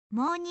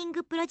モーニン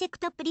グプロジェク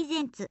トプレ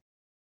ゼンツ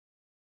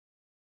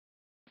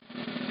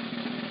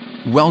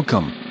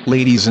Welcome,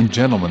 ladies and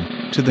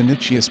gentlemen, to the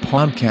nichiest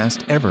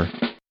podcast ever.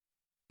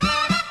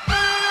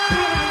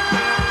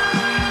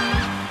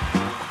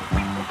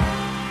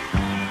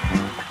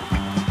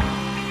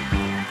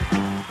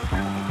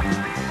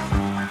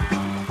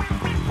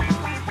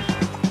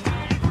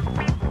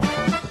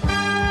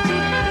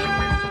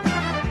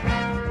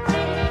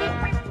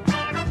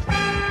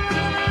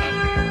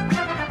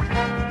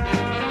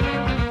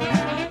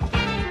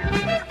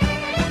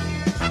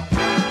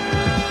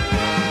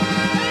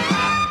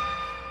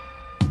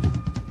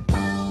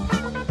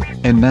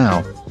 And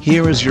now,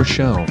 here is your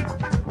show.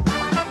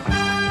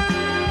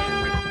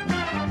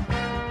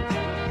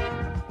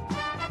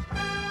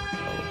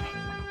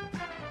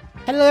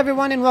 Hello,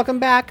 everyone, and welcome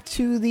back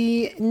to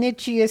the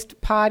nichiest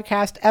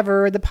podcast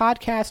ever, the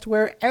podcast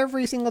where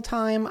every single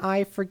time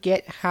I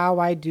forget how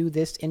I do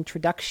this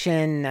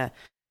introduction.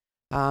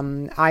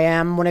 I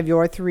am one of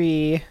your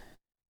three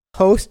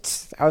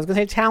hosts. I was going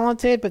to say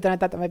talented, but then I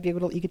thought that might be a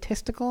little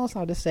egotistical,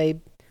 so I'll just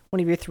say one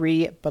of your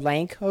three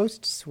blank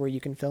hosts, where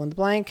you can fill in the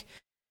blank.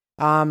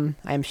 I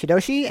am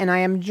Shidoshi, and I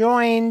am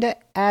joined,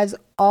 as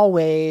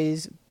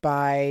always,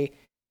 by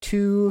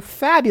two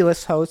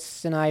fabulous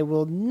hosts, and I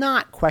will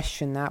not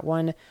question that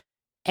one.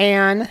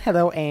 Anne.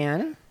 Hello,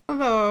 Anne.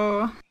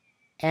 Hello.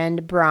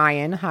 And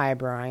Brian. Hi,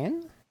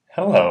 Brian.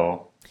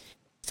 Hello.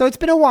 So it's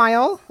been a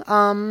while.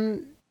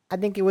 I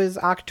think it was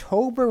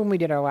October when we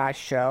did our last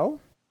show.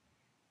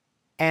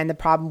 And the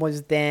problem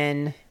was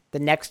then the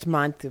next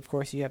month, of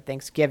course, you have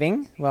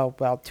Thanksgiving.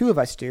 Well, two of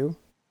us do.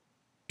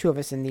 Two of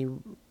us in the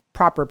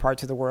proper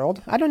parts of the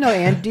world. I don't know,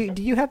 Anne.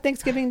 Do you have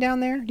Thanksgiving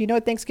down there? Do you know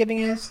what Thanksgiving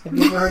is? Have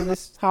you ever heard of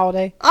this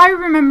holiday? I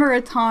remember a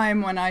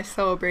time when I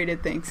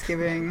celebrated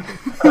Thanksgiving.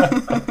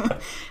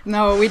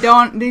 No, we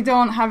don't. They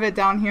don't have it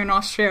down here in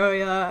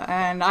Australia,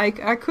 and I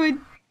could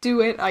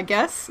do it, I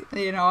guess.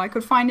 You know, I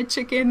could find a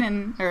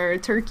chicken or a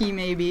turkey,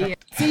 maybe.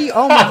 See, you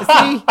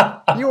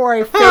are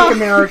a fake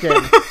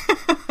American.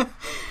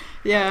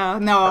 Yeah,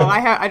 no,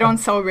 I don't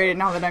celebrate it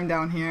now that I'm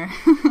down here.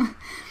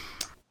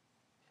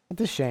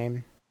 It's a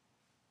shame.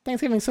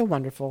 Thanksgiving's so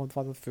wonderful with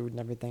all the food and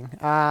everything.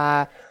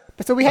 But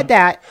so we had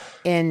that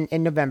in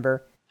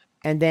November.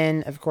 And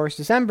then, of course,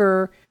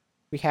 December,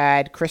 we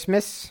had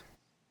Christmas,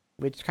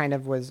 which kind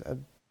of was a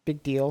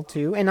big deal,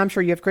 too. And I'm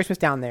sure you have Christmas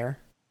down there.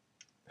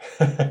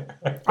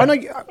 Oh, no,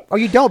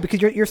 you don't, because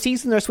your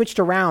seasons are switched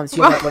around. So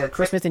you have like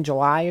Christmas in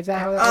July, is that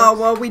how that works?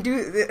 Well, we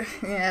do,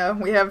 yeah,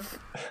 we have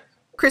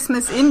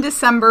Christmas in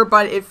December,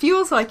 but it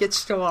feels like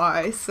it's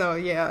July, so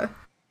yeah.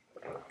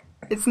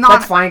 It's not.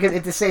 That's fine, because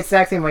it's the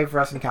exact same way for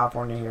us in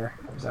California here.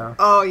 So.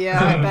 Oh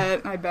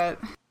yeah, I bet.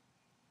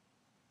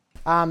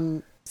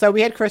 So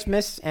we had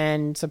Christmas,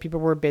 and so people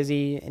were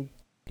busy, and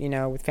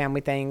with family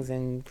things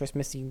and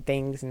Christmassy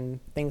things and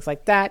things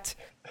like that.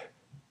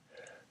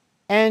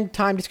 And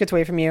time just gets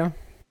away from you. And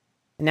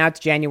now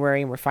it's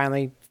January, and we're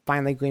finally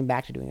going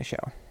back to doing a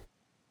show.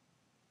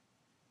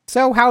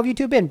 So how have you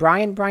two been,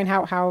 Brian? Brian,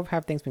 how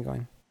have things been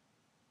going?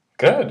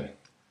 Good.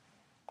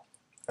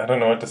 I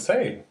don't know what to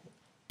say.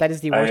 That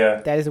is the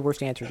worst. That is the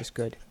worst answer. Just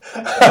good.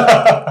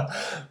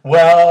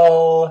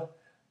 Well,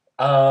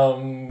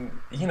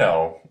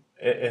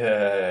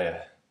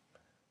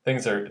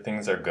 things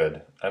are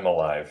good. I'm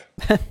alive.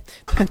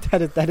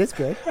 that is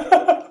good.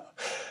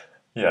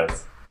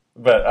 Yes,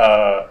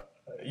 but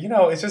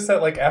it's just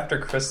that after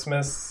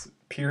Christmas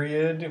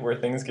period where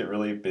things get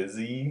really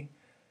busy,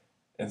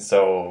 and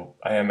so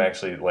I am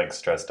actually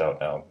stressed out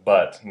now,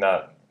 but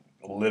not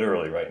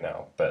literally right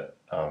now. But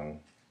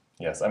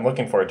yes, I'm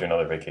looking forward to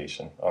another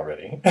vacation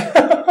already.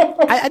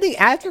 I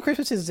think after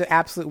Christmas is the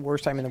absolute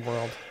worst time in the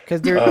world,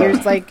 because there's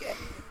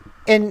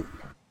and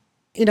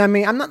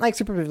I'm not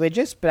super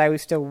religious, but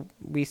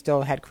we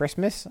still had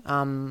Christmas.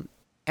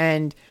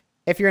 And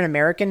if you're an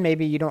American,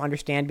 maybe you don't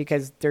understand,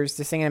 because there's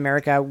this thing in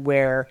America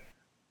where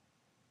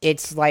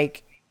it's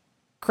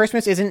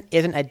Christmas isn't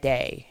a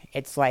day.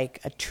 It's a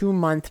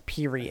 2-month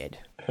period.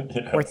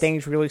 Yes. Where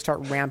things really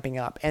start ramping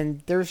up,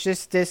 and there's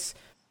just this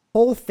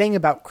whole thing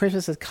about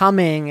Christmas is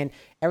coming and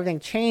everything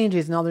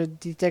changes and all the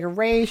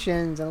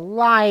decorations and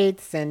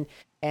lights and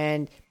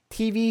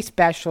TV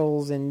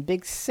specials and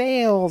big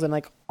sales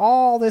and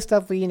all this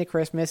stuff leading to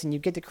Christmas. And you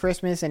get to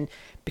Christmas, and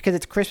because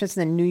it's Christmas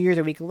and then New Year's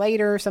a week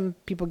later, some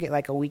people get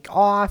a week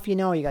off, you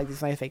got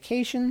these nice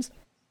vacations.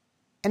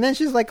 And then it's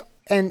just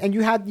and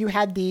you had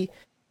the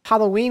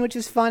Halloween, which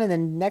is fun, and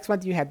then next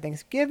month you had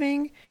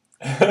Thanksgiving.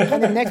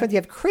 And then next month you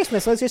have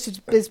Christmas, so it's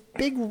just this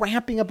big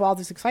ramping up all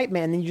this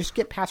excitement, and then you just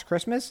get past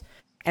Christmas,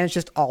 and it's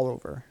just all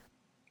over.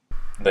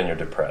 Then you're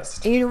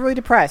depressed. And you're really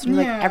depressed.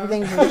 You're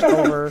everything's just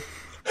over.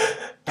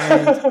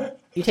 And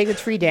you take the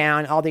tree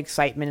down, all the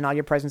excitement and all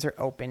your presents are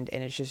opened,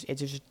 and it's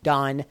just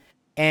done.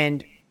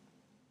 And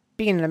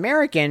being an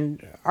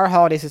American, our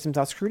holiday system's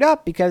all screwed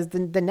up, because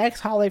the next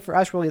holiday for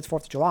us really is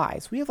 4th of July.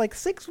 So we have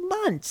 6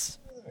 months.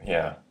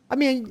 Yeah. I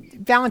mean,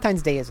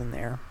 Valentine's Day is in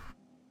there.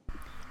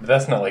 But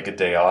that's not a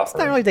day off. It's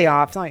not really a day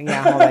off. It's not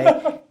a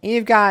holiday. And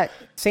you've got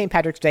St.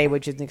 Patrick's Day,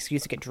 which is an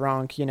excuse to get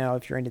drunk, you know,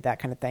 if you're into that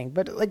kind of thing.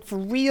 But like for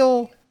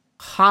real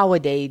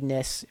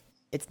holidayness,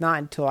 it's not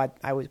until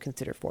I would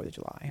consider 4th of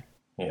July.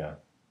 Yeah.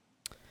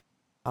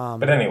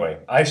 But anyway,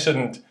 I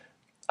shouldn't.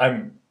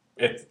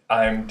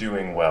 I'm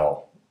doing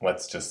well.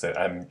 Let's just say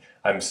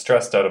I'm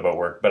stressed out about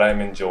work, but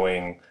I'm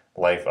enjoying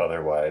life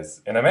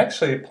otherwise, and I'm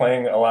actually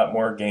playing a lot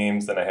more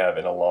games than I have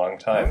in a long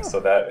time. So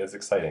that is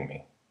exciting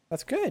me.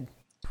 That's good.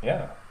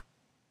 Yeah.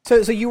 So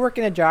you work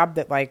in a job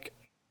that like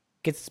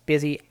gets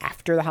busy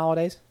after the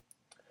holidays?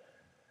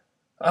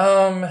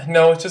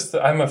 No, it's just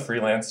I'm a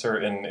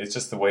freelancer, and it's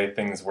just the way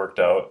things worked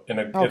out. And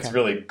it's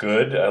really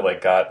good. I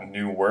like got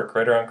new work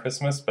right around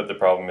Christmas, but the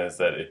problem is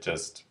that it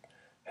just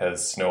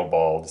has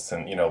snowballed.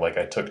 And like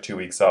I took 2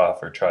 weeks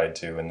off or tried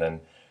to, and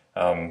then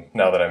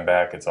now that I'm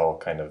back, it's all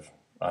kind of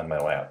on my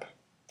lap.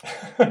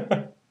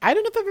 I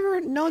don't know if I've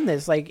ever known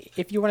this. Like,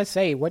 if you want to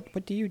say,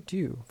 what do you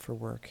do for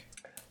work?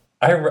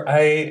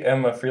 I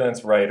am a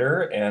freelance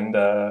writer, and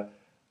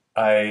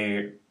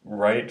I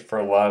write for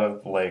a lot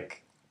of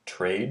like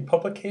trade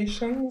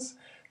publications.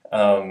 I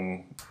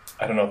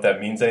don't know if that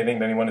means anything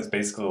to anyone. It's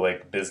basically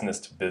like business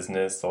to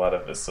business, a lot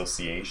of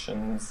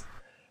associations.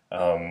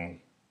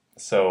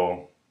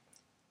 So,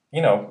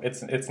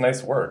 it's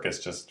nice work. It's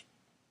just,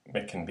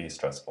 it can be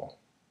stressful.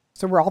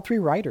 So we're all 3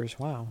 writers.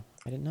 Wow.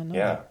 I did not know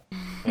that.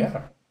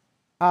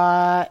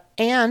 Yeah.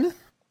 Anne, what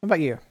about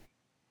you?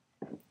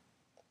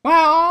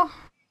 Well,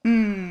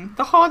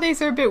 the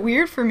holidays are a bit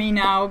weird for me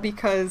now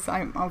because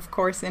I'm, of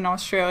course, in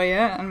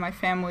Australia and my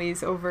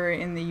family's over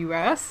in the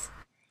US.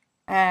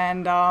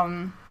 And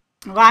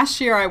last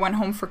year I went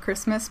home for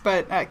Christmas,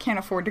 but I can't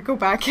afford to go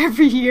back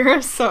every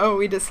year, so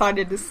we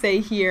decided to stay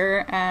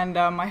here. And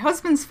my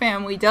husband's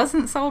family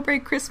doesn't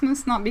celebrate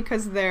Christmas, not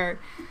because they're,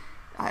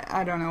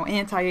 I don't know,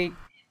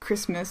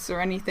 anti-Christmas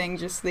or anything,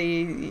 just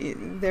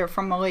they're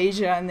from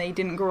Malaysia and they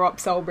didn't grow up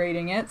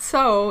celebrating it.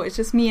 So it's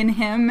just me and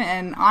him,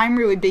 and I'm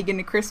really big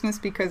into Christmas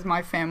because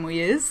my family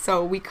is.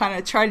 So we kind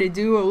of try to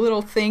do a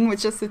little thing with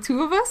just the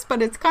 2 of us,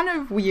 but it's kind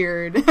of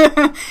weird.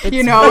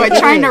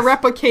 Trying to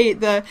replicate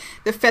the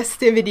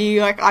festivity.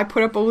 Like I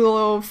put up a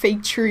little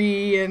fake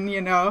tree and,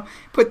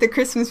 put the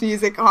Christmas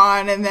music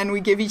on, and then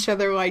we give each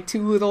other like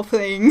 2 little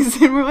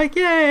things and we're like,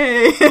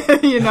 yay,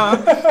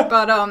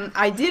 But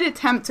I did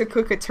attempt to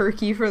cook a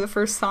turkey for the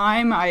first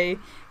time. I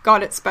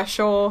got it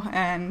special,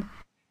 and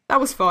that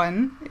was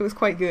fun. It was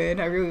quite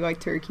good. I really like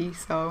turkey,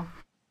 so.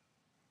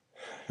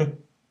 Do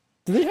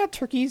they have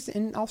turkeys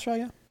in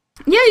Australia?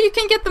 Yeah, you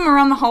can get them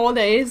around the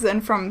holidays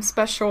and from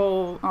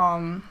special,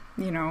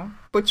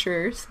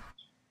 butchers.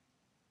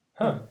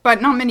 Huh.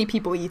 But not many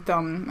people eat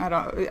them at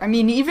all. I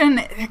mean,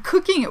 even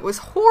cooking it was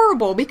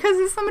horrible because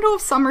it's the middle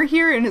of summer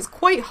here and it's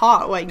quite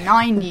hot, like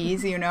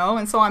 90s,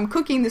 and so I'm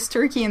cooking this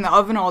turkey in the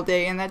oven all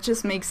day, and that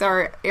just makes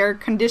our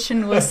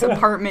air-conditioned-less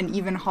apartment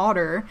even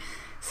hotter.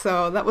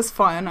 So that was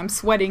fun. I'm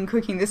sweating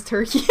cooking this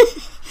turkey.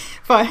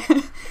 But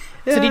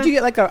So did you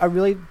get like a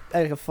really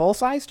like a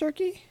full-size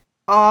turkey?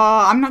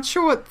 I'm not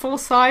sure what full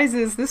size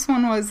is. This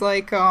one was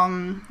like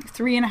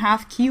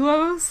 3.5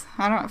 kilos.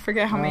 I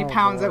forget how many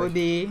pounds that would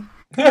be.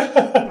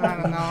 I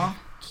don't know.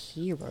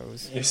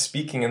 Kilos. You're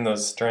speaking in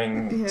those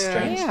strange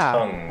Yeah.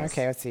 tongues.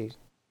 Okay, let's see.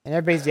 And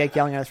everybody's like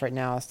yelling at us right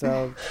now.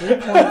 So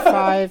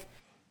 3.5.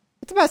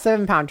 It's about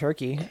 7-pound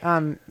turkey.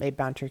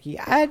 8-pound turkey.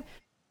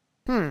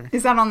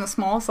 Is that on the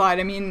small side?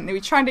 I mean, we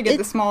tried to get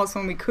the smallest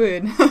one we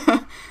could.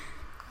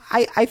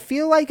 I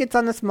feel like it's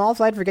on the small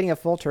side for getting a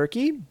full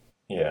turkey.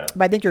 Yeah.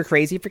 But I think you're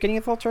crazy for getting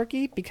a full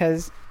turkey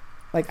because,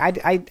 like,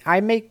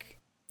 I make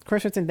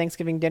Christmas and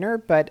Thanksgiving dinner,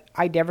 but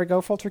I never go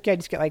full turkey. I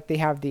just get they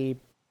have the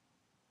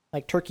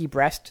turkey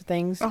breast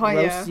things,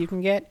 roasts you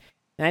can get,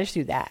 and I just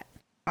do that.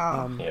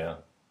 Yeah.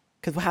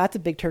 Because that's a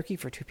big turkey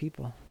for 2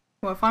 people.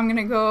 Well, if I'm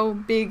gonna go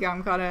big,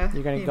 I'm gonna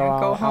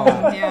go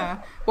home.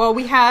 Yeah. Well,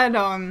 we had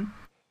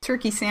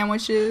turkey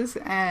sandwiches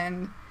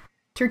and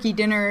turkey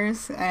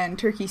dinners and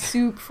turkey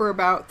soup for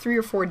about 3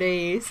 or 4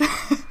 days.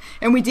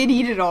 And we did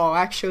eat it all,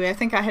 actually. I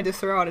think I had to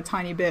throw out a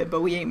tiny bit,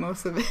 but we ate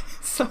most of it.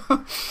 So,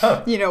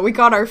 we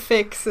got our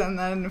fix, and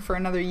then for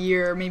another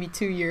year, maybe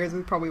 2 years,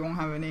 we probably won't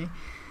have any.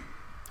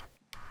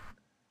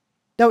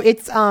 No,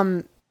 it's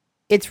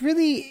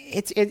really,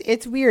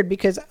 it's weird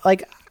because,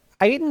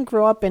 I didn't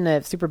grow up in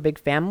a super big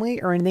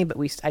family or anything, but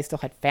I still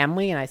had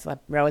family, and I still had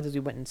relatives we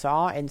went and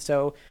saw, and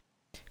so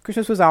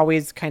Christmas was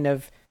always kind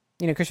of,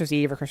 Christmas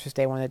Eve or Christmas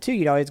Day, one of the two.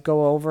 You'd always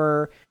go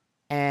over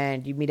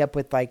and you meet up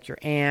with your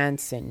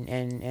aunts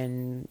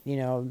and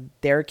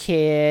their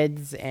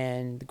kids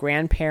and the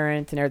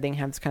grandparents and everything,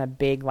 have this kind of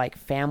big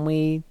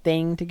family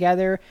thing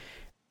together.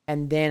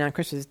 And then on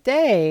Christmas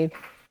Day,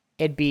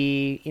 it'd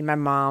be my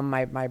mom,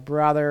 my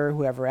brother,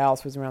 whoever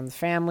else was around the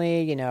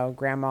family,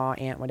 grandma,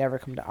 aunt, whatever,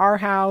 come to our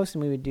house,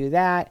 and we would do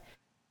that.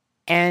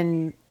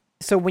 And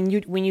so when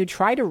you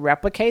try to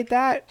replicate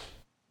that,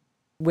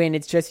 when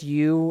it's just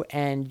you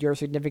and your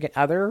significant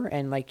other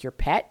and your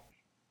pet,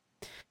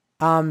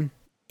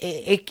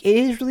 it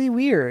is really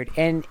weird,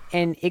 and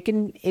it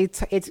can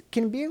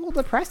be a little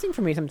depressing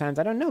for me sometimes.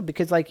 I don't know,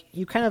 because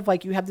you kind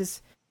of you have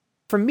this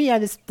for me, I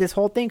this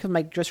whole thing,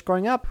 because just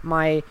growing up,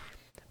 my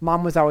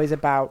mom was always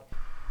about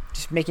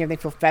just making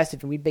everything feel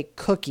festive, and we'd bake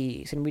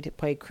cookies, and we'd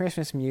play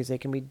Christmas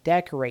music, and we'd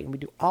decorate, and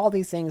we'd do all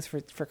these things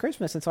for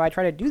Christmas. And so I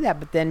try to do that,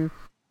 but then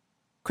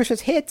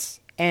Christmas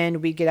hits,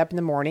 and we get up in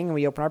the morning, and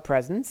we open our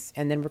presents,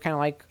 and then we're kind of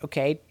like,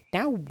 okay,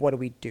 now what do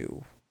we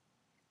do?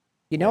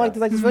 You know, Yeah.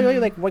 like it's really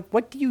like,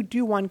 what do you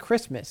do on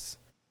Christmas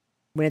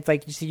when it's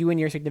like just you and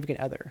your significant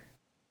other?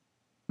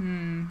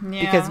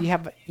 Yeah. Because you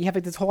have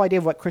like this whole idea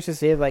of what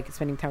Christmas is, like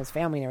spending time with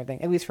family and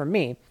everything, at least for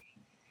me.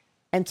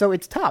 And so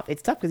it's tough.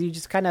 It's tough because you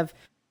just kind of,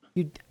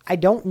 I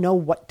don't know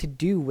what to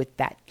do with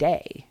that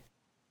day.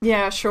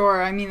 Yeah,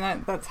 sure. I mean,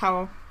 that's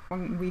how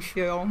we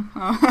feel,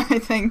 I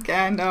think.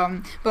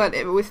 And but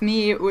with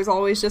me, it was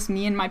always just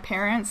me and my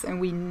parents,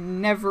 and we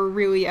never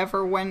really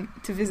ever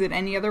went to visit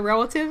any other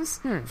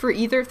relatives for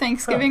either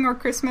Thanksgiving or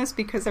Christmas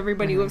because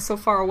everybody lives so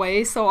far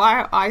away. So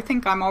I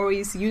think I'm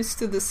always used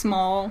to the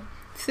small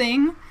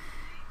thing.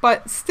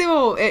 But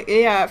still, it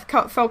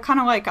felt kind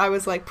of like I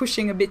was like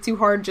pushing a bit too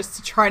hard just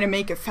to try to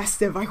make it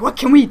festive. Like, what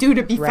can we do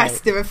to be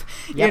festive?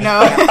 Yep. You know?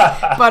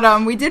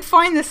 But we did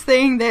find this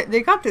thing that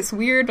they got this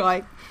weird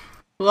like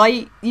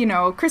light, you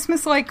know,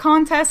 Christmas light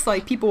contest.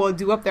 Like people will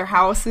do up their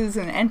houses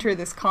and enter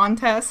this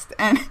contest,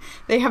 and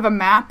they have a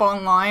map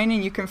online,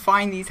 and you can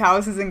find these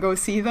houses and go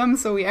see them.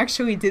 So we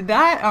actually did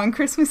that on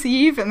Christmas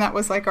Eve, and that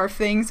was like our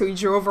thing. So we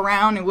drove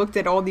around and looked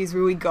at all these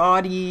really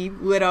gaudy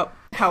lit up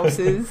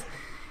houses.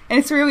 And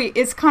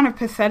it's kind of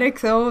pathetic,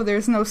 though.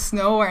 There's no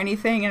snow or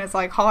anything, and it's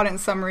like hot and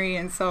summery,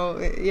 and so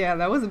yeah,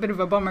 that was a bit of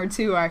a bummer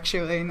too,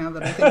 actually. Now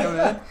that I think of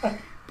it,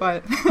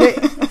 but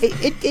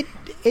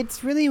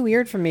it's really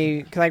weird for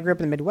me because I grew up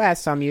in the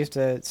Midwest, so I'm used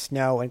to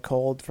snow and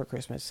cold for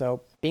Christmas.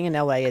 So being in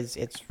LA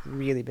it's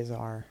really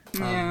bizarre.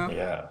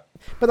 Yeah.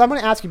 But I'm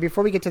going to ask you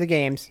before we get to the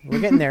games.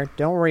 We're getting there.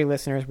 Don't worry,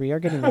 listeners. We are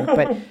getting there.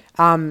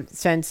 But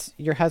since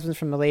your husband's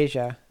from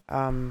Malaysia,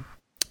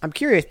 I'm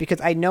curious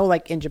because I know,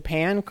 like, in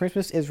Japan,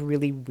 Christmas is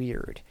really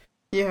weird.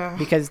 yeah,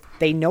 Because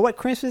they know what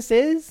Christmas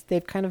is.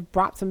 They've kind of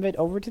brought some of it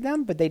over to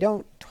them, but they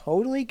don't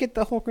totally get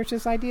the whole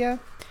Christmas idea.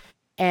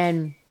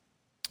 And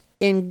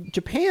in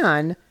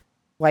Japan,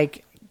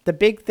 like, the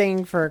big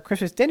thing for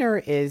Christmas dinner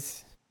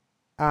is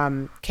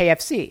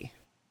KFC.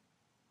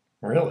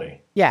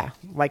 Really? Yeah,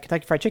 like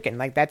Kentucky Fried Chicken.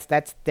 Like, that's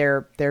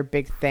their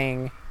big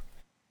thing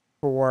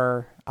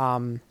for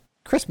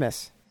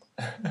Christmas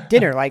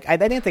dinner. Like I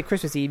didn't think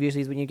Christmas Eve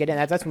usually is when you get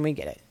it. That's when we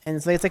get it,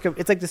 and so it's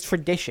like this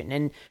tradition.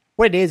 And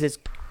what it is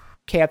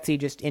KFC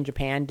just in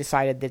Japan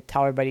decided to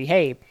tell everybody,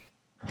 hey,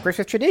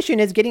 Christmas tradition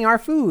is getting our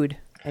food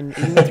and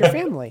eating with your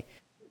family.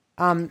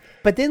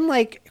 But then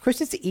like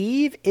Christmas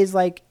Eve is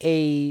like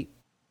a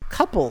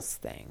couples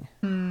thing.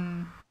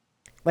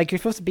 Like you're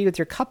supposed to be with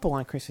your couple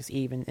on Christmas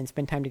Eve and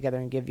spend time together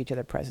and give each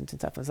other presents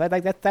and stuff. And so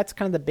like that's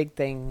kind of the big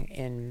thing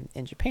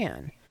in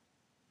Japan.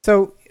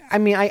 So, I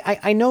mean,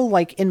 I know,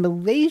 like, in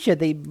Malaysia,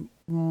 they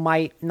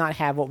might not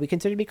have what we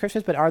consider to be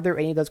Christmas, but are there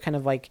any of those kind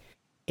of, like,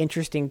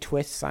 interesting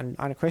twists on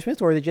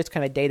Christmas, or is it just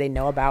kind of a day they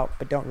know about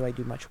but don't really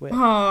do much with?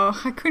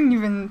 Oh, I couldn't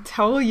even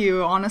tell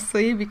you,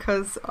 honestly,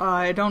 because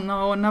I don't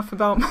know enough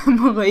about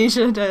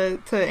Malaysia to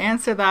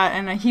answer that,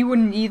 and he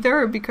wouldn't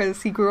either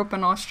because he grew up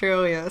in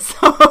Australia,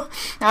 so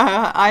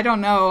I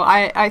don't know.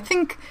 I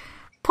think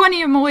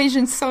plenty of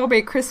Malaysians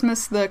celebrate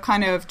Christmas the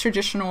kind of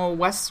traditional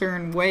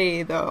Western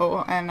way,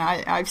 though, and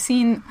I've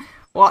seen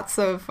lots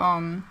of,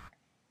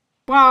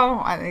 well,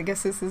 I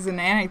guess this is an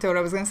anecdote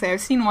I was going to say.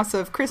 I've seen lots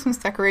of Christmas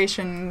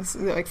decorations,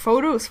 like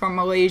photos from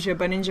Malaysia,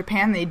 but in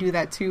Japan they do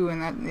that too,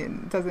 and that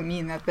it doesn't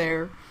mean that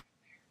they're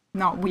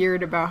not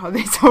weird about how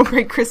they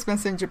celebrate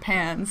Christmas in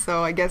Japan,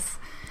 so I guess,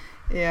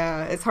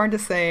 yeah, it's hard to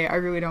say. I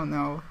really don't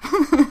know.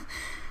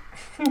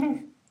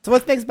 So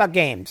let's think about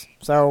games.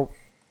 So,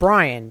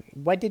 Brian,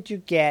 what did you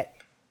get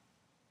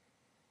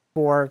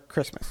for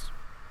Christmas?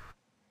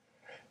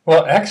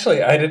 Well,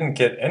 actually, I didn't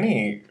get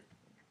any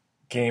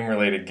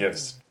game-related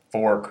gifts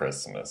for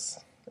Christmas,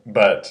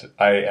 but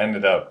I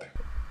ended up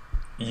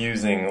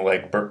using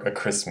like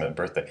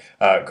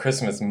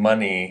Christmas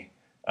money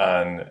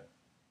on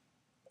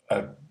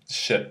a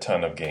shit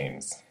ton of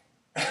games.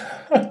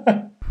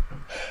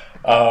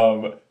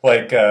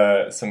 Like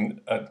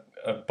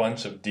a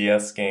bunch of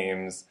DS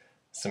games,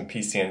 some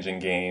PC Engine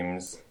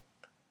games,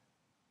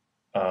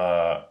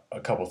 a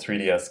couple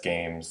 3DS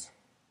games.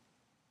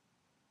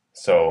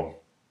 So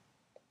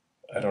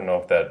I don't know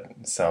if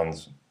that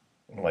sounds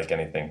like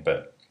anything,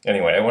 but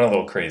anyway, I went a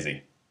little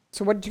crazy.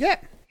 So what did you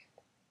get?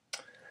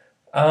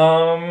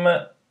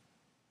 Well,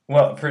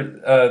 for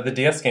the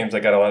DS games, I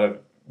got a lot of.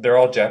 They're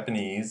all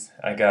Japanese.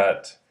 I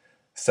got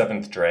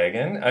Seventh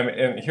Dragon. I mean,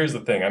 and here's the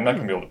thing: I'm not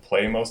going to be able to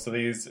play most of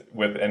these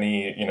with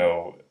any,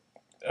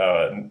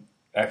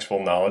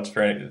 actual knowledge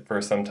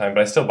for some time.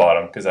 But I still bought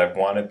them because I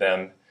wanted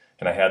them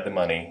and I had the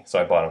money, so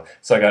I bought them.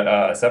 So I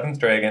got Seventh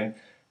Dragon.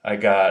 I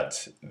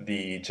got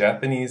the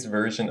Japanese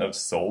version of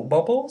Soul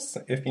Bubbles,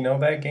 if you know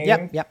that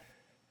game. Yep.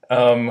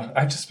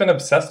 I've just been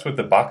obsessed with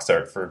the box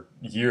art for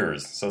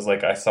years. So it's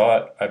like I saw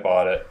it, I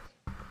bought it.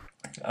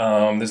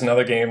 There's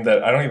another game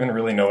that I don't even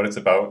really know what it's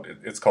about.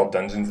 It's called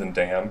Dungeons and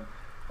Dam.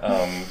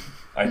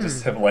 I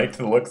just have liked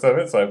the looks of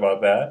it, so I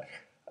bought that.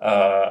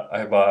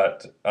 I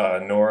bought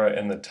Nora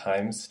and the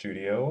Time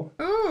Studio.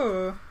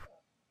 Ooh.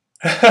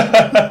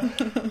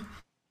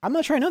 I'm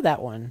not sure I know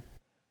that one.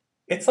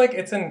 It's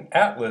an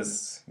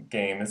Atlas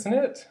game, isn't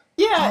it?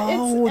 Yeah,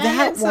 Oh,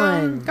 it's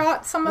one.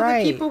 got some of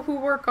Right. the people who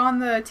work on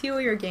the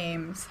Atelier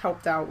games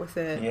helped out with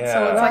it. Yeah.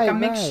 So it's like a Right,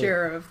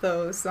 mixture of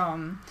those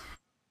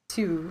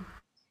two.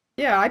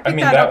 Yeah, I I picked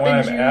mean, that that up one in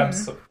I'm June.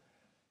 absolutely.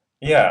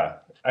 Yeah,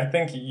 I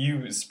think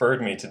you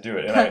spurred me to do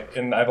it,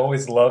 and I've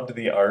always loved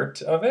the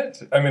art of it.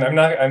 I mean,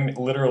 I'm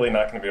literally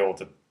not going to be able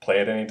to play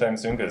it anytime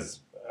soon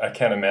because I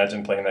can't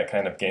imagine playing that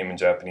kind of game in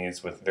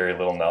Japanese with very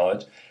little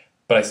knowledge.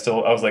 But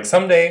I was like,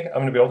 someday I'm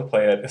going to be able to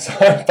play it, so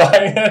I'm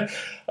buying it.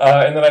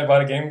 And then I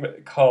bought a game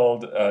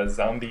called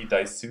Zombie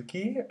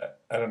Daisuke.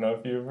 I don't know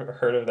if you've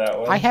heard of that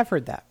one. I have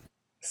heard that.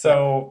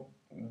 So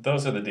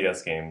those are the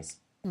DS games,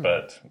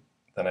 but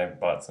then I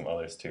bought some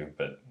others too.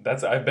 But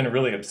I've been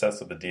really obsessed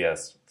with the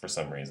DS for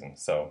some reason.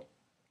 So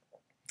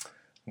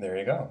there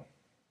you go.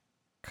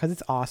 Because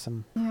it's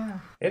awesome. Yeah.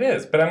 It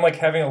is, but I'm like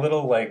having a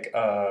little like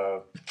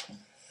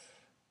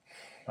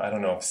I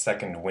don't know if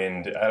second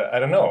wind. I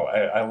don't know.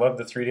 I love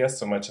the 3DS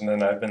so much, and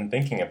then I've been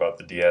thinking about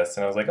the DS,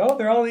 and I was like, oh,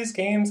 there are all these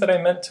games that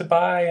I meant to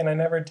buy and I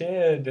never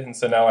did, and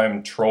so now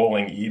I'm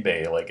trolling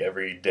eBay like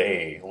every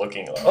day,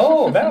 looking like,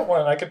 oh, that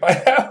one, I could buy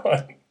that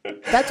one.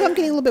 That's what I'm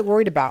getting a little bit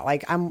worried about.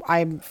 Like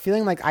I'm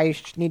feeling like I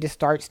need to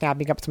start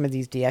snapping up some of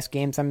these DS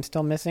games I'm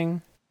still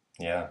missing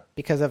Yeah,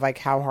 because of like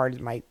how hard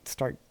it might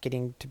start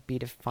getting to be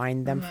to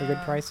find them for good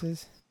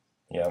prices.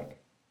 yeah.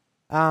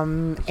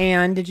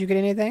 And did you get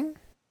anything?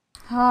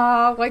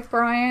 Like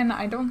Brian,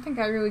 I don't think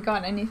I really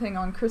got anything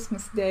on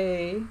Christmas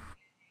Day.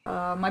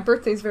 My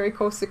birthday's very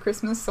close to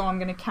Christmas, so I'm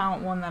going to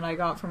count one that I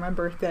got for my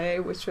birthday,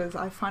 which was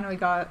I finally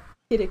got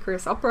Kid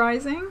Icarus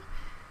Uprising.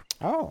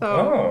 Oh.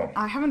 So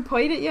I haven't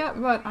played it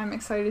yet, but I'm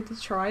excited to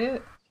try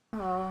it.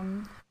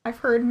 I've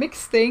heard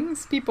mixed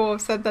things. People have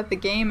said that the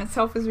game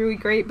itself is really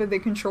great, but the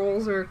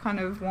controls are kind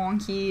of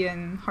wonky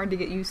and hard to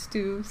get used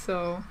to.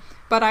 So,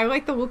 but I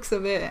like the looks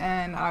of it,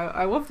 and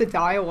I love the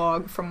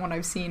dialogue from what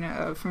I've seen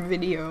from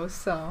videos.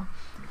 So,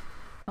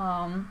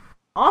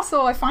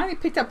 also I finally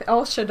picked up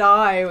El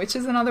Shaddai, which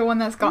is another one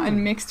that's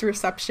gotten mixed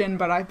reception,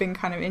 but I've been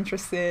kind of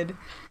interested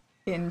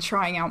in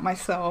trying out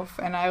myself,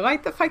 and I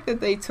like the fact that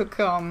they took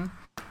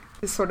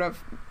this sort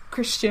of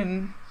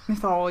Christian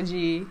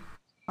mythology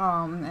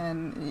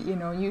and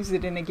use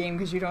it in a game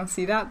because you don't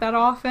see that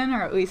often,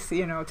 or at least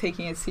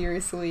taking it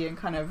seriously and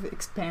kind of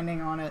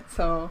expanding on it,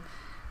 so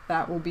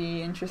that will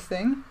be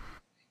interesting.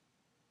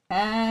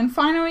 And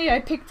finally I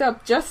picked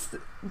up just the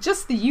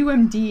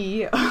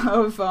UMD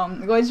of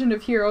Legend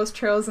of Heroes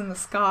Trails in the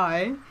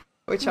Sky,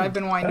 which I've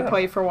been wanting to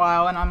play for a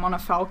while, and I'm on a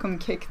Falcom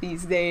kick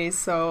these days,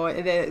 so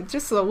it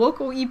just the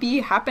local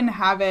EB happened to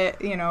have it,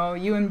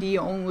 UMD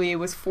only, it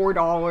was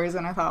 $4,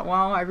 and I thought,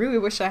 well, I really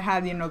wish I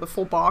had, the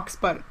full box,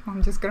 but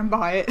I'm just gonna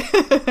buy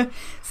it.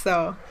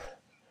 So,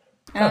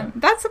 and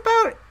that's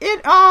about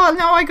it. Oh,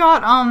 no, I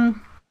got,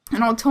 an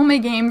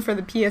Otome game for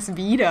the PS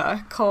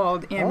Vita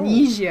called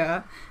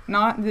Amnesia,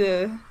 not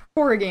the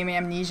horror game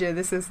Amnesia,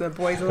 this is the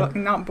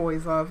not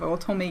Boys Love,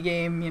 Otome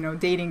game,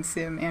 dating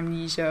sim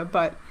Amnesia,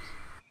 but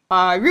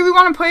I really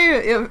want to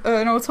play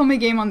an Otome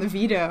game on the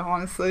Vita,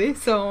 honestly,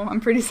 so I'm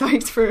pretty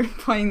psyched for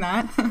playing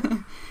that.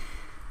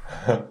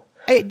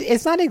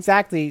 It's not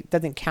exactly,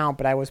 doesn't count,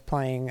 but I was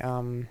playing,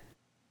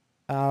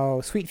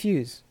 Sweet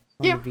Fuse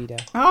on the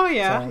Vita. Oh,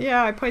 yeah. So,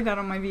 yeah, I played that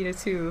on my Vita,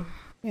 too.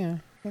 Yeah,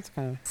 that's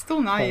kind of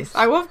still nice.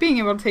 close. I love being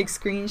able to take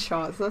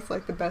screenshots. That's,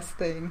 like, the best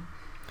thing.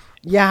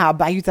 Yeah,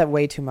 but I use that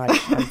way too much.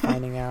 I'm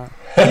finding out.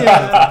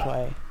 To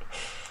play.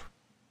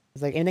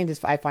 It's like anything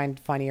I find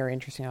funny or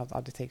interesting,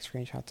 I'll just take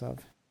screenshots of.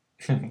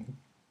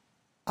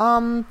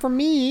 For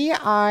me,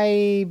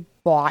 I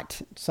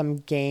bought some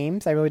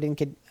games. I really didn't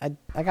get.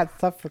 I got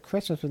stuff for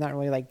Christmas, but not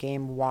really like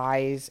game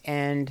wise.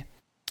 And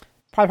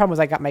probably the problem was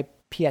I got my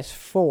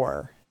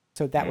PS4,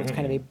 so that was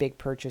kind of a big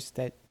purchase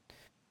that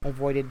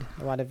avoided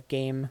a lot of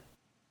game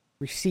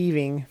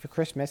receiving for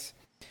Christmas.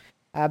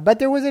 But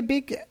there was a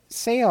big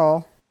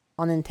sale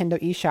on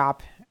Nintendo eShop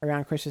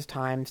around Christmas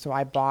time, so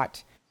I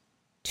bought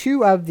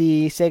 2 of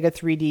the Sega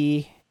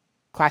 3D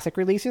classic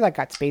releases. I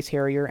got Space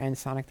Harrier and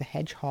Sonic the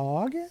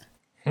Hedgehog.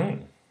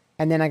 And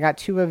then I got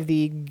 2 of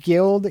the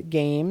Guild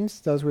games.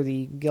 Those were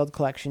the Guild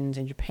collections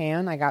in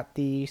Japan. I got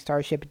the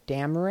Starship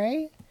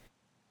Damare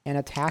and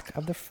Attack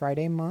of the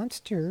Friday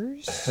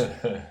Monsters,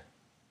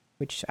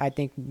 which I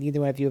think neither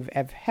one of you have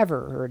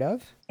ever heard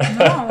of.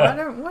 No, I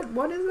don't.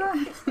 What is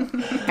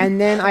that? And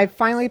then I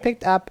finally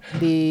picked up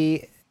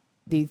the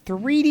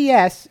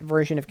 3DS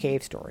version of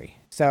Cave Story.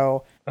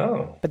 So,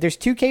 but there's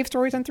 2 Cave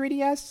Stories on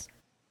 3DS.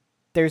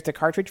 There's the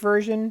cartridge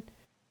version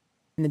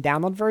and the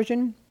download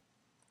version.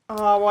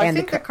 Well, I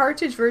think the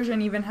cartridge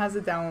version even has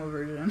a download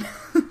version.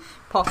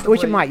 Possibly.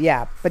 Which it might,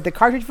 yeah. But the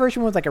cartridge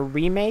version was like a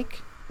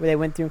remake where they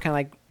went through and kind of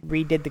like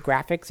redid the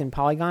graphics and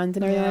polygons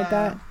and everything like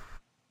that.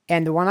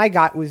 And the one I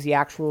got was the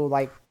actual,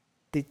 like,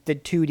 the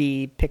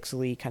 2D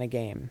pixely kind of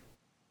game.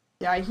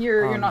 Yeah, I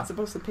hear you're not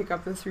supposed to pick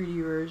up the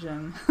 3D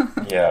version.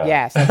 Yeah.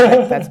 Yes,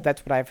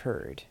 that's what I've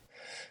heard.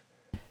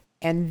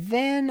 And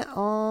then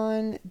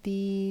on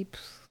the...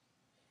 let's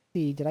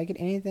see, did I get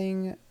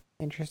anything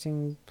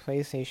interesting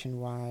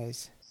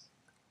PlayStation-wise?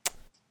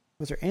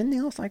 Was there anything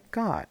else I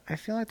got? I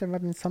feel like there might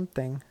have been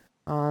something.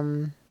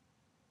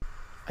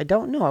 I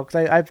don't know,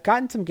 because I've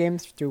gotten some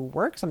games through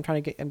work, so I'm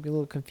a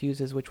little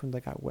confused as which ones I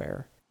got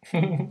where. I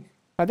think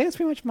that's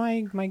pretty much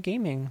my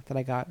gaming that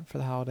I got for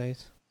the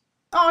holidays.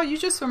 Oh, you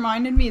just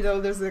reminded me, though,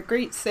 there's a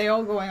great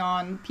sale going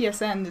on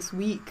PSN this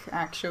week,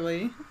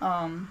 actually,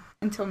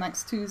 until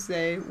next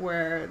Tuesday,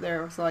 where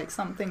there's like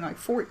something like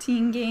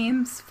 14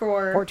 games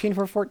for... 14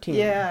 for 14.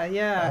 Yeah.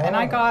 Oh. And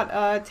I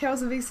got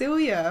Tales of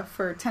Exilia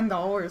for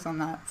 $10 on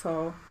that,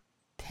 so...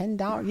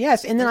 $10?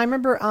 Yes, and then I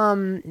remember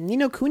Ni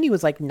no Kuni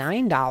was like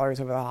 $9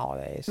 over the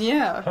holidays.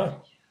 Yeah. Huh.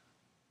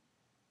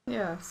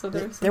 Yeah, so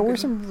there's There were good-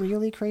 some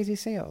really crazy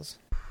sales.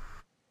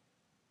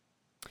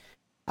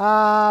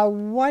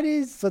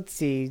 Let's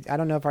see. I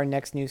don't know if our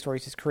next news story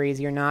is just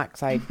crazy or not,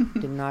 because I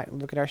did not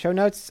look at our show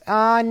notes.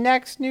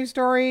 Next news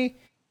story.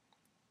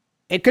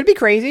 It could be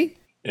crazy.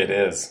 It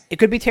is. It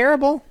could be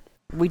terrible.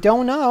 We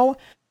don't know.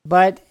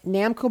 But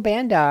Namco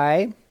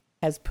Bandai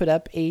has put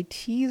up a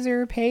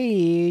teaser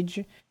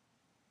page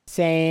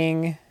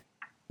saying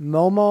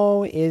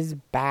Momo is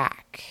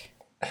back.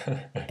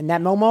 And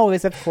that Momo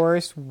is, of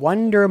course,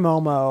 Wonder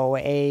Momo,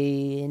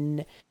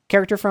 a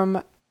character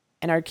from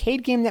an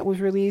arcade game that was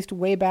released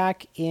way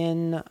back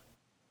in...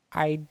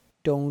 I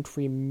don't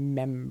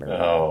remember.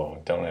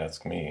 Oh, don't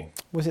ask me.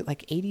 Was it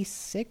like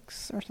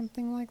 86 or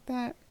something like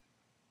that?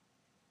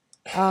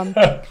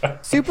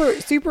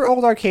 Super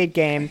old arcade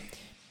game.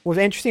 What was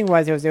interesting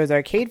was there was an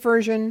arcade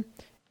version,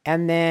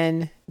 and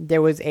then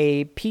there was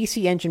a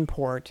PC Engine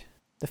port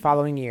the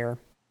following year.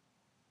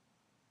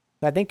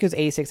 I think it was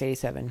 86,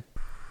 87.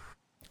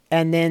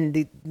 And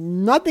then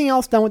nothing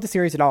else done with the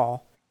series at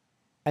all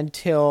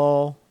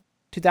until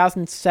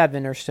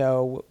 2007 or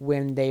so,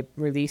 when they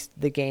released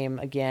the game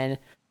again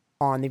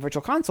on the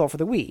Virtual Console for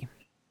the Wii,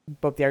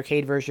 both the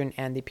arcade version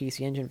and the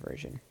PC Engine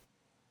version.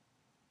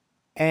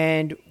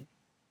 And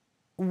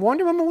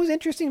Wonder Woman was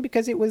interesting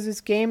because it was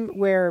this game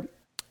where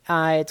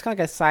it's kind of like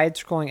a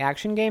side-scrolling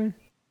action game.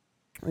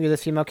 You're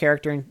this female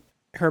character, and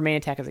her main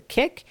attack is a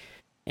kick,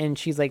 and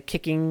she's like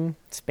kicking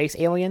space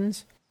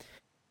aliens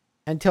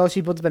until she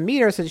builds up a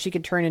meter so that she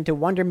can turn into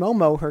Wonder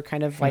Momo, her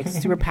kind of like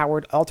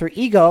super-powered alter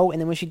ego. And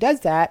then when she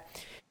does that,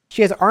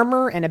 she has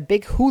armor and a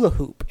big hula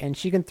hoop, and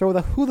she can throw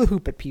the hula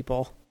hoop at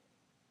people.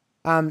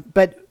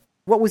 But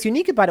what was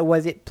unique about it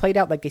was it played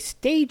out like a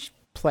stage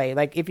play.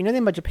 Like, if you know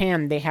anything about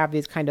Japan, they have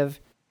these kind of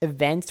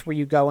events where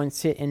you go and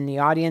sit in the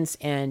audience,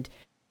 and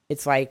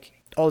it's like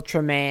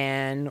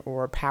Ultraman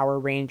or Power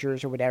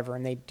Rangers or whatever,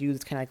 and they do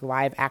this kind of like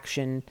live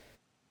action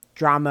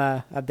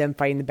drama of them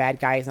fighting the bad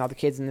guys, and all the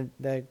kids in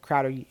the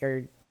crowd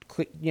are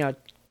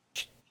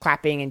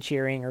clapping and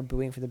cheering or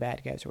booing for the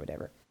bad guys or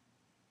whatever.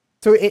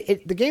 So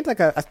the game's like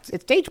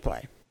it's stage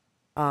play,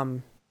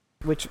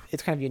 which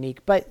is kind of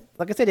unique. But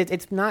like I said,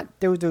 it's not,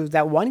 there was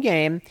that one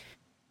game,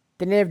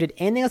 they never did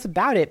anything else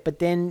about it. But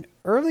then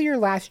earlier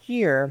last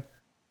year,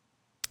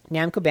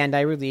 Namco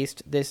Bandai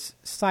released this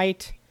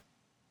site,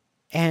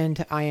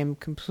 and I am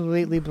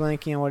completely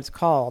blanking on what it's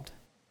called,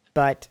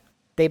 but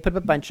they put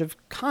up a bunch of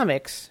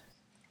comics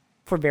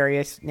for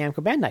various Namco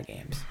Bandai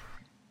games.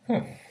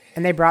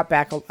 And they brought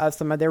back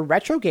some of their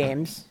retro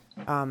games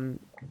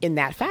in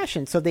that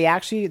fashion. So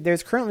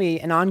there's currently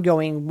an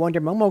ongoing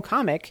Wonder Momo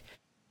comic,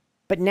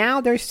 but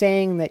now they're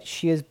saying that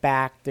she is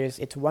back.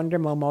 It's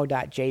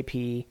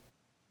wondermomo.jp.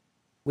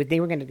 We think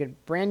we're going to get a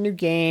brand new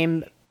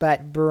game,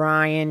 but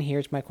Brian,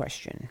 here's my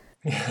question.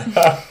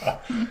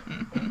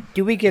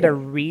 Do we get a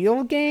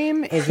real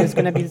game? Is this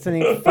going to be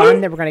something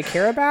fun that we're going to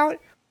care about?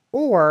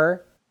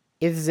 Or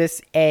is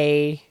this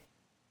a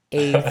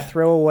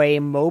throwaway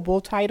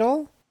mobile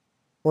title?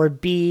 Or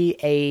B,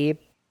 a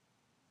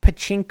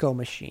pachinko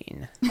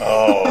machine?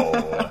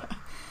 Oh.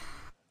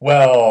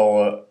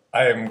 Well,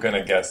 I'm going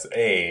to guess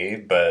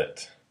A,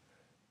 but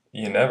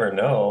you never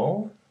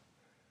know.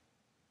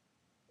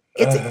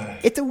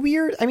 It's a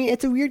weird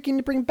game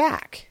to bring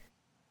back.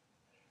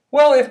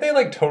 Well, if they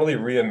like totally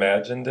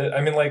reimagined it,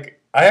 I mean, like,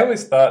 I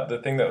always thought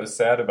the thing that was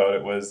sad about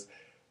it was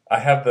I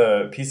have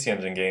the PC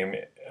Engine game,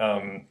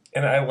 and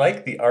I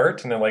like the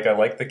art, and I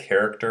like the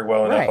character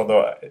well enough, Right.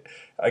 although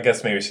I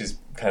guess maybe she's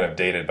kind of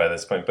dated by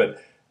this point,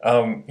 but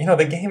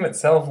the game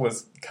itself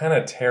was kind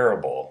of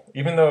terrible.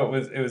 Even though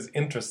it was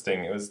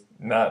interesting, it was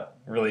not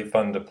really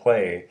fun to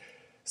play.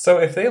 So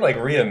if they like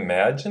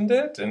reimagined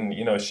it, and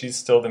she's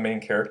still the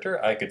main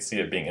character, I could see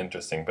it being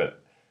interesting.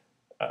 But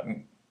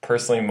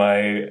personally, my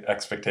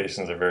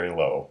expectations are very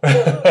low.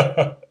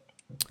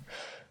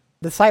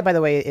 The site, by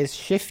the way, is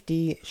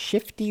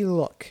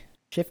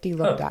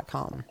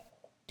shiftylook.com.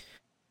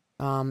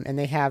 And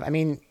they have,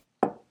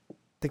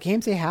 the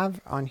games they have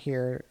on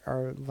here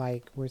are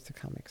like, where's the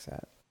comics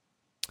at?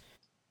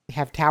 They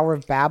have Tower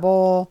of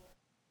Babel.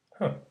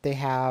 Huh. They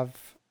have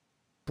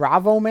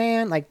Bravo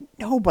Man. Like,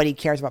 nobody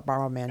cares about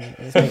Bravo Man in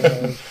this day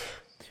and age.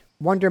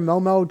 Wonder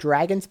Momo,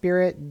 Dragon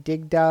Spirit,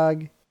 Dig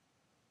Dug,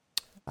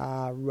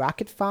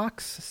 Rocket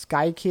Fox,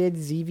 Sky Kid,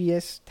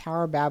 Xevious,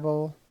 Tower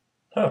Babel,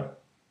 Huh.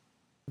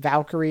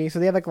 Valkyrie. So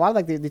they have like a lot of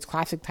like these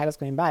classic titles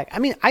coming back. I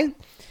mean, I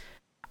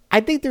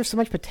think there's so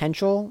much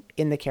potential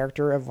in the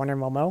character of Wonder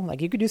Momo.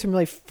 Like you could do some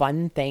really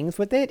fun things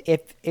with it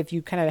if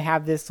you kind of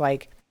have this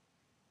like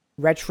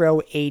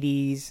retro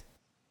 80s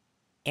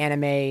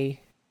anime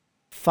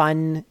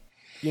fun,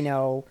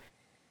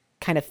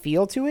 kind of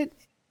feel to it,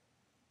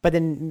 but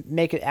then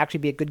make it actually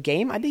be a good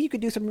game. I think you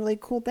could do some really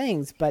cool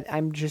things, but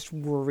I'm just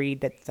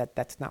worried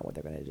that's not what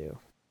they're going to do.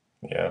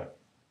 Yeah.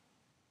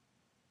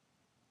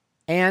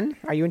 Anne,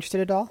 are you interested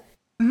at all?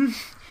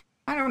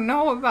 I don't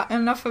know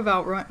enough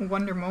about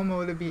Wonder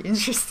Momo to be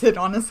interested,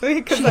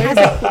 honestly. Cause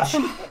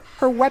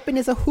her weapon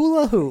is a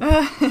hula hoop.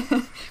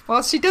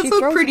 Well, she does She look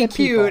throws pretty it at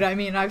cute. people. I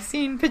mean, I've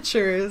seen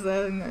pictures,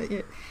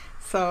 and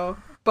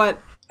but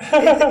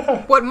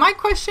what my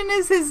question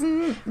is,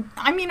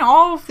 I mean,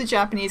 all of the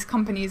Japanese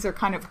companies are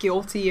kind of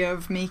guilty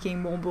of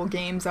making mobile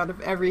games out of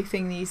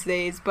everything these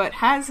days. But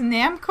has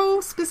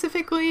Namco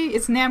specifically?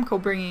 It's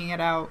Namco bringing it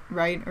out,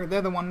 right? Or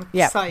they're the one with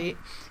the site.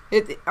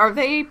 Are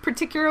they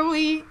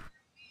particularly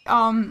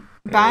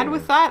bad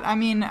with that? I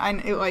mean,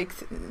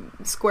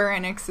 Square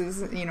Enix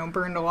is,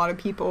 burned a lot of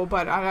people,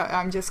 but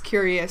I'm just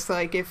curious,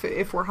 like, if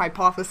we're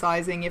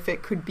hypothesizing if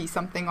it could be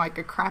something like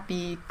a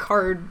crappy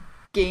card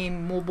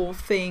game mobile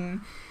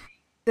thing,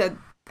 that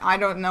I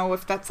don't know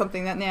if that's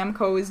something that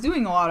Namco is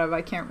doing a lot of.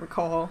 I can't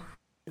recall.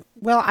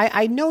 Well,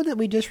 I know that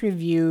we just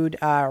reviewed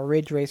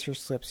Ridge Racer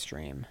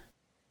Slipstream,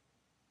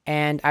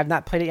 and I've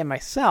not played it yet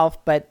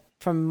myself, but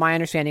from my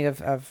understanding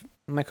of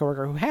my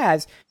coworker who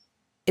has,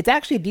 it's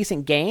actually a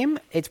decent game.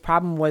 Its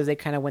problem was they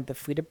kind of went the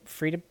free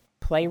to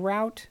play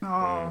route,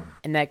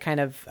 and that kind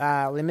of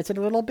limits it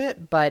a little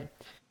bit. But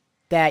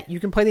that you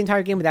can play the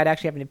entire game without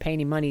actually having to pay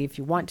any money if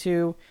you want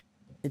to.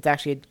 It's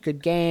actually a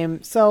good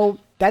game. So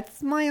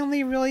that's my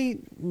only really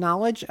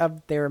knowledge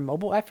of their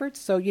mobile efforts.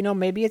 So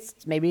maybe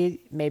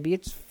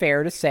it's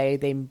fair to say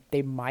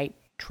they might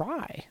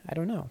try. I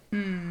don't know.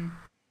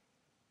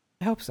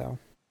 I hope so.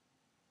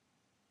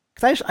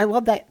 Because I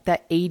love that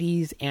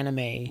 80s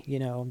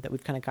anime, that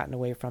we've kind of gotten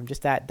away from.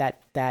 Just that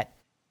there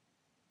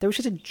was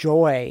just a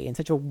joy and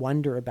such a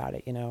wonder about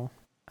it, And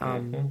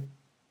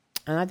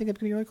I think it's going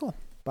to be really cool.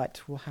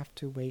 But we'll have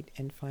to wait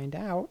and find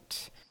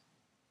out.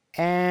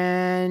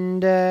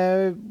 And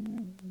I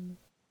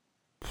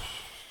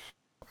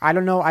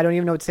don't know. I don't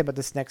even know what to say about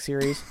this next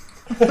series.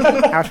 I was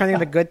trying to think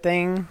of a good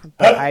thing,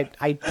 but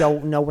I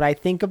don't know what I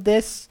think of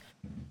this.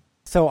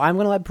 So I'm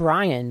going to let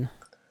Brian...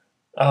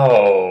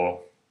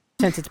 Oh...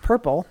 Since it's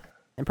purple,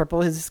 and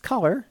purple is his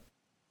color.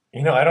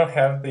 I don't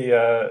have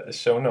the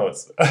show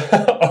notes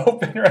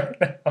open right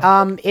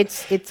now.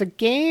 It's a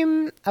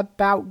game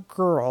about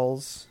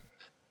girls,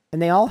 and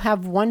they all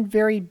have one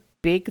very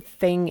big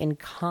thing in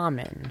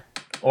common.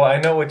 Well, I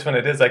know which one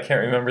it is. I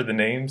can't remember the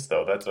names,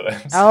 though. That's what I'm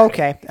saying. Oh,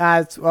 okay.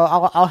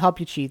 Well, I'll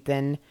help you cheat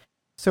then.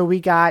 So we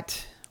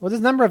got... Well, there's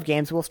a number of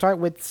games. We'll start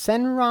with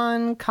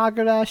Senran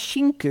Kagura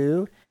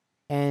Shinku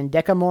and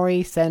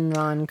Dekamori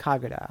Senran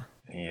Kagura.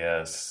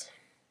 Yes.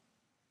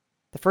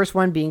 The first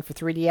one being for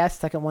 3DS,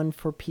 second one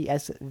for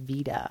PS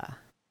Vita.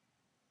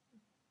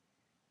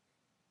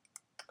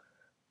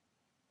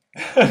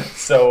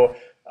 So,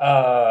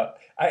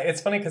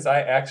 it's funny because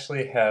I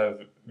actually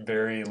have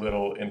very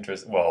little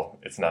interest. Well,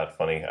 it's not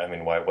funny. I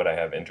mean, why would I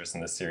have interest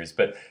in this series?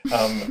 But,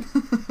 I'm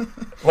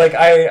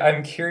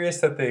curious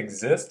that they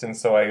exist, and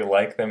so I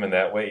like them in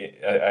that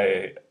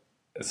way.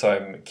 So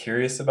I'm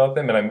curious about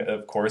them, and I'm,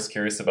 of course,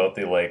 curious about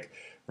the,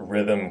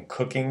 rhythm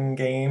cooking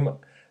game.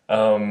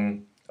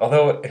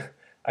 Although...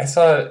 I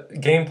saw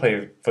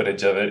gameplay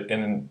footage of it,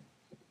 and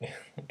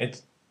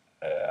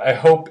I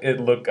hope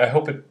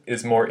it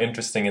is more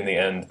interesting in the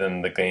end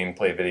than the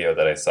gameplay video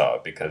that I saw,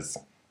 because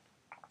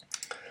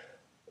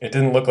it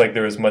didn't look like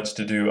there was much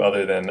to do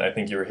other than I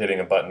think you were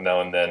hitting a button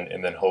now and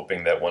then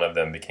hoping that one of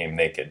them became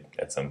naked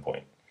at some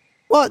point.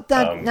 Well,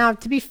 now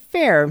to be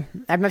fair,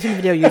 I've not seen the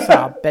video you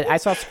saw, but I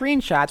saw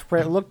screenshots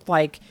where it looked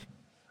like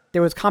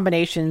there was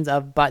combinations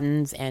of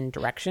buttons and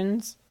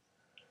directions.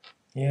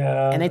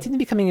 Yeah. And they seem to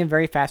be coming in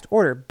very fast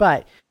order.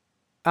 But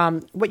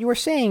what you were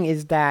saying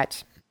is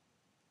that...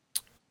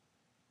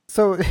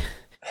 So...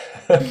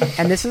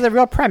 and this is a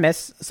real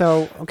premise.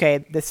 So, okay,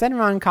 the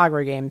Senran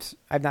Kagura games,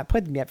 I've not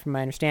played them yet from my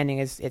understanding,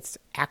 it's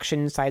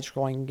action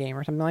side-scrolling game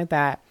or something like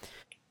that.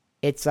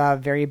 It's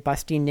very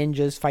busty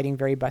ninjas fighting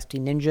very busty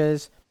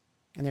ninjas.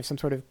 And there's some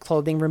sort of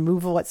clothing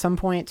removal at some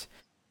point.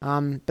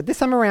 But this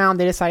time around,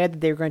 they decided that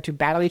they were going to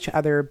battle each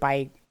other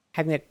by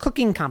having a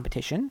cooking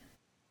competition.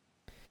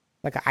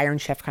 Like an Iron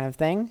Chef kind of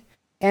thing.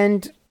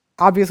 And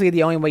obviously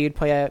the only way you'd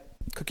play a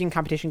cooking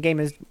competition game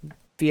is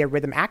via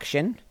rhythm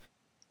action.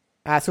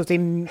 So it's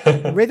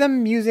a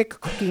rhythm music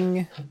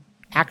cooking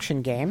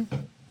action game.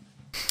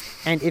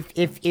 And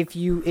if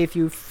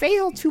you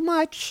fail too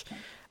much,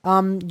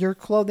 your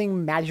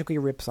clothing magically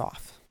rips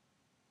off.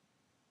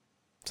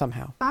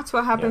 somehow. That's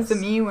what happens to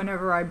Yes. me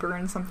whenever I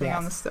burn something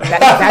on the Yes. stove.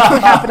 That's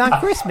what happened on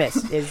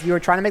Christmas. Is you were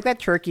trying to make that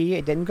turkey,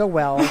 it didn't go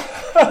well.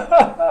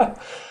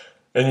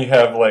 And you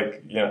have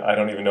like, I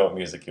don't even know what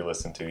music you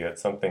listen to. You had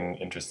something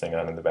interesting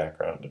on in the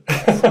background.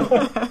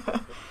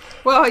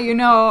 Well,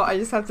 I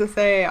just have to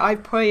say, I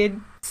played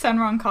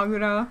Senran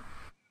Kagura,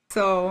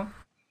 so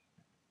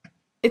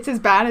it's as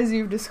bad as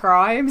you've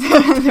described.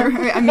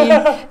 I mean,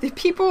 the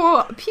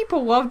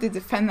people love to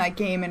defend that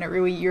game, and it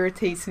really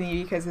irritates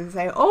me because they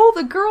say, "Oh,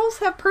 the girls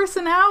have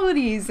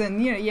personalities,"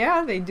 and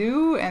yeah, they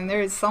do, and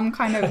there's some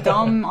kind of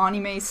dumb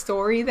anime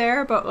story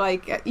there, but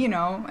like,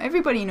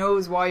 everybody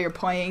knows why you're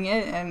playing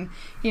it, and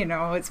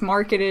it's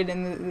marketed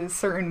in a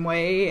certain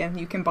way, and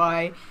you can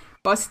buy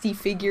busty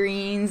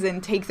figurines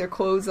and take their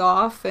clothes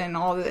off and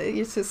all that.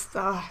 It's just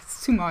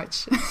it's too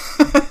much.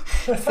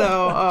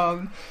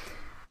 So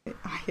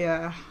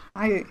yeah,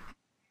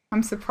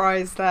 I'm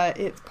surprised that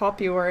it's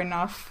popular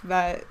enough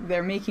that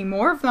they're making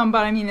more of them.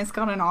 But I mean, it's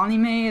got an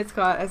anime. It's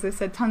got, as I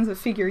said, tons of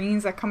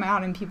figurines that come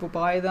out and people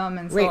buy them.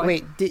 And so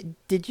Wait,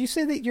 did you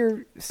say that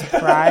you're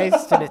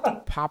surprised that it's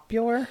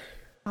popular?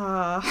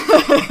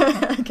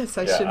 I guess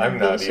I shouldn't I'm be,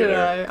 not should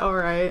either. I? All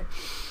right.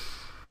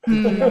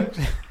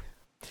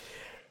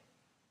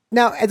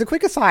 Now, as a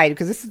quick aside,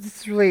 because this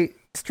is really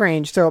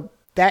strange. So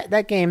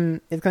that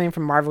game is coming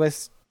from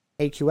Marvelous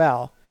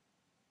AQL.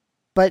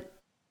 But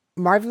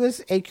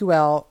Marvelous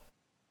AQL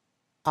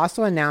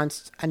also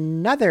announced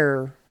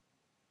another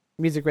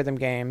music rhythm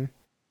game,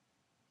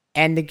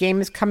 and the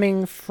game is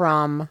coming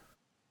from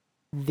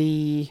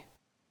the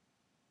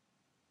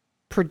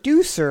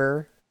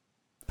producer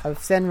of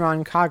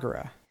Senran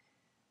Kagura.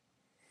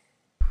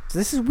 So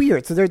this is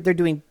weird. So they're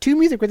doing two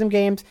music rhythm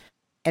games,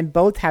 and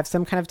both have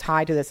some kind of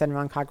tie to the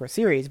Senran Kagura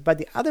series, but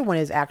the other one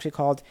is actually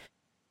called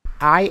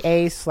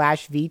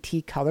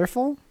IA/VT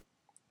Colorful.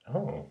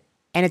 Oh.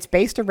 And it's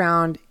based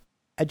around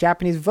a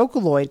Japanese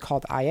Vocaloid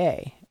called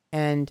IA.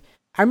 And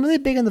I'm really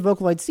big on the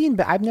Vocaloid scene,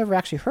 but I've never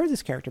actually heard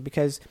this character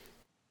because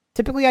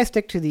typically I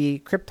stick to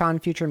the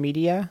Krypton Future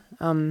Media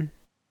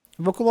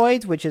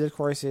Vocaloids, which is, of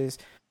course, is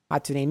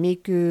Hatsune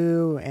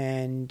Miku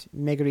and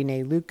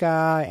Megurine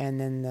Luka, and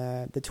then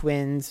the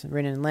twins,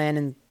 Rin and Len,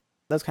 and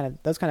those kind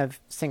of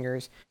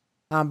singers.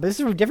 But this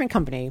is from a different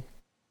company,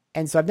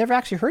 and so I've never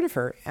actually heard of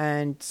her.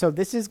 And so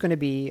this is going to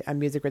be a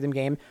music rhythm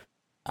game,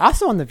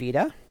 also on the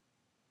Vita.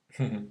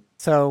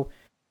 So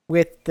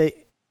with the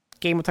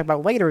game we'll talk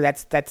about later,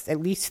 that's at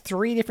least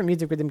 3 different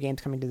music rhythm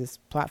games coming to this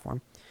platform.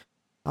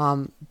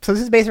 So this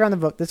is based around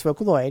this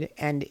Vocaloid,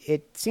 and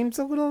it seems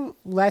a little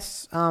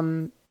less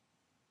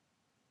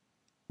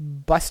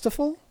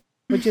bustiful,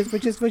 which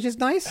is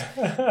nice,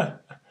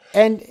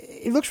 and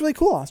it looks really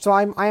cool. So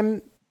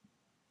I'm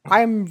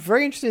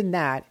very interested in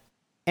that,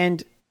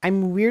 and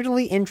I'm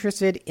weirdly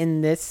interested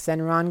in this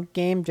Senran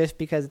game just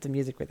because it's a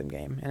music rhythm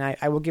game, and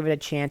I will give it a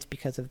chance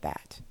because of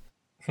that.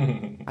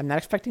 I'm not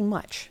expecting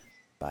much,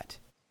 but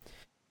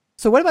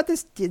so what about the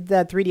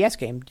 3DS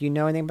game? Do you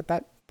know anything about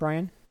that,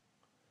 Brian?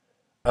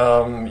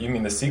 You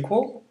mean the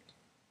sequel?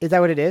 Is that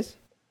what it is?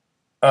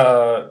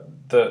 The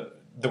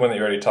one that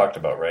you already talked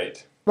about,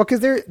 right? Well,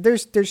 because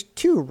there's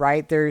 2,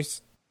 right?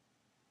 There's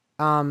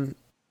there's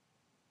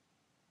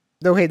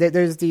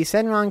the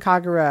Senran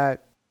Kagura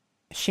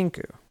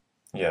Shinku.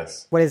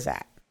 Yes. What is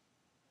that?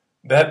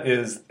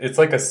 It's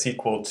like a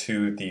sequel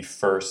to the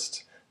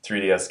first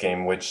 3DS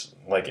game, which,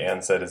 like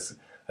Anne said,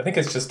 I think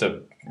it's just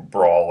a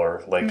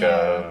brawler, like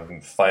a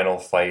final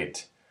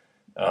fight.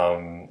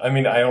 I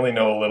mean, I only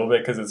know a little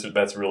bit because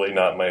that's really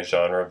not my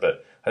genre,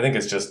 but I think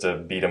it's just a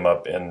beat 'em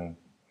up, and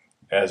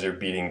as you're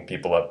beating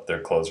people up,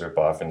 their clothes rip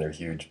off and their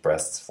huge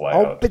breasts fly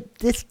out. Oh, but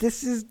this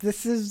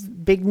is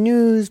big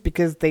news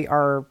because they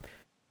are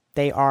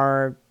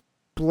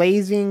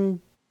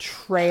blazing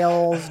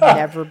trails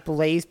never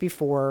blazed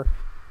before.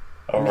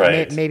 All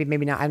right.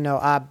 Maybe not. I don't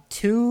know.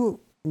 2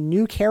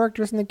 new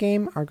characters in the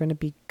game are going to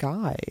be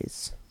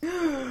guys.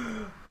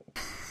 I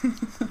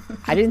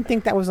didn't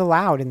think that was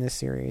allowed in this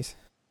series.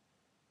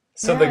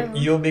 So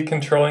you'll be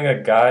controlling a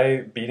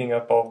guy beating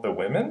up all the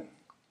women?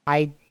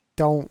 I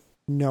don't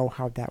know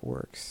how that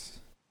works.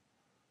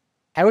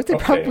 I would say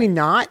Okay. probably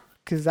not,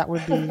 because that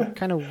would be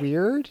kind of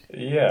weird.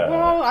 Yeah.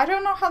 Well, I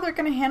don't know how they're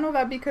going to handle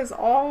that because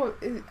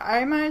I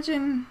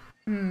imagine.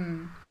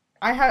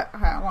 I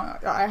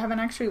haven't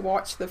actually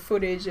watched the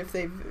footage if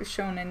they've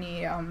shown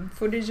any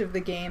footage of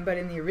the game, but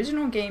in the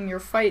original game,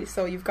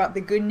 so you've got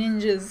the good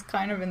ninjas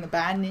kind of and the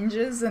bad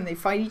ninjas, and they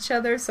fight each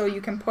other. So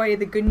you can play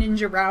the good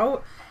ninja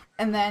route,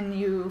 and then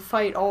you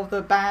fight all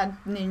the bad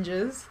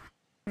ninjas,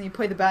 and you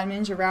play the bad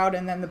ninja route,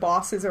 and then the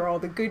bosses are all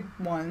the good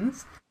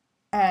ones,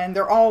 and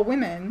they're all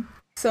women.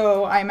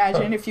 So I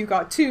imagine if you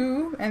got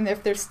 2, and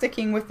if they're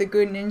sticking with the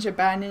good ninja,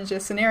 bad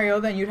ninja scenario,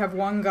 then you'd have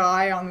one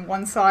guy on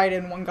one side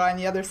and one guy on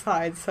the other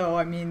side. So,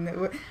 I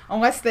mean,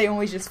 unless they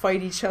only just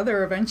fight each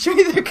other,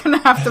 eventually they're going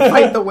to have to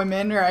fight the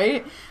women,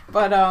 right?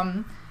 But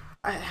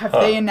have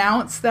they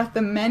announced that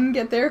the men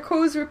get their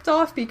clothes ripped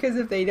off? Because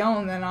if they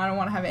don't, then I don't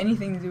want to have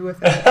anything to do with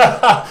it.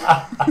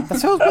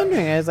 That's what I was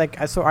wondering. Is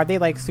like, so are they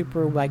like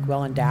super like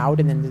well endowed,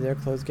 and then do their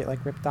clothes get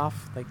like ripped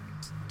off? Like,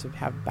 to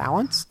have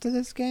balance to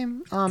this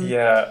game.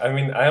 Yeah, I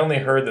mean, I only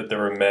heard that there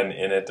were men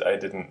in it. I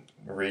didn't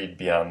read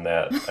beyond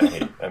that.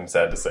 I'm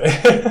sad to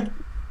say.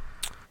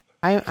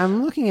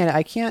 I'm looking at it.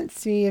 I can't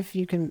see if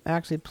you can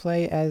actually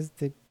play as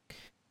the.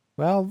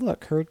 Well,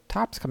 look, her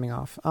top's coming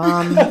off.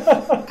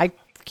 I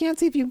can't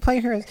see if you can play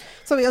her as.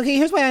 So okay,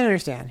 here's what I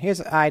understand.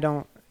 I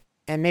don't,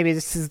 and maybe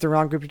this is the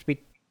wrong group to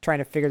be trying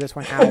to figure this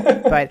one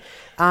out. But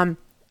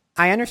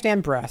I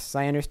understand breasts.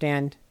 I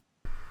understand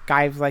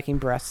guys liking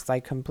breasts.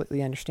 I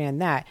completely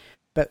understand that.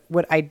 But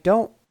what I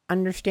don't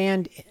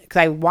understand,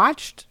 because I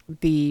watched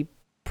the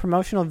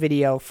promotional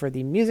video for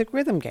the music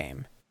rhythm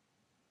game,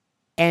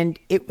 and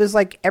it was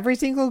like every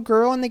single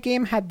girl in the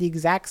game had the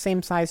exact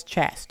same size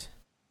chest.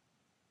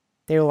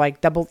 They were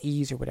like double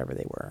E's or whatever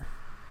they were.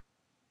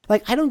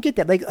 Like, I don't get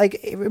that. Like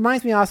it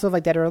reminds me also of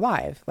like Dead or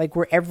Alive, like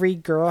where every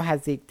girl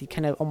has the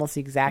kind of almost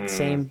the exact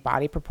same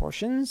body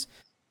proportions.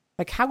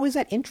 Like, how is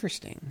that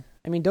interesting?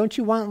 I mean, don't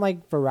you want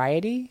like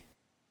variety?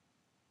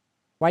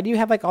 Why do you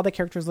have like all the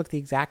characters look the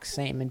exact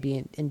same and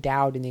be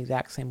endowed in the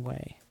exact same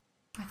way?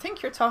 I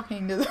think you're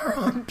talking to the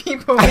wrong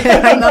people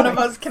because none of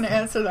us can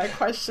answer that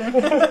question.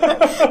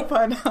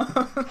 But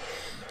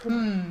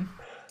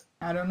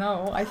I don't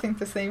know. I think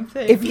the same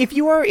thing. If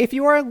you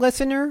are a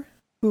listener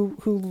who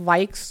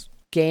likes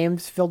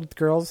games filled with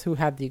girls who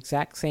have the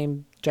exact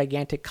same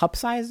gigantic cup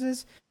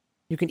sizes,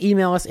 you can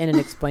email us in and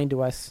explain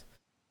to us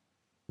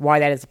why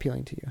that is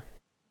appealing to you.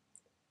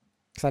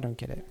 Because I don't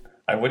get it.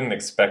 I wouldn't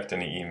expect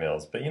any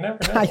emails, but you never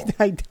know.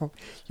 I don't.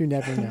 You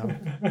never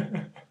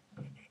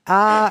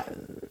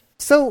know.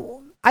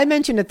 So I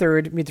mentioned a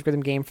third music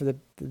rhythm game for the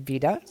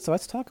Vita, so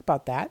let's talk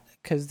about that,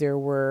 because there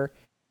were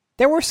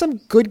some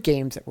good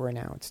games that were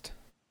announced.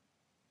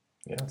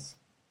 Yes.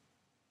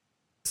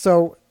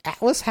 So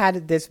Atlas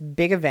had this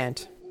big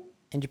event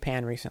in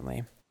Japan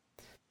recently,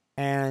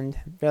 and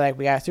they're like,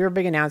 we got a super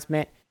big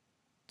announcement.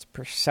 It's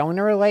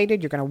Persona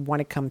related. You're going to want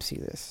to come see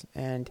this.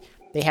 And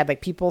they had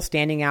like people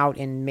standing out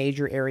in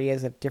major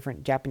areas of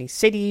different Japanese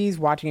cities,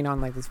 watching it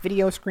on like this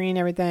video screen and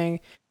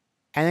everything.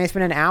 And they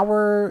spent an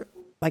hour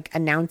like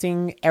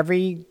announcing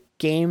every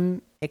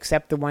game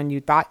except the one you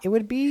thought it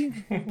would be,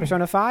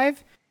 Persona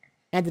 5.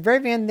 And at the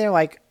very end, they're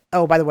like,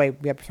 oh, by the way,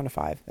 we have Persona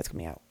 5 that's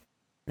coming out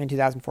in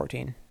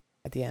 2014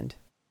 at the end.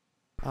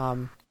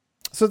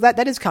 So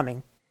that is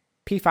coming.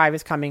 P5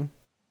 is coming.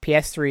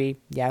 PS3,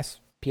 yes,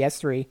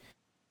 PS3.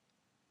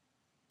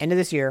 End of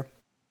this year.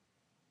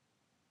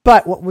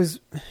 But what was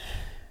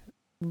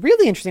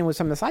really interesting was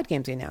some of the side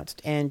games they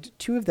announced, and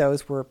two of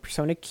those were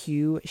Persona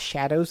Q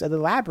Shadows of the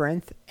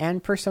Labyrinth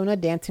and Persona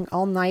Dancing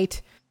All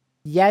Night.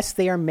 Yes,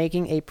 they are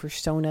making a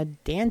Persona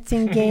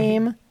dancing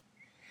game.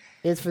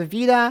 It's for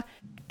the Vita,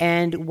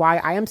 and why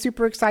I am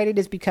super excited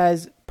is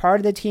because part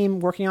of the team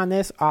working on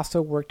this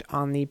also worked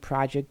on the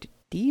Project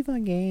Diva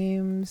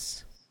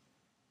games.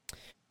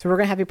 So we're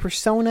going to have a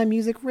Persona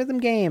music rhythm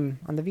game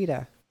on the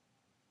Vita.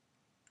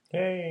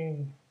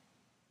 Yay.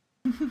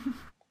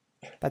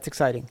 That's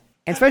exciting.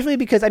 And especially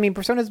because, I mean,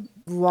 Persona's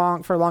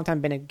for a long time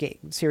been a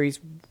game series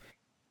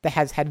that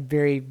has had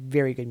very,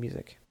 very good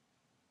music.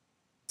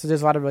 So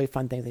there's a lot of really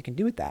fun things they can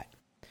do with that.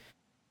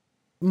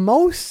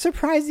 Most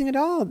surprising at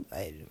all,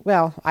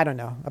 well, I don't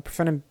know. A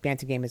Persona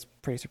dancing game is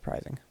pretty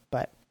surprising.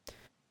 But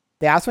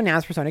they also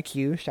announced Persona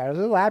Q Shadows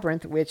of the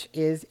Labyrinth, which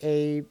is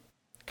a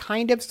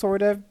kind of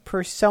sort of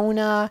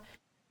Persona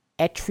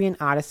Etrian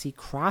Odyssey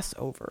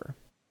crossover.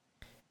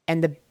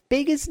 And the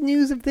biggest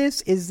news of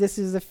this is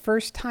the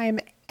first time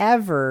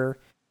ever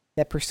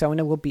that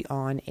Persona will be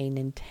on a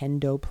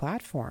Nintendo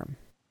platform.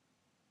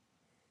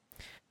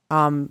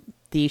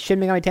 The Shin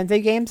Megami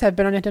Tensei games have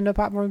been on Nintendo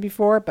platform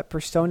before, but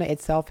Persona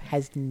itself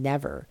has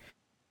never.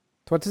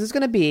 So what this is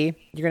going to be,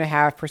 you're going to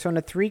have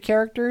Persona 3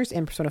 characters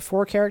and Persona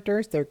 4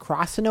 characters. They're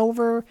crossing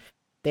over.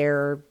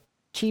 They're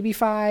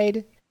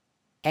chibi-fied.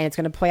 And it's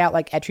going to play out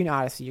like Etrian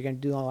Odyssey. You're going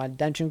to do a lot of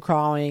dungeon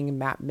crawling,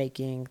 map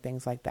making,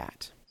 things like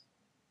that.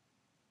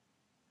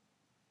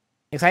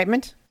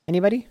 Excitement?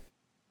 Anybody?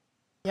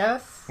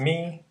 Yes.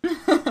 Me?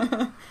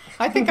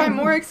 I think I'm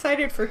more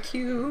excited for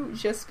Q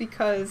just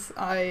because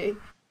I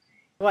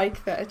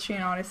like the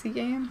Etrian Odyssey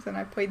games and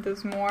I played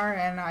those more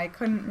and I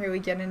couldn't really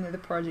get into the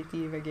Project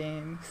Diva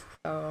games.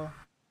 So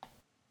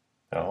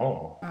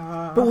Oh.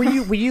 But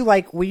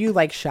were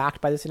you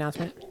shocked by this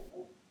announcement?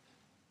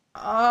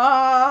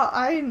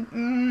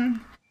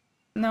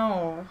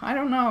 No, I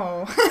don't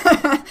know.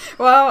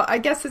 Well, I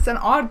guess it's an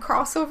odd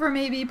crossover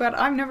maybe, but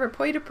I've never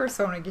played a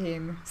Persona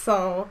game,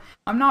 so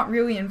I'm not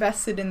really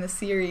invested in the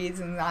series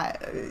and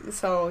that.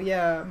 So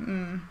yeah,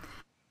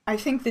 I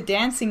think the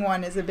dancing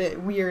one is a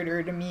bit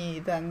weirder to me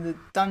than the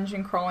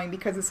dungeon crawling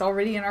because it's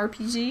already an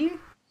RPG.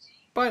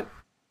 But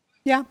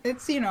yeah,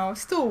 it's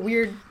still a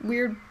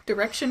weird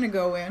direction to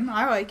go in.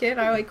 I like it.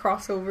 I like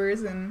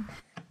crossovers and.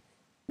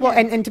 Well,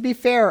 and to be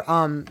fair,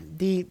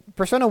 the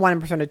Persona 1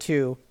 and Persona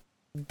 2,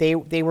 they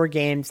were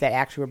games that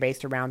actually were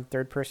based around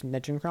third-person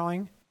dungeon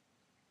crawling.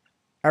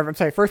 Or, I'm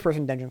sorry,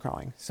 first-person dungeon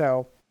crawling.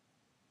 So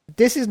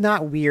this is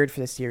not weird for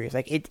the series.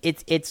 Like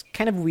it's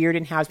kind of weird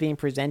in how it's being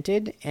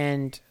presented,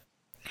 and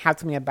have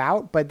something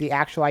about, but the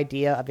actual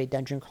idea of a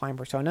dungeon climb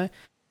persona,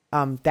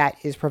 that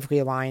is perfectly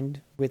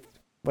aligned with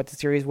what the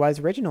series was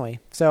originally.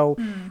 So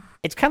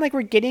it's kind of like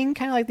we're getting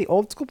kind of like the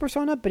old school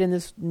persona, but in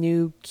this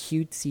new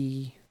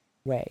cutesy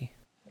way.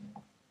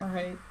 All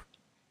right.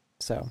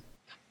 So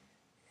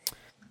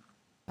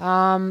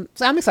I'm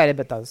excited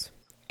about those.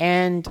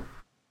 And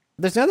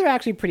there's another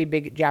actually pretty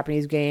big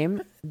Japanese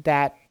game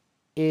that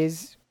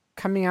is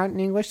coming out in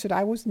English that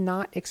I was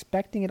not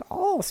expecting at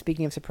all,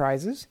 speaking of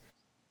surprises.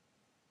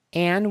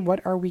 And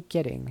what are we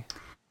getting?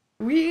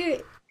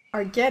 We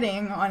are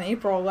getting on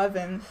April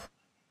 11th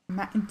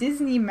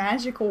Disney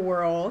Magical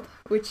World,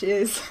 which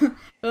is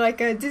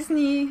like a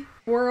Disney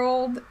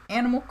World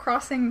Animal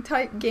Crossing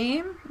type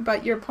game,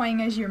 but you're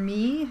playing as your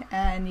Mii,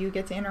 and you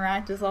get to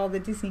interact with all the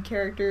Disney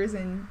characters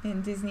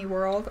in Disney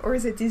World, or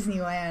is it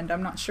Disneyland?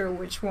 I'm not sure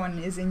which one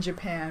is in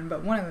Japan,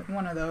 but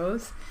one of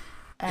those.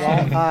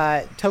 And,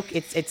 Well,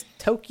 it's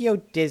Tokyo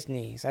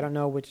Disney's. I don't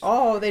know which.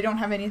 oh, they don't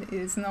have any.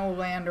 It's no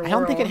land or I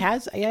don't think it world.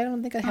 has. Yeah, I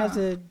don't think it has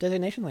a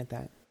designation like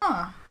that.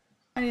 Huh.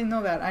 I didn't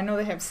know that. I know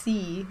they have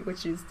sea,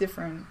 which is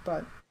different,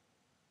 but...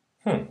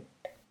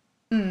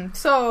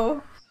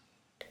 So,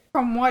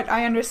 from what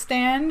I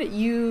understand,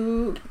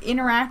 you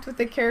interact with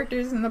the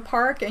characters in the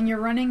park, and you're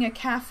running a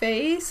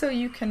cafe, so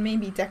you can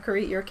maybe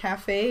decorate your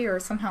cafe or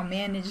somehow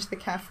manage the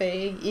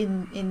cafe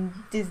in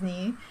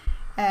Disney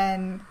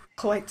and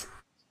collect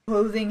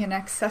clothing and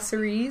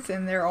accessories,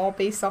 and they're all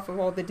based off of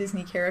all the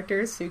Disney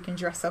characters, so you can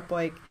dress up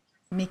like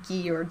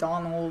Mickey or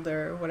Donald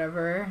or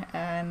whatever,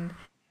 and...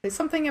 There's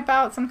something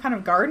about some kind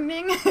of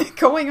gardening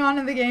going on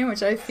in the game,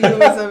 which I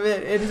feel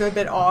is a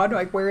bit odd.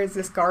 Like, where is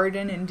this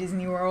garden in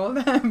Disney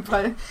World?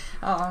 But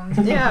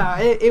yeah,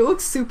 it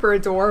looks super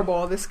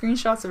adorable. The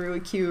screenshots are really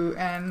cute,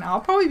 and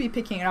I'll probably be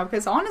picking it up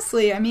because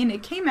honestly, I mean,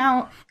 it came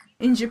out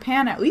in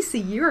Japan at least a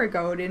year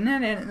ago, didn't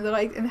it? And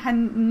like, it had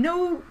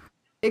no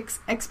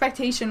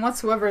expectation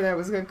whatsoever that it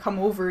was going to come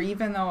over,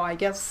 even though I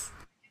guess.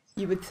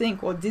 You would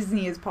think, well,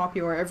 Disney is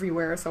popular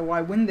everywhere, so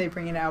why wouldn't they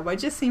bring it out? But it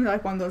just seemed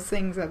like one of those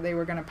things that they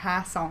were going to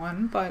pass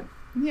on. But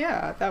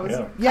yeah, that was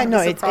kind of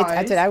a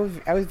surprise.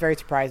 I was very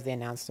surprised they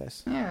announced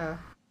this. Yeah.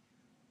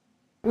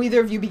 Will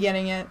either of you be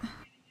getting it?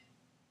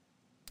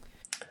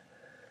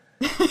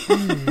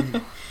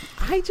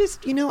 I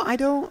just, I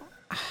don't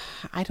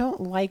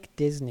like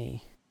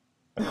Disney.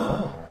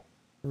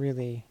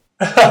 Really.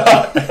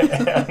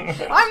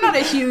 I'm not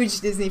a huge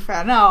Disney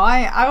fan. No,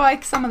 I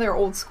like some of their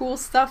old school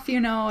stuff,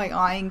 like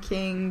Lion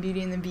King,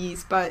 Beauty and the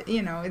Beast, but,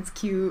 it's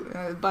cute.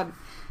 But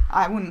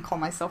I wouldn't call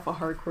myself a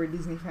hardcore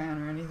Disney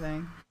fan or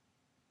anything.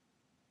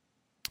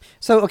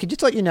 So, okay,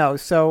 just to let you know,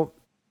 so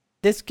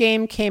this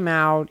game came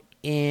out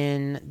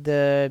in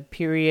the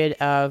period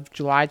of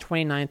July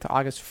 29th to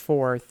August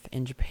 4th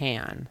in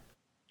Japan.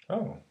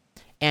 Oh.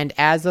 And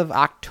as of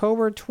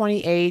October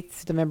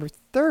 28th to November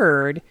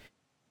 3rd,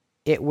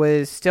 it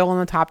was still in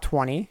the top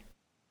 20.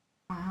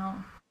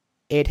 Wow.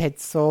 It had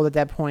sold at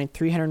that point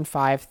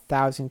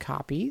 305,000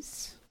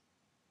 copies,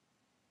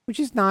 which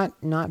is not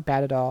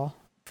bad at all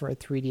for a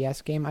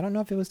 3DS game. I don't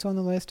know if it was still on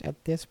the list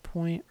at this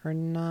point or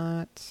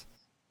not.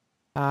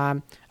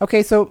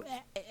 Okay, so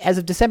as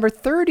of December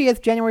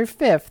 30th, January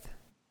 5th,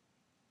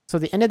 so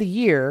the end of the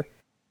year,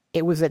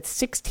 it was at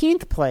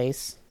 16th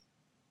place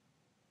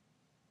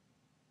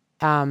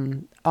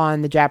on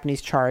the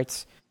Japanese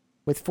charts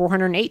with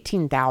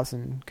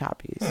 418,000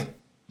 copies.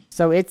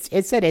 So it's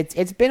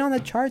been on the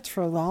charts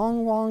for a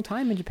long, long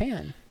time in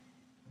Japan.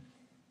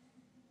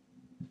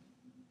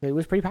 It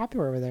was pretty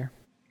popular over there.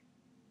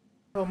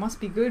 Well, it must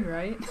be good,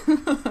 right?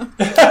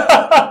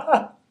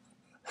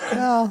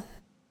 Well,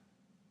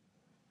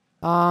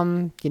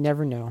 you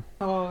never know.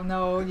 Oh,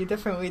 no, you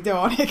definitely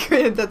don't.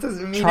 That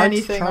doesn't mean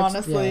anything,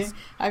 honestly. Yes.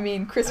 I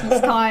mean,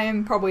 Christmas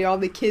time, probably all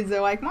the kids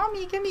are like,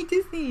 Mommy, give me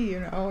Disney,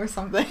 or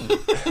something.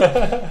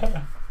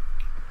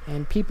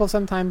 And people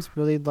sometimes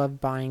really love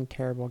buying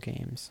terrible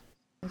games.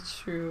 That's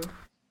true.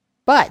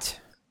 But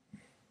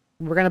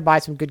we're going to buy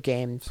some good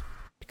games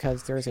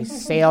because there's a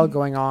sale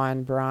going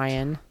on,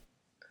 Brian,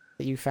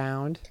 that you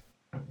found.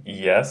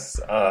 Yes,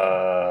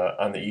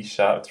 on the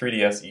eShop,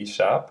 3DS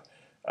eShop.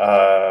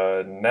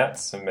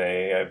 Natsume,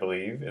 I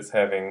believe, is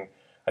having,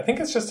 I think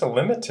it's just a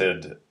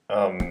limited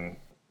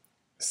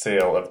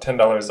sale of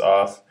 $10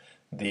 off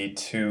the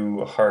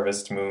 2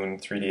 Harvest Moon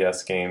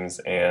 3DS games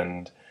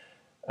and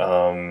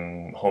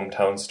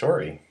Hometown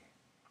Story.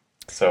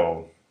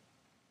 So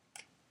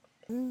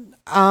yeah,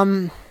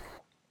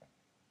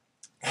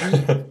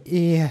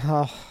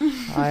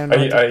 I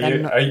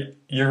don't know.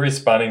 You're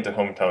responding to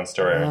Hometown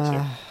Story,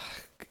 aren't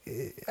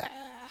you?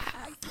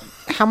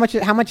 How much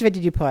of it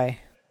did you play?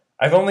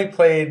 I've only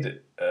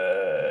played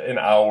an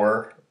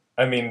hour.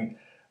 I mean,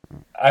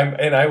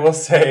 I will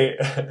say,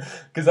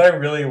 because I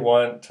really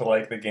want to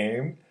like the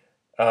game,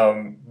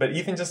 but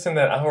even just in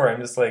that hour, I'm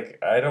just like,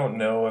 I don't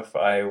know if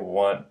I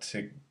want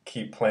to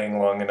keep playing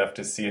long enough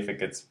to see if it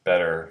gets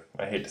better.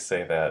 I hate to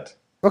say that.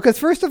 Well, because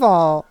first of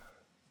all,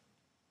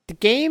 the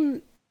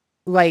game,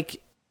 playing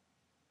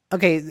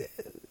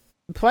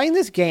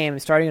this game,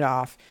 starting it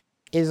off,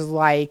 is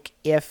like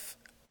if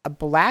a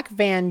black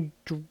van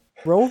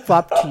drove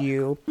up to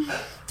you,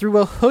 threw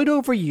a hood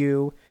over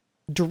you,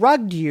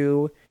 drugged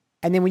you,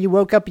 and then when you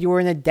woke up, you were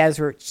in a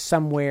desert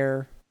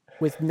somewhere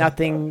with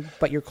nothing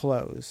but your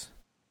clothes.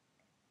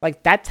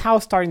 Like, that's how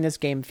starting this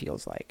game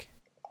feels like.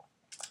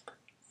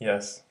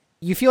 Yes.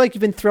 You feel like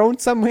you've been thrown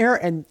somewhere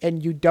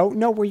and you don't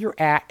know where you're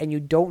at and you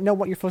don't know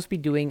what you're supposed to be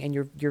doing and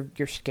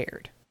you're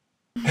scared.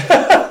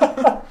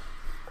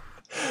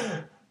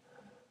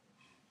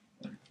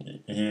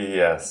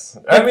 Yes.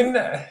 I mean,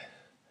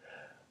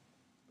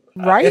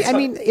 right? I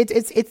mean,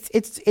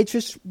 it's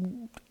just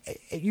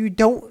you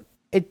don't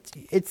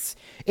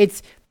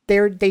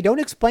they don't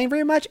explain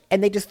very much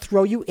and they just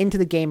throw you into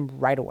the game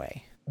right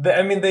away.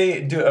 I mean,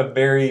 they do a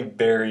very,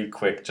 very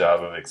quick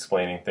job of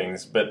explaining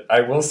things, but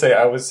I will say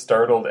I was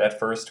startled at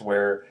first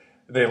where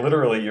they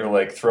literally, you're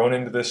like thrown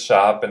into this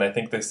shop, and I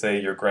think they say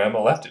your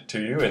grandma left it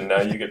to you, and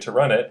now you get to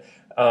run it.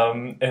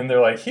 And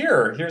they're like,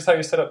 here's how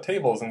you set up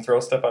tables and throw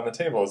stuff on the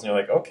tables. And you're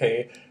like,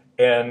 okay.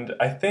 And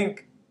I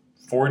think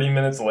 40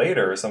 minutes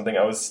later or something,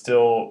 I was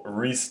still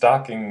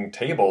restocking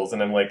tables,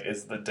 and I'm like,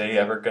 is the day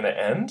ever going to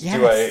end?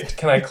 Yes.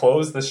 Can I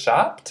close the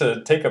shop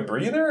to take a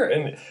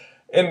breather?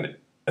 And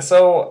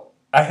so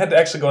I had to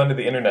actually go onto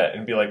the internet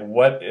and be like,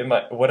 what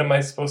am I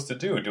supposed to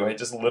do? Do I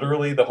just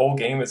literally, the whole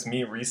game is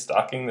me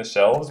restocking the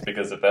shelves?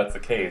 Because if that's the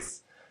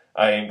case,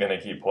 I ain't gonna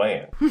keep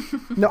playing.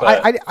 No,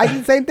 but I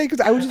did the same thing because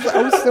I was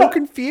so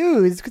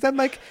confused because I'm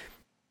like,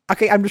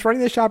 okay, I'm just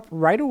running the shop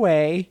right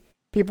away.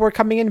 People are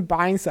coming in and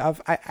buying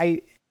stuff.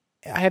 I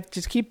have to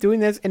just keep doing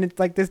this, and it's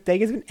like this day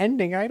isn't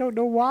ending. I don't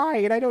know why,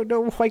 and I don't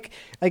know like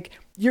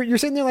you're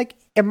sitting there like,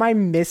 am I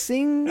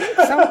missing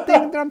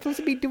something that I'm supposed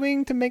to be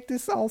doing to make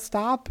this all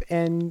stop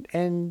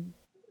and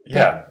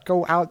yeah,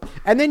 go out?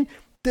 And then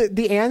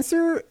the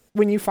answer,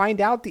 when you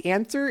find out, the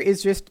answer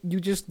is you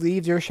just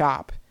leave your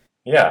shop.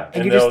 Yeah,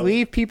 and you just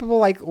leave people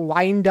like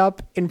lined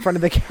up in front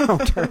of the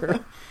counter.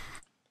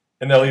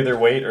 And they'll either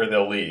wait or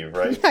they'll leave,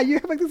 right? Yeah, you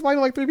have like this line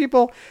of like 3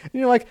 people, and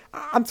you're like,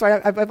 I'm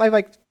sorry, I'm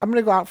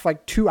gonna go out for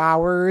like 2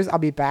 hours. I'll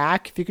be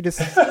back. If you could just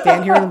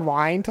stand here in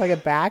line till I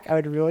get back, I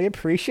would really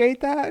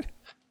appreciate that.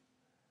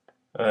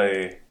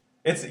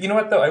 It's, you know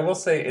what though, I will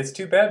say it's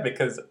too bad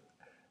because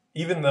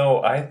even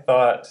though I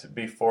thought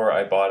before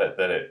I bought it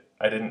that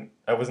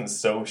I wasn't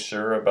so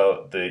sure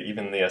about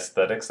even the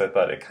aesthetics. I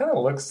thought it kind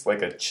of looks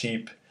like a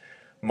cheap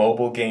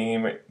mobile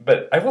game,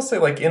 but I will say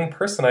like in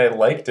person I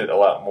liked it a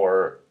lot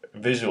more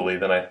visually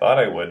than I thought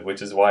I would,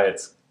 which is why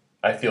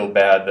I feel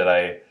bad that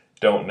I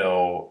don't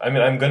know. I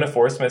mean, I'm going to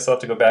force myself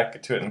to go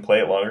back to it and play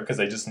it longer because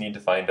I just need to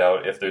find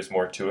out if there's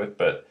more to it,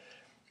 but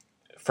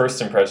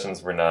first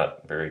impressions were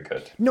not very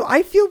good. No,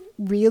 I feel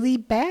really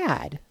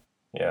bad.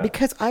 Yeah.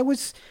 Because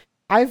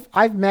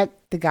I've met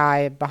the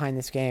guy behind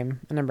this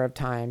game a number of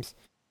times.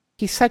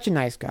 He's such a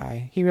nice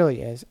guy. He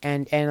really is.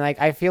 And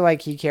like I feel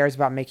like he cares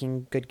about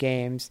making good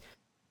games.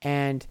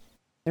 And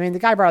I mean, the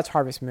guy brought us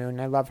Harvest Moon.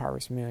 I love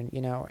Harvest Moon,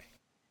 you know.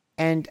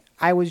 And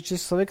I was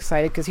just so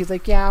excited because he's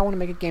like, yeah, I want to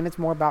make a game that's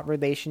more about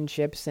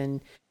relationships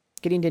and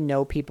getting to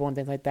know people and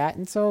things like that.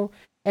 And so,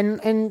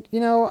 and you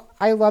know,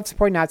 I love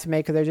supporting Natsume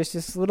because they're just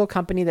this little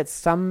company that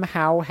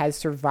somehow has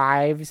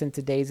survived since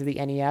the days of the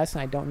NES,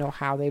 and I don't know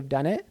how they've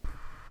done it.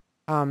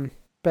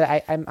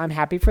 But I'm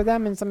happy for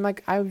them, and so I'm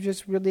like, I was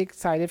just really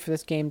excited for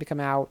this game to come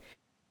out,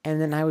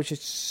 and then I was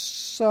just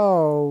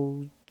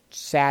so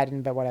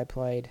saddened by what I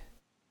played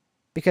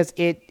because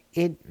it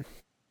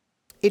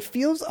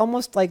feels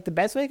almost like, the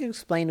best way I can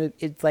explain it,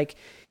 it's like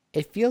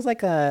it feels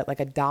like a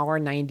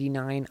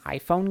 $1.99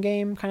 iPhone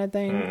game kind of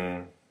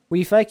thing, where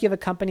you feel like you have a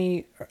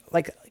company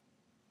like,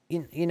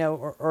 you know,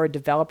 or a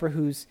developer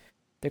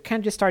they're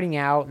kind of just starting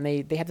out and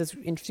they have this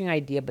interesting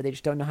idea, but they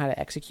just don't know how to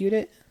execute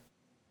it.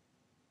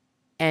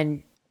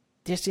 And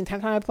just the entire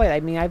time I played, I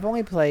mean, I've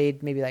only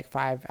played maybe like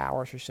 5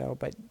 hours or so,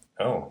 but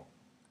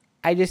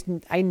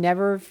I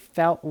never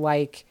felt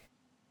like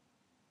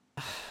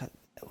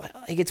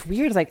it's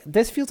weird. It's like,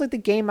 this feels like the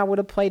game I would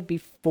have played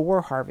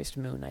before Harvest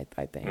Moon,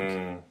 I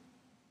think.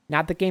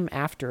 Not the game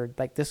after,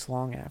 like this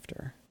long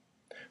after.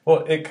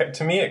 Well,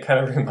 to me, it kind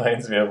of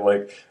reminds me of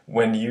like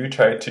when you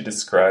try to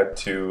describe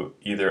to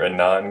either a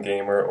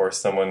non-gamer or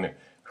someone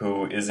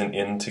who isn't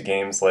into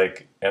games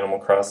like Animal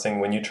Crossing,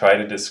 when you try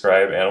to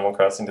describe Animal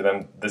Crossing to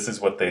them, this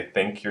is what they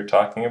think you're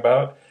talking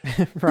about.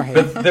 Right.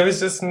 But there was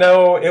just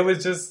it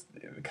was just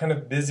kind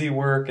of busy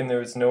work, and there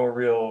was no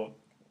real,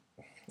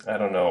 I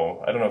don't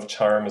know if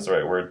charm is the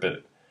right word,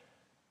 but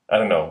I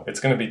don't know. It's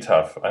going to be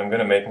tough. I'm going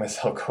to make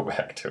myself go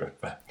back to it.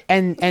 But.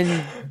 And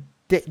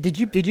did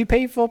you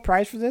pay full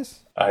price for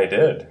this? I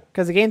did.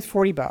 Because the game's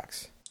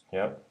 $40.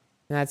 Yep.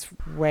 And that's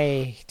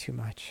way too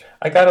much.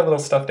 I got a little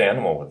stuffed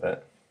animal with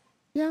it.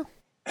 Yeah.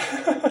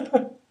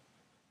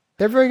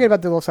 They're very good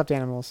about the little stuffed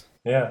animals.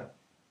 Yeah.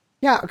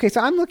 Yeah, okay,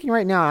 so I'm looking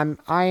right now.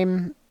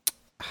 I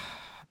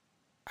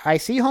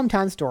see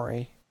Hometown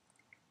Story.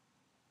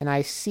 And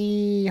I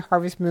see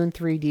Harvest Moon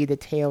 3D, The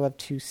Tale of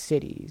Two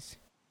Cities.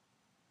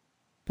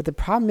 But the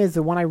problem is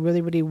the one I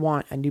really, really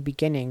want, A New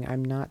Beginning,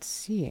 I'm not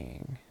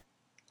seeing.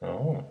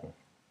 Oh.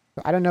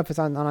 So I don't know if it's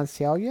on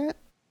sale yet,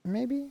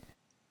 maybe?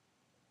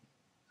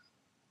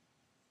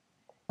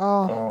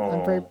 Oh,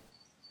 I'm very...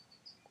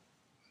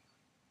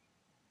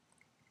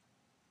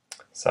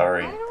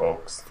 Sorry, I don't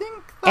folks.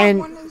 think that And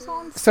one is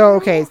on So, sale.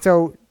 okay,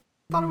 so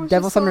Thought it was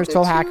Devil just Summoner sold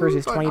Soul at Hackers $2,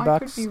 is but $20. I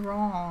could be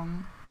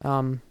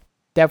wrong.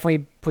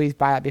 Definitely please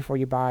buy it before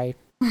you buy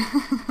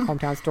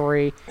Hometown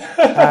Story.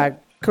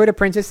 Code of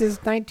Princesses,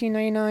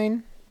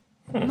 $19.99.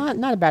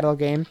 Not a bad little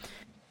game.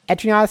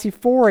 Etrian Odyssey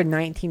 4 in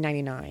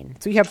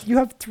 $19.99. So you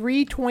have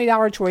three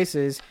 $20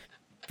 choices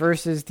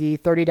versus the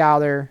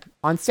 $30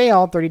 on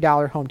sale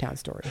 $30 Hometown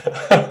Story.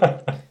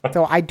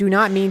 So I do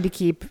not mean to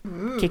keep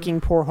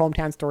kicking poor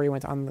Hometown Story when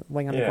it's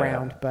laying on the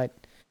ground, but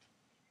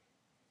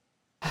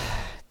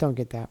don't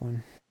get that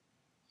one.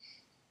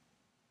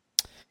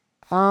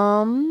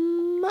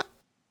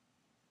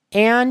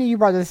 Anne, you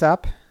brought this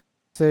up,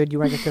 so do you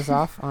want to get this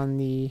off on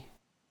the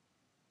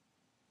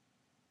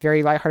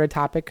very lighthearted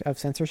topic of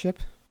censorship?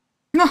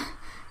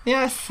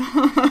 Yes.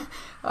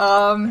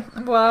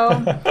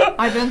 Well,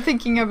 I've been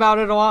thinking about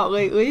it a lot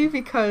lately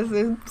because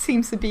there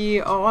seems to be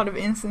a lot of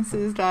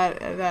instances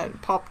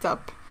that popped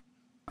up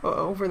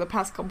over the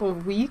past couple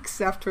of weeks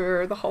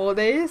after the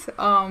holidays.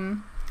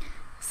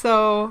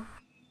 So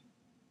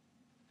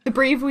the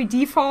Bravely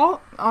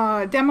Default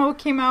demo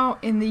came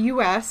out in the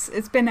US.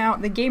 It's been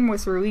out. The game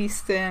was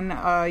released in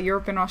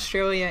Europe and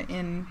Australia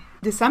in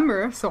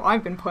December, so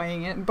I've been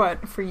playing it.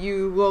 But for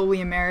you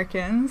lowly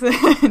Americans,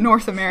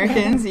 North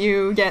Americans,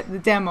 you get the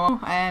demo,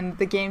 and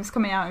the game's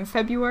coming out in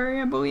February,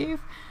 I believe.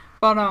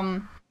 But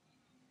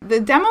the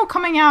demo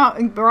coming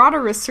out brought a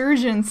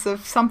resurgence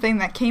of something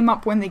that came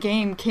up when the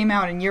game came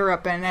out in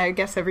Europe, and I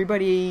guess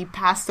everybody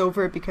passed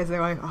over it because they're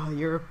like, oh,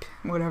 Europe,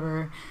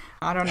 whatever.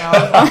 I don't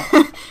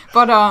know.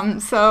 But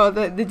so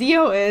the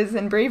deal is,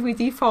 in Bravely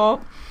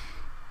Default,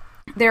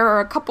 there are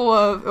a couple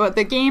of...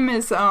 the game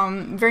is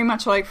very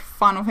much like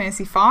Final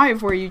Fantasy V,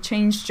 where you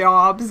change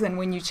jobs, and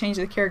when you change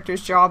the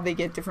character's job, they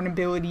get different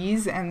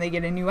abilities, and they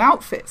get a new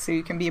outfit. So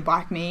you can be a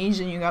black mage,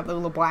 and you got the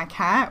little black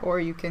hat, or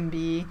you can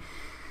be,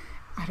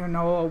 I don't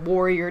know, a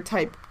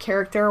warrior-type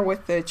character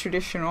with the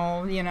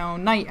traditional,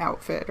 knight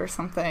outfit or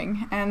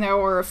something. And there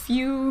were a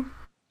few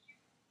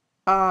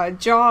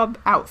job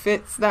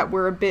outfits that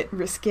were a bit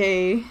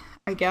risque,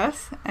 I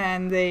guess,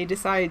 and they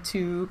decided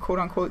to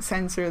quote-unquote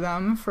censor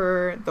them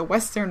for the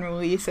Western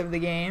release of the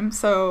game.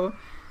 So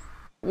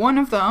one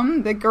of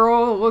them, the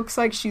girl looks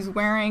like she's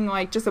wearing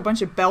just a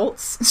bunch of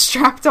belts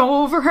strapped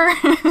all over her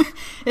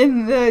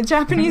in the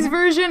Japanese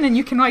version, and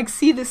you can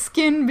see the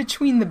skin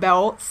between the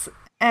belts.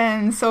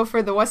 And so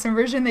for the Western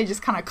version, they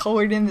just kind of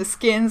colored in the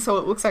skin so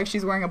it looks like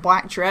she's wearing a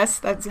black dress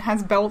that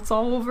has belts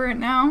all over it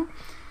now.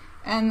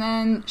 And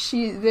then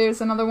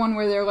there's another one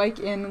where they're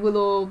in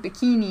little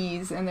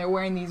bikinis, and they're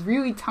wearing these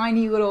really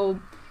tiny little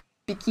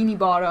bikini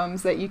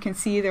bottoms that you can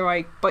see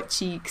their butt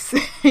cheeks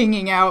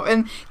hanging out.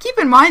 And keep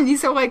in mind,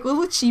 these are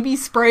little chibi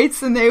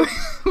sprites, and they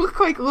look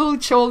like little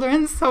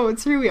children, so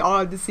it's really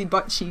odd to see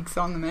butt cheeks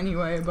on them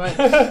anyway.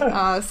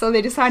 But so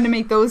they decided to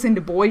make those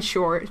into boy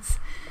shorts.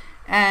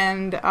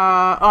 And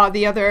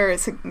the other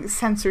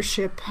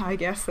censorship, I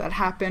guess, that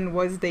happened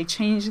was they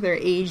changed their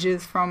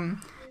ages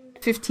from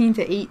 15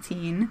 to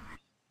 18.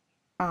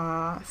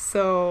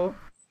 So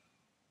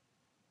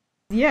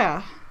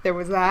yeah, there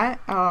was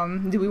that.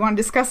 Do we want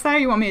to discuss that, or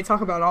you want me to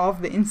talk about all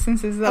of the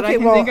instances that I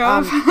can think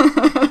of?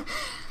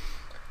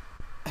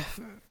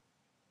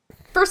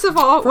 First of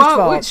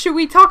all, should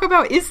we talk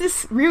about, is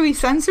this really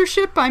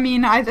censorship? I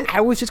mean,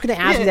 I was just going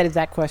to ask you that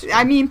exact question.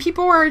 I mean,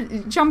 people are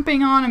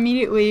jumping on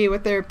immediately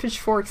with their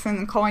pitchforks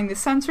and calling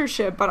this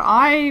censorship, but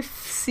I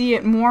see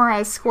it more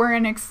as Square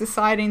Enix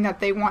deciding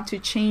that they want to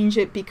change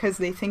it because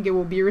they think it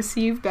will be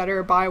received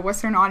better by a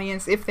Western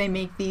audience if they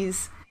make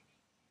these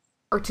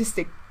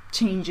artistic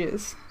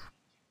changes.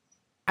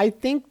 I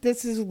think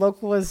this is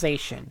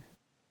localization,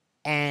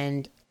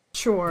 and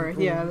sure,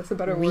 yeah, that's a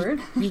better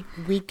word.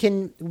 we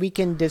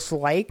can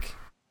dislike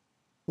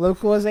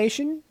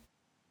localization.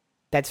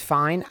 That's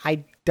fine.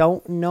 I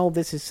don't know if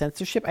this is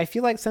censorship. I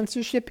feel like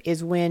censorship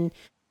is when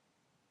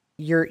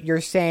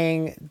you're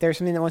saying there's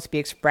something that wants to be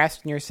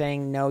expressed, and you're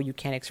saying no, you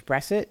can't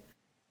express it.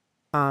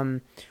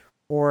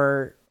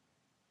 Or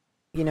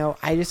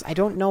I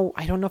don't know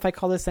if I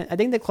call this. I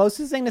think the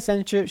closest thing to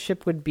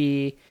censorship would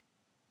be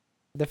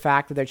the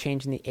fact that they're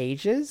changing the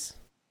ages.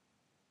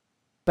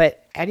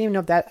 But I don't even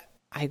know if that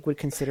I would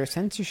consider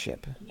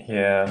censorship.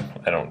 Yeah,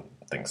 I don't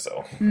think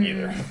so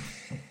either.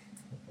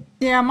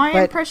 Yeah, my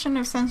impression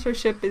of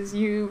censorship is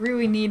you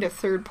really need a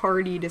third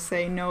party to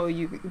say no,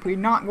 we're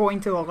not going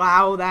to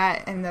allow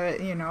that,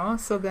 and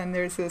so then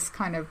there's this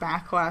kind of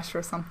backlash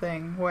or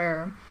something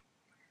where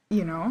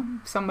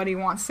somebody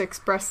wants to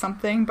express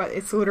something, but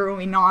it's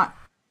literally not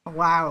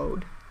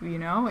allowed.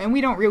 And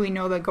we don't really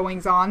know the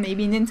goings on.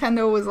 Maybe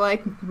Nintendo was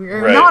like,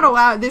 we're not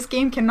allowed, this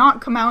game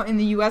cannot come out in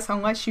the US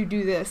unless you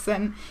do this.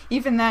 And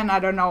even then, I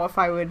don't know if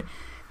I would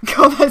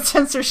call that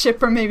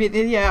censorship, or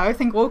maybe, I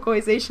think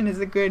localization is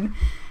a good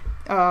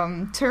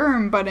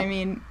term. But I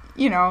mean,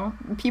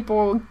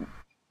 people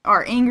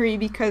are angry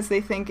because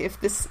they think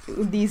if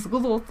these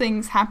little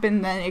things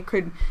happen, then it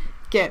could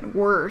get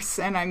worse.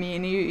 And I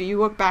mean, you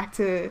look back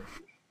to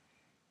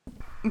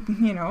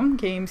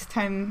games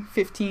 10,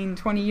 15,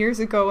 20 years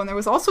ago, and there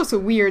was all sorts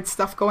of weird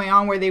stuff going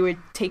on where they would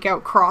take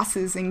out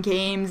crosses in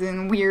games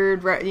and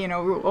weird, a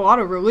lot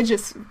of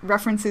religious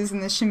references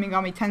in the Shin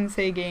Megami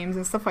Tensei games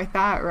and stuff like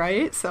that,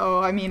 right? So,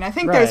 I mean, I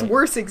think there's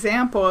worse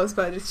examples,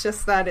 but it's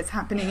just that it's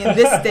happening in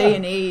this day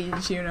and age,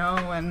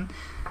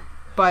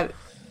 but...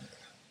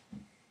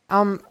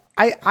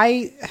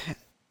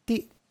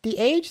 The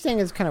age thing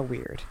is kind of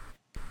weird.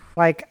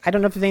 Like, I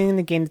don't know if there's anything in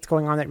the game that's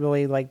going on that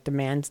really, like,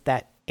 demands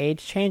that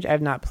age change. I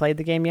have not played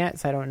the game yet,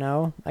 so I don't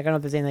know. Like, I don't know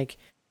if there's any, like,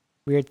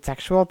 weird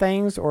sexual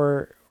things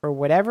or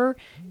whatever.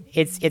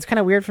 It's kind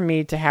of weird for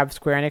me to have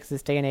Square Enix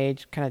this day and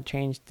age kind of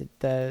change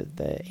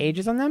the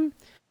ages on them.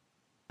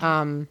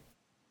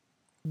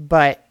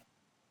 But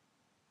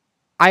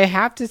I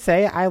have to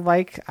say I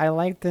like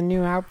the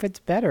new outfits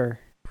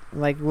better.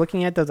 Like,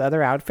 looking at those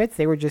other outfits,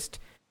 they were just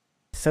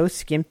so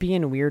skimpy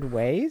in weird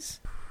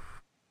ways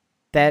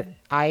that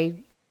I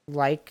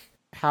like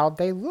how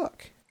they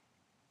look.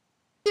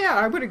 Yeah,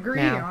 I would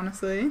agree,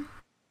 honestly.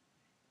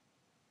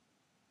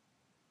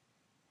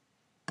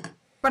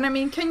 But I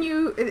mean, can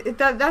you...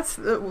 That's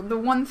the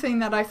one thing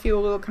that I feel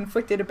a little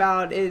conflicted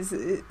about is,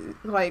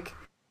 like,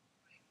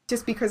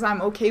 just because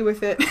I'm okay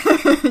with it,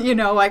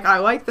 like, I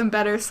like them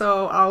better,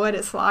 so I'll let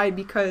it slide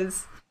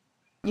because,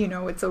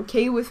 it's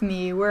okay with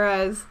me,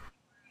 whereas...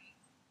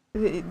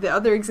 The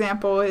other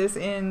example is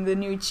in the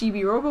new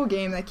Chibi Robo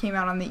game that came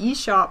out on the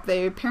eShop.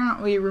 They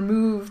apparently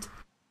removed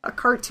a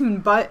cartoon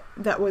butt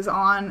that was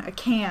on a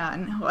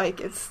can.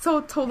 Like, it's so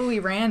totally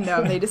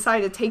random. They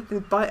decided to take the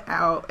butt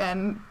out,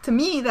 and to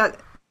me that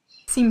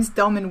seems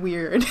dumb and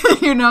weird,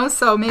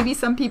 So maybe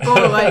some people,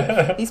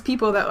 like, these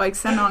people that like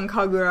Senon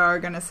Kagura are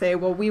gonna say,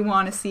 well, we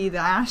want to see the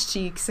ass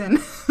cheeks and,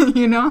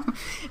 in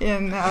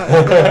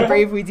the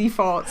Bravely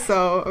Default.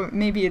 So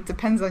maybe it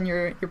depends on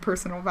your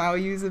personal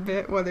values a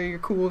bit, whether you're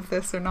cool with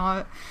this or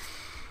not.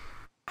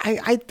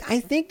 I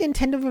think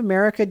Nintendo of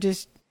America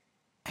just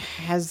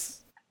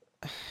is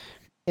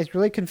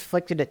really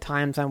conflicted at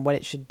times on what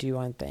it should do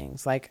on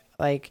things. Like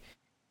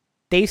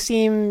they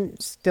seem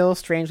still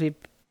strangely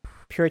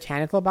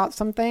puritanical about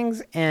some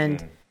things,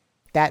 and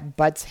that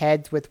butts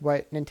heads with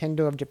what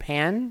Nintendo of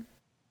Japan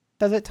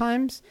does at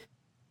times.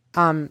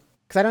 Because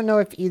I don't know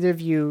if either of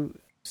you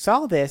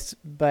saw this,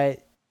 but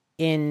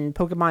in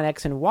Pokemon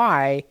X and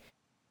Y,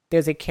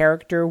 there's a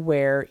character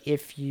where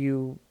if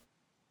you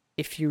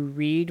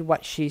read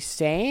what she's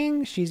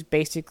saying, she's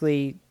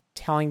basically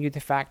telling you the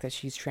fact that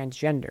she's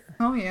transgender.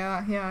 Oh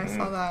yeah, I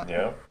saw that.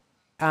 Yeah.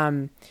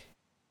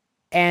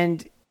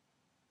 And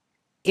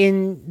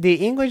in the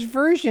English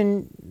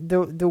version,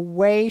 the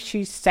way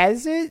she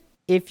says it,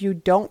 if you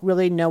don't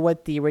really know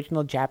what the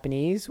original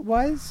Japanese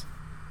was,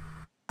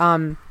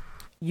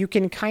 you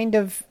can kind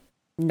of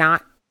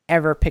not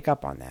ever pick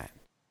up on that.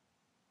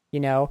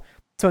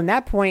 So in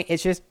that point,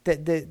 it's just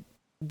that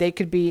they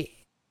could be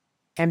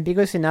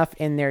ambiguous enough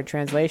in their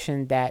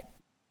translation that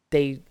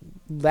they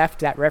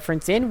left that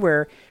reference in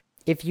where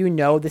if you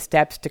know the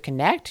steps to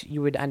connect,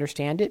 you would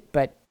understand it,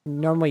 but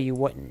normally you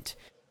wouldn't.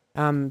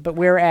 But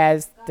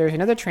whereas there's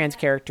another trans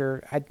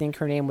character, I think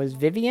her name was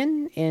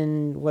Vivian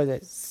in,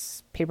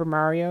 Paper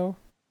Mario?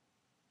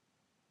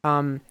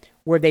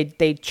 Where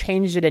they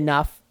changed it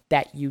enough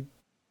that you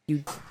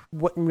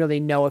wouldn't really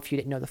know if you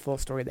didn't know the full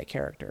story of that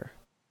character.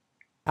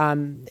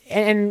 And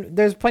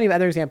there's plenty of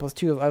other examples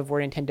too of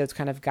where Nintendo's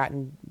kind of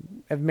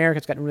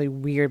America's gotten really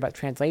weird about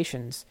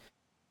translations.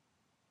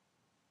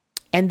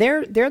 And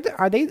are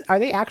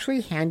they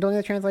actually handling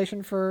the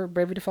translation for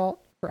Bravely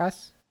Default for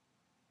us?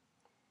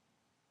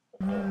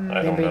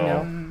 I don't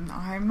know.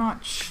 I'm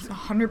not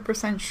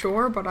 100%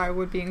 sure, but I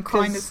would be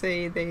inclined to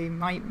say they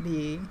might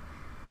be.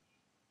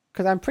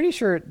 Because I'm pretty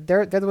sure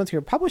they're the ones who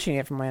are publishing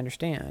it, from what I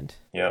understand.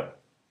 Yep.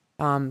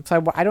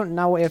 So I don't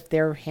know if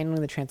they're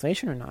handling the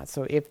translation or not.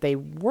 So if they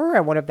were,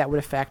 I wonder if that would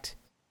affect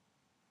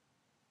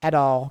at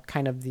all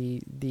kind of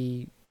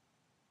the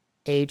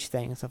age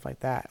thing and stuff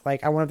like that.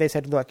 Like, I wonder if they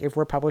said, look, if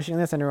we're publishing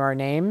this under our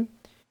name,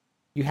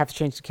 you have to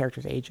change the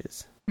characters'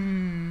 ages.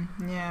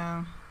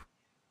 Yeah.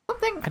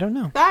 Something I don't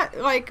know. That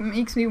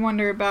makes me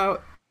wonder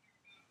about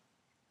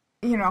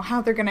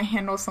how they're gonna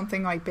handle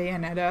something like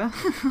Bayonetta.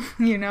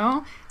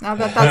 Now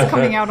that that's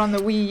coming out on the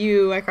Wii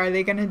U, like, are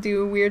they gonna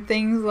do weird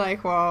things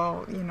like,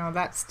 well,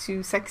 that's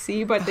too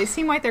sexy? But they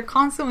seem like they're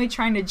constantly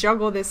trying to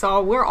juggle this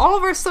all. Where all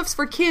of our stuff's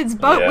for kids,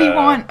 but we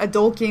want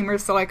adult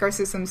gamers to like our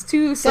systems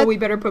too, so we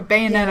better put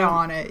Bayonetta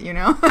on it.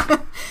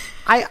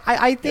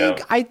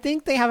 I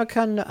think they have a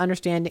kind of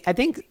understanding. I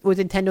think with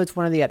Nintendo, it's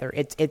one or the other.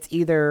 It's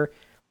either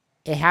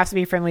it has to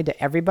be friendly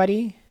to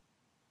everybody,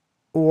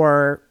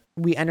 or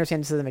we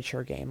understand this is a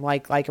mature game,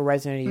 like a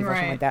Resident Evil or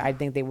something like that. I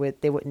think they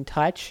wouldn't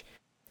touch.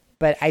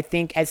 But I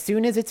think as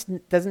soon as it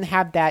doesn't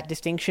have that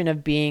distinction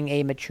of being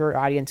a mature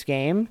audience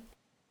game,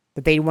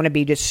 that they want to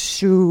be just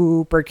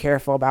super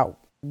careful about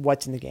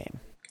what's in the game.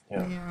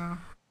 Yeah.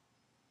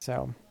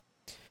 So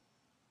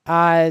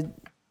I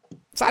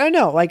don't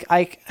know. Like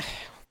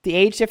the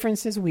age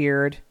difference is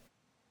weird.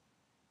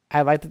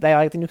 I like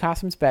the new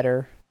costumes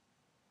better.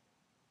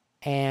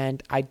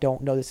 And I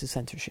don't know this is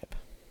censorship.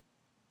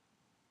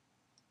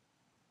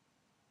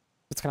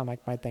 That's kind of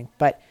like my thing.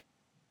 But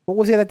what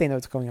was the other thing that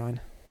was going on?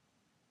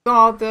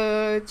 Oh,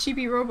 the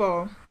Chibi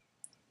Robo.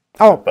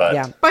 Oh, But-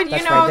 yeah. But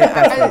That's you know, right,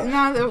 that's right.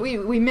 now that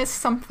we missed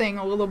something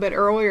a little bit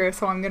earlier,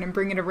 so I'm going to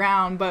bring it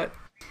around. But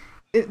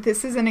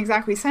this isn't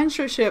exactly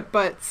censorship.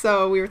 But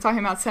so we were talking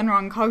about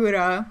Senran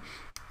Kagura,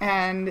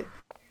 and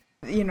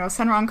you know,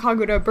 Senran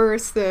Kagura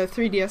Burst, the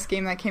 3DS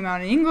game that came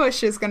out in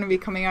English, is going to be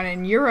coming out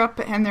in Europe,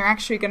 and they're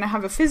actually going to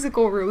have a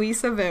physical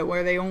release of it,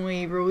 where they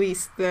only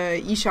released the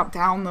eShop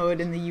download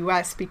in the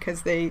US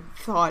because they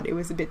thought it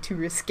was a bit too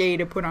risque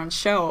to put on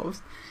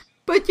shelves.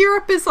 But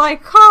Europe is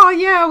like, oh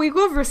yeah, we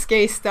love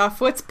risque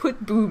stuff. Let's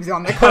put boobs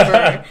on the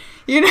cover,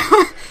 you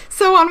know.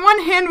 So on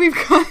one hand, we've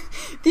got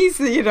these,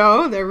 you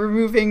know, they're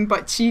removing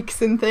butt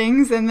cheeks and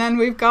things, and then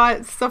we've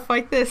got stuff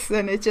like this,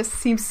 and it just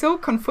seems so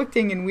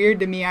conflicting and weird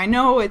to me. I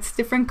know it's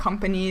different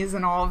companies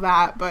and all of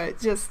that, but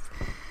just.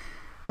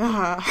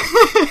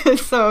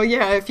 So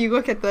yeah, if you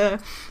look at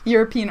the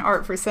European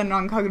art for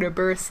Senran Kagura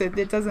Burst,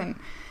 it doesn't.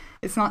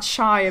 It's not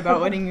shy about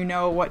letting you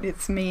know what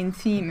its main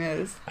theme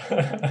is.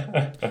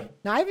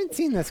 Now, I haven't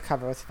seen this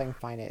cover. Let's see if I can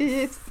find it.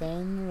 It's-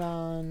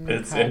 Senran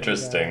It's Kagura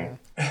interesting.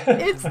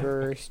 It's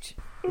Burst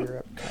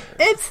Europe cover.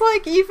 It's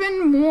like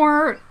even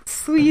more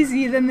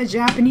sleazy than the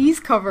Japanese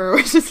cover,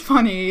 which is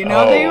funny. You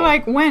know, they Oh.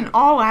 like went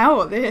all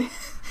out.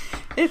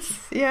 It's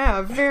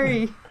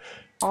very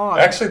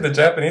odd. Actually, the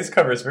Japanese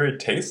cover is very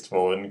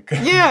tasteful and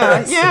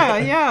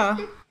yeah.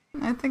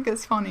 I think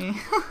it's funny.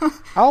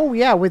 Oh,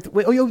 yeah, with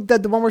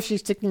the one where she's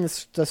sticking the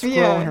scroll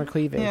Yeah, in her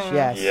cleavage. yeah.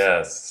 Yes.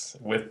 Yes,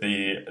 with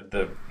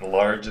the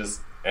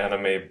largest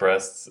anime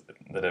breasts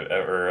that have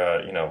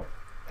ever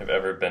have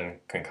ever been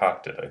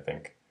concocted, I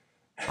think.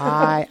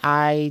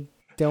 I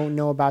don't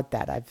know about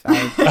that.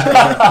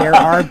 There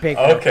are big.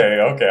 Okay,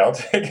 I'll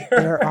take her.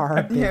 There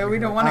are big. Yeah, we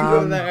don't want to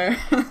go there.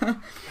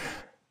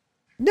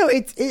 No,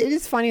 it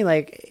is funny.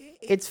 Like,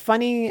 it's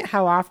funny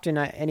how often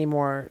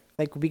anymore,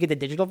 like, we get the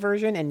digital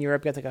version and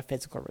Europe gets like a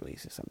physical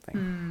release or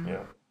something.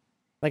 Yeah.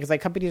 Like, it's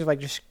like companies are like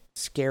just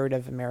scared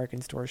of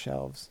American store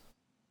shelves.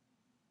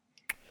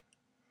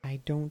 I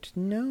don't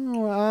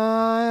know.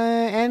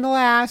 And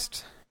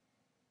last,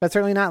 but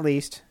certainly not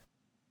least,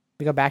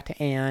 we go back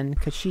to Anne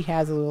because she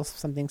has a little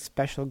something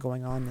special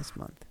going on this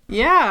month.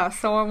 Yeah,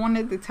 so I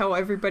wanted to tell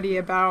everybody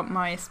about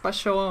my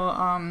special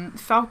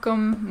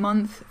Falcom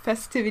month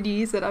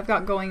festivities that I've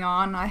got going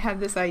on. I had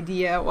this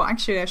idea. Well,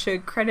 actually, I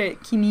should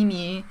credit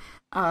Kimimi.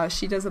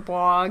 She does a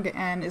blog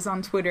and is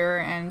on Twitter,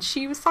 and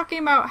she was talking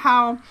about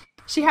how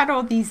she had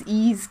all these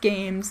Ease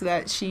games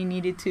that she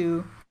needed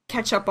to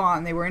catch up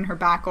on. They were in her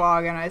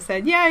backlog, and I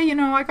said, yeah, you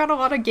know, I got a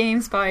lot of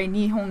games by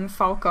Nihon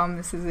Falcom.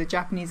 This is a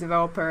Japanese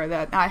developer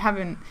that I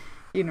haven't,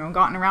 you know,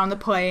 gotten around to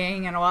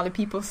playing, and a lot of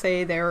people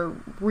say they're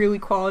really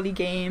quality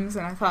games,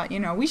 and I thought, you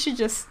know, we should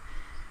just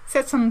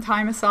set some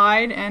time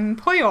aside and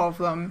play all of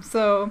them.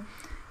 So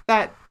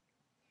that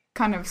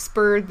kind of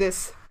spurred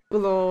this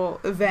little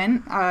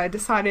event. I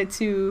decided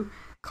to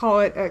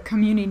call it a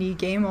community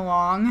game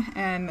along,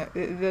 and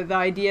the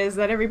idea is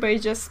that everybody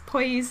just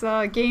plays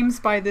games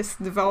by this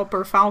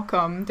developer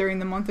Falcom during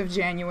the month of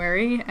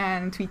January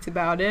and tweets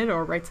about it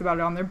or writes about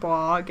it on their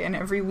blog, and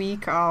every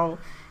week I'll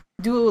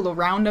do a little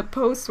roundup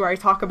post where I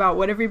talk about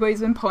what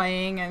everybody's been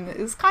playing, and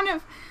it's kind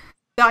of,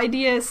 the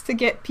idea is to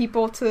get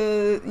people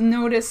to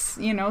notice,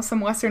 you know,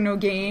 some lesser known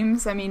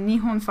games. I mean,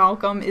 Nihon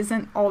Falcom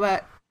isn't all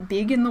that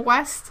big in the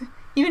West,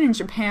 even in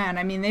Japan.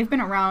 I mean, they've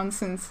been around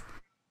since,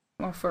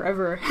 well,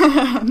 forever.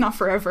 Not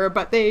forever,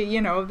 but they,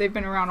 you know, they've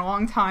been around a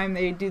long time.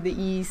 They do the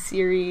E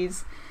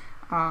series.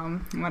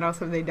 What else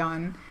have they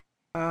done?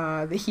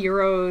 The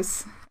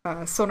Heroes,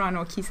 Sora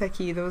no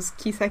Kiseki, those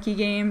Kiseki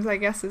games, I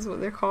guess is what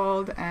they're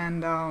called,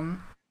 and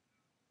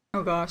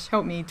oh gosh,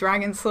 help me,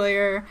 Dragon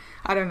Slayer,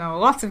 I don't know,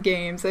 lots of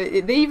games.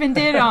 They even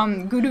did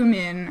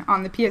Gurumin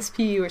on the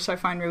PSP, which I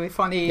find really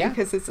funny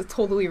because it's a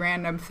totally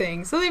random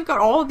thing. So they've got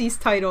all of these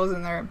titles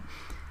in their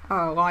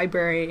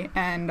library,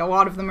 and a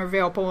lot of them are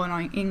available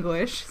in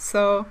English.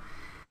 So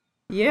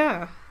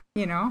yeah,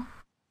 you know,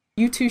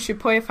 you two should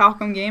play a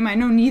Falcom game. I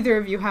know neither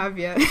of you have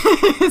yet.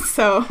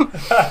 So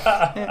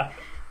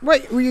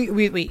Wait,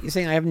 you're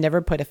saying I have never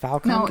played a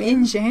Falcom no, game?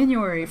 in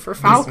January for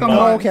Falcom month.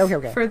 month, Oh,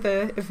 okay. for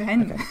the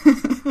event.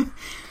 Okay.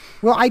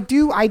 Well, I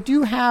do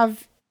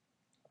have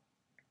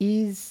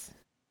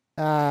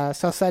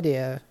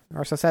Soseda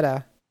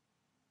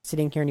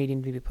sitting here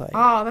needing to be played.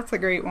 Oh, that's a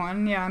great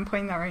one. Yeah, I'm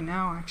playing that right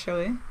now,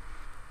 actually.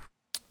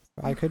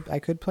 I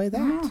could play that.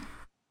 Yeah.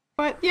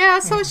 But yeah,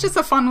 so it's just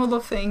a fun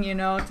little thing, you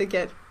know, to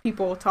get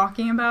people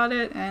talking about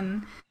it,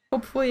 and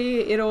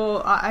hopefully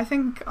I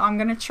think I'm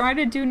going to try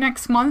to do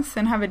next month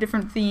and have a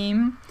different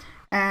theme,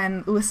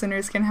 and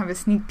listeners can have a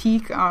sneak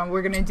peek. I'm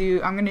going to do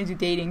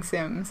dating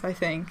sims, I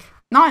think.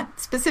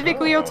 Not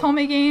specifically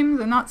Otome games,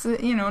 and not,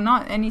 you know,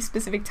 not any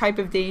specific type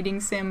of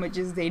dating sim, but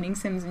just dating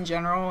sims in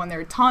general, and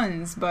there are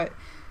tons, but,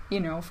 you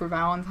know, for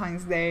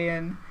Valentine's Day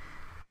and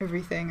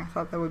everything, I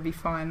thought that would be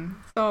fun.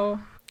 So,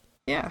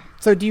 yeah.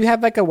 So do you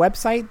have like a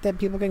website that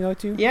people can go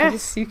to?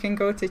 Yes, you can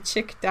go to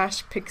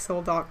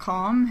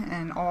chick-pixel.com,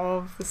 and all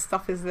of the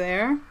stuff is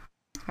there.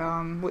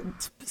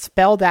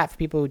 Spell that for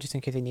people just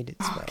in case they need it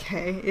spelled.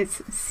 Okay, it's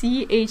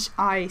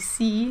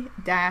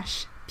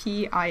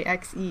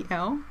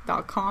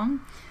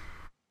CHIC-PIXEL.com,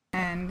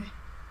 and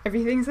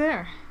everything's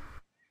there.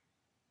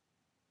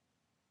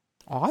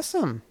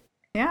 Awesome.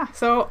 Yeah,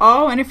 so,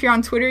 and if you're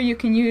on Twitter, you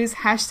can use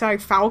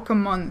hashtag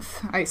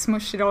FalConMonth. I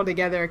smushed it all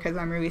together because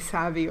I'm really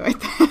savvy like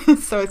that.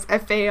 So it's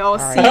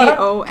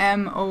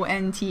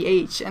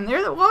FALCOMONTH. And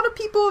there's a lot of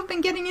people have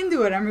been getting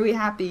into it. I'm really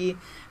happy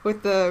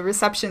with the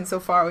reception so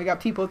far. We got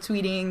people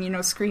tweeting,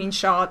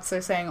 screenshots.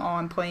 They're saying,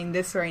 I'm playing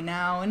this right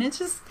now. And it's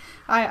just,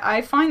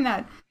 I find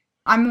that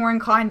I'm more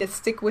inclined to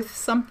stick with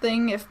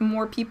something if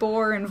more people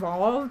are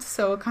involved.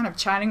 So kind of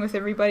chatting with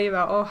everybody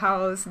about,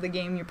 how's the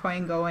game you're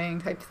playing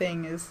going type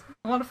thing is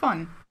a lot of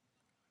fun.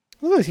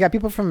 Look, you got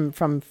people from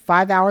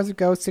 5 hours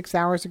ago, 6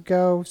 hours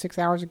ago, 6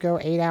 hours ago,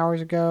 8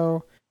 hours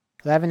ago,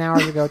 11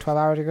 hours ago, 12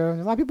 hours ago.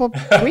 There's a lot of people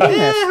tweeting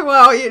this.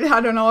 Well, I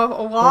don't know,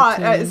 a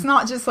lot. It's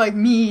not just like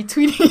me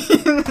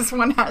tweeting this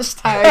one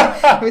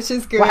hashtag, which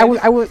is good.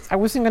 Well, I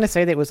wasn't going to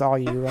say that it was all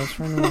you. I was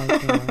trying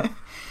to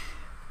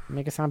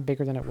make it sound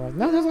bigger than it was.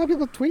 No, there's a lot of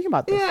people tweeting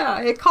about this. Yeah,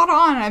 it caught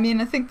on. I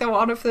mean, I think that a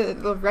lot of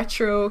the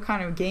retro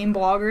kind of game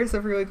bloggers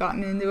have really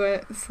gotten into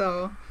it.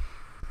 So,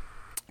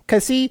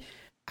 because see,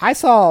 I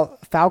saw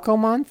Falco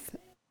Month,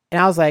 and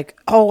I was like,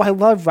 "Oh, I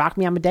love Rock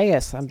Me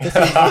Amadeus. This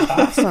is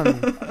awesome."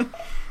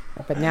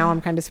 But now I'm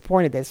kind of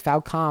disappointed. There's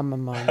Falcom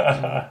Month.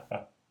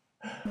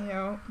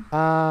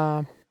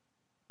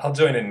 I'll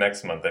join in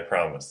next month. I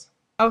promise.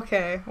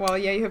 Okay. Well,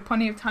 yeah, you have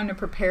plenty of time to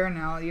prepare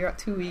now. You're at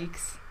 2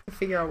 weeks.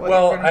 Figure out what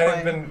you're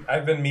going to play.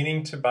 I've been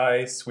meaning to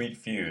buy Sweet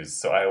Fuse,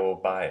 so I will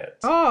buy it.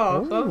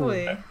 Oh,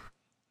 lovely.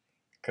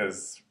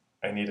 Because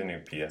I need a new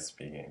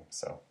PSP game,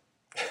 so.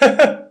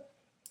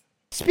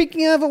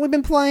 Speaking of what we've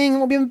been playing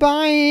and what we've been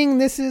buying,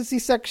 this is the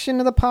section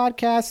of the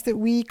podcast that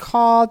we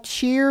call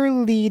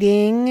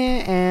cheerleading.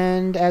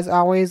 And as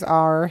always,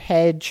 our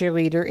head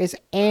cheerleader is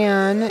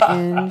Anne,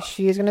 and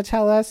she is going to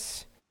tell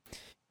us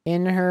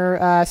in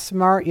her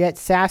smart yet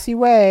sassy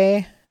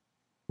way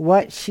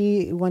what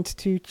she wants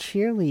to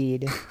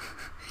cheerlead.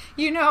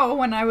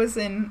 When I was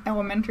in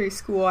elementary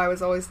school, I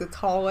was always the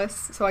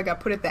tallest, so I got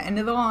put at the end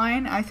of the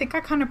line. I think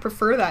I kind of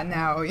prefer that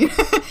now.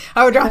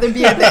 I would rather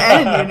be at the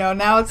end,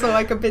 Now it's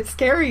like a bit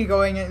scary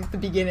going at the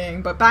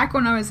beginning. But back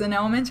when I was in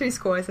elementary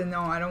school, I said,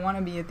 no, I don't want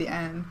to be at the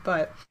end.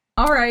 But,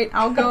 all right,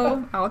 I'll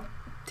go. I'll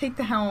take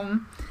the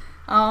helm.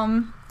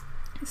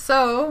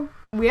 So,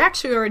 we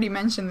actually already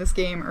mentioned this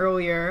game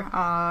earlier,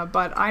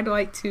 but I'd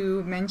like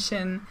to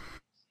mention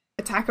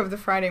Attack of the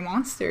Friday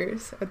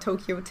Monsters, A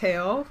Tokyo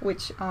Tale,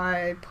 which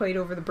I played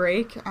over the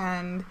break,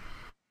 and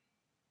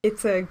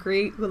it's a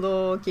great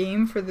little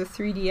game for the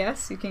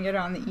 3DS. You can get it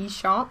on the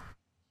eShop,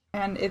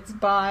 and it's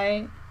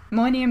by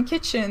Millennium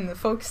Kitchen, the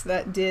folks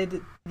that did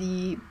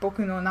the Boku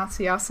no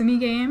Natsuyasumi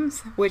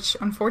games, which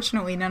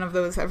unfortunately none of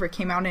those ever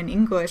came out in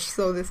English,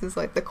 so this is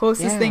like the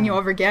closest thing you'll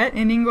ever get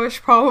in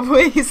English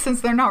probably,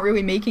 since they're not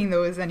really making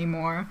those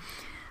anymore.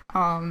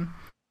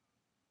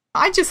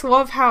 I just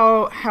love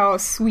how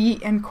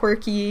sweet and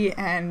quirky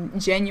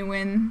and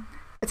genuine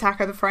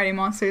Attack of the Friday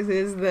Monsters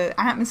is. The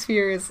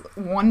atmosphere is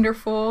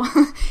wonderful.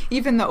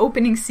 Even the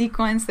opening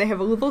sequence, they have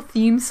a little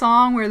theme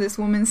song where this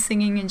woman's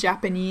singing in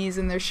Japanese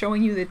and they're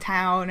showing you the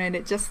town, and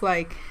it just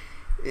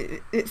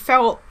it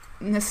felt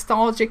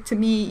nostalgic to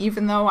me,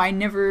 even though I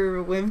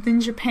never lived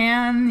in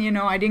Japan.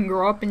 I didn't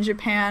grow up in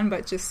Japan,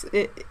 but just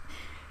it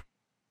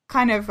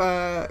kind of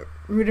a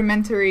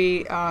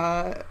rudimentary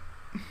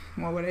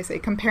what would I say?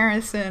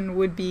 Comparison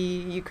would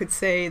be, you could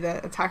say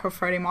that Attack of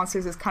Friday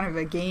Monsters is kind of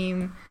a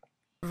game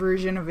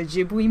version of a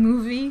Ghibli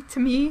movie to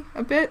me,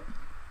 a bit.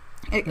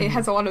 It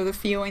has a lot of the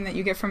feeling that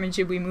you get from a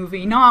Ghibli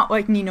movie, not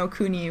like Ni no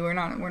Kuni. We're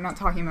not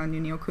talking about Ni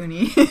no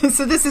Kuni.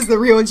 So this is the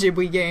real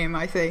Ghibli game,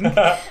 I think.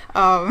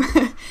 So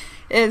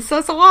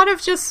it's a lot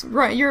of just,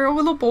 you're a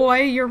little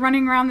boy, you're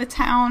running around the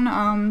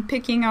town,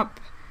 picking up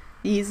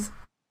these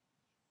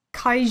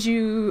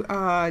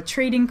kaiju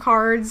trading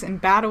cards and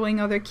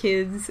battling other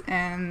kids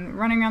and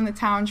running around the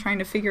town trying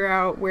to figure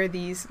out where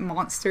these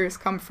monsters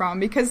come from,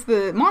 because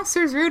the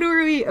monsters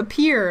regularly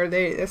appear.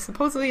 They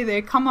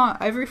supposedly come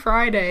out every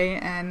Friday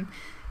and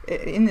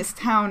in this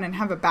town and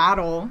have a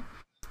battle.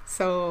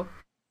 So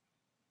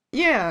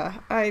yeah,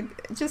 I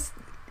just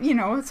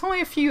it's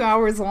only a few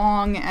hours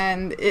long,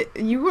 and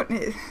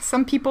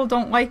some people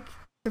don't like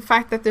the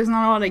fact that there's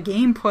not a lot of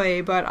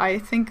gameplay, but I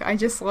think I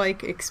just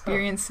like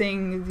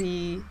experiencing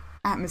the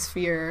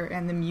atmosphere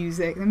and the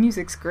music. The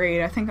music's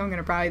great. I think I'm going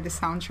to buy the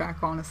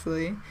soundtrack,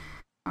 honestly.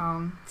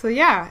 So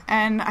yeah,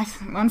 and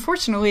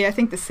unfortunately, I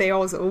think the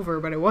sale is over,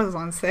 but it was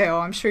on sale.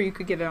 I'm sure you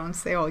could get it on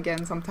sale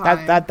again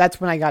sometime. That's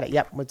when I got it.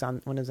 Yep, when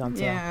it was on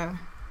sale. Yeah.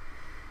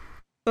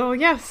 So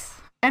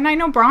yes, and I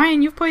know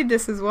Brian, you've played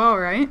this as well,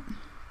 right?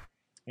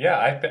 Yeah,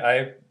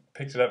 I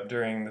picked it up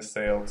during the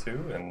sale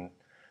too, and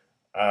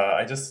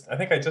I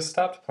think I just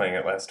stopped playing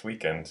it last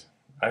weekend.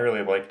 I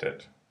really liked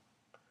it.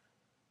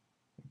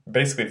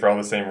 Basically for all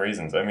the same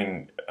reasons. I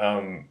mean,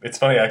 it's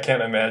funny, I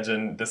can't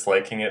imagine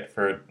disliking it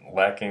for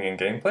lacking in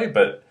gameplay,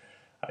 but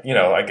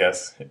I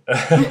guess.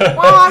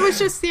 Well, I was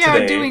just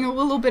Today. doing a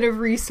little bit of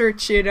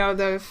research,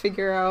 to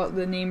figure out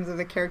the names of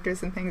the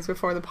characters and things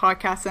before the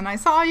podcast, and I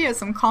saw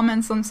some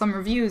comments on some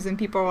reviews, and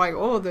people were like,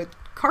 "Oh, the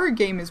card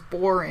game is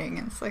boring,"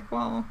 and it's like,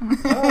 well,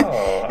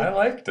 Oh, I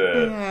liked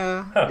it.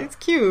 yeah, Huh. it's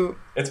cute.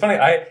 It's funny.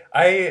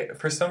 I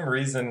for some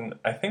reason,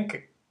 I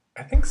think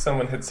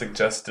someone had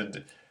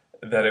suggested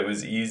that it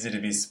was easy to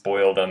be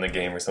spoiled on the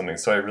game or something.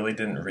 So I really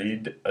didn't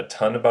read a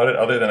ton about it,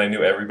 other than I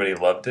knew everybody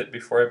loved it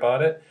before I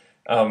bought it.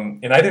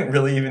 And I didn't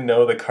really even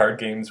know the card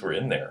games were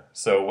in there.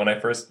 So when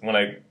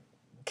I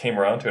came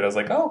around to it, I was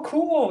like, "Oh,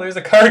 cool! There's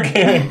a card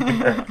game in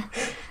here."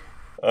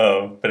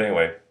 But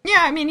anyway, Yeah,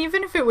 I mean,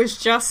 even if it was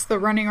just the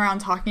running around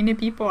talking to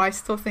people, I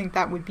still think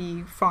that would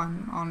be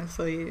fun,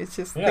 honestly. It's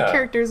just, the Yeah.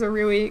 characters are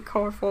really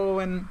colorful,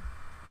 and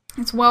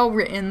it's well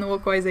written, the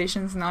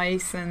localization's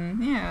nice,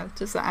 and yeah,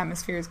 just the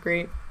atmosphere is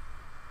great.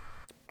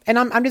 And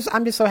I'm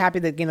just so happy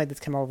that a game like this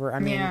came over. I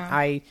mean, Yeah.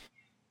 I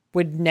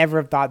would never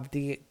have thought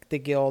the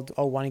Guild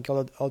 01 and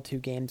Guild 02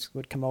 games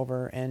would come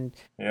over, and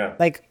yeah,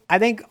 like I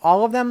think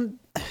all of them.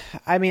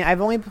 I mean,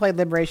 I've only played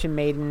Liberation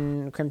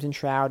Maiden, Crimson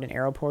Shroud, and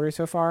Arrow Porter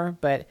so far,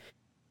 but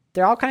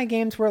they're all kind of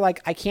games where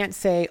like I can't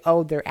say,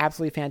 oh, they're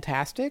absolutely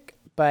fantastic,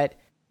 but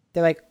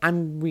they're like,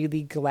 I'm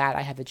really glad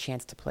I had the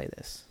chance to play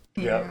this.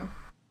 Yeah.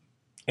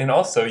 And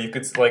also, you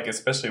could, like,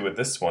 especially with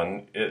this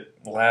one, it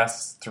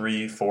lasts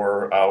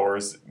 3-4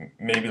 hours,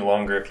 maybe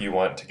longer if you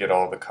want to get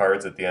all the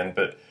cards at the end.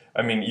 But,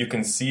 I mean, you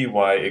can see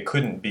why it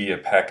couldn't be a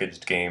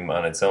packaged game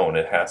on its own.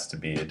 It has to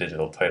be a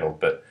digital title.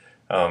 But,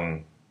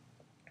 I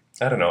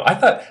don't know.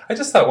 I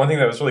just thought one thing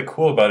that was really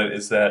cool about it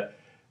is that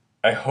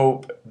I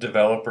hope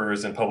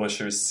developers and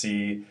publishers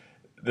see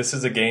this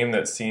is a game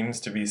that seems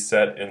to be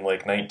set in,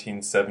 like,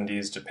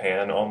 1970s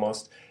Japan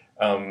almost.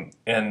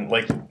 And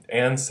like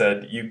Anne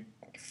said, you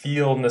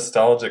feel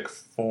nostalgic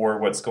for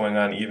what's going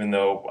on, even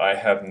though I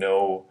have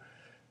no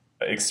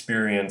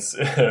experience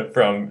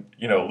from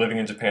living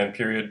in Japan,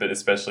 period, but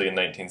especially in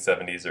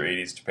 1970s or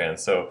 80s Japan.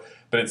 So,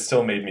 but it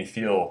still made me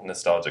feel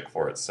nostalgic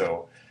for it.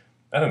 So,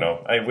 I don't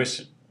know. I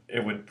wish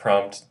it would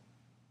prompt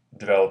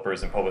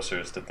developers and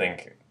publishers to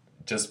think,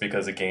 just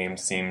because a game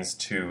seems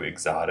too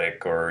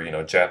exotic or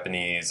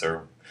Japanese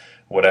or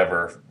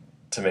whatever,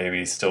 to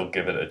maybe still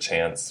give it a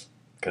chance,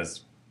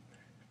 because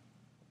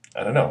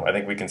I don't know. I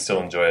think we can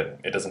still enjoy it.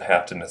 It doesn't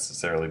have to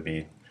necessarily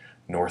be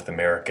North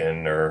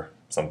American or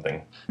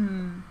something.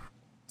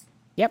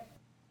 Yep.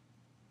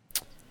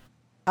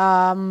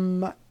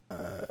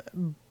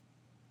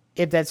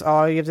 If that's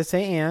all you have to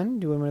say, Anne,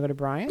 do we want to go to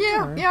Brian?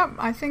 Yeah, or- yeah,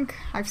 I think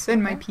I've said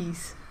my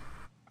piece.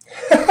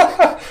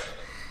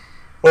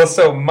 Well,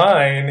 so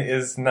mine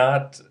is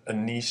not a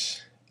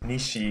niche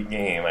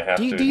game, I have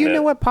to admit. Do you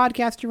know what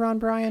podcast you're on,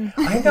 Brian?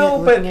 I know,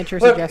 but Looking at your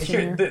look,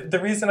 suggestion here. the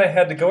reason I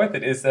had to go with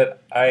it is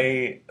that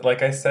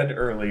like I said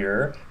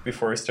earlier,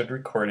 before we started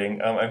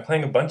recording, I'm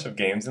playing a bunch of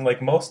games, and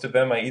like most of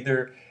them, I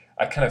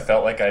kind of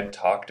felt like I'd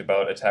talked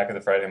about Attack of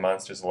the Friday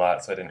Monsters a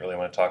lot, so I didn't really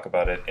want to talk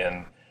about it,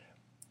 and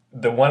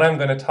the one I'm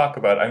going to talk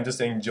about, I'm just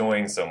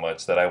enjoying so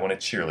much that I want to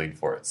cheerlead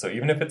for it. So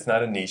even if it's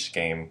not a niche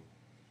game,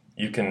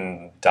 you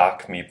can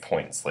dock me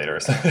points later or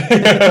something.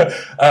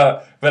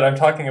 But I'm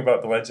talking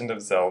about The Legend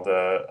of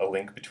Zelda: A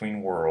Link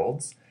Between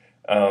Worlds,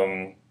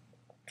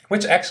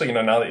 which actually,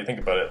 now that you think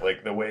about it,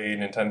 like the way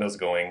Nintendo's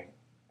going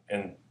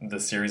and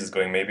the series is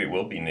going, maybe it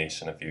will be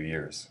niche in a few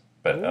years.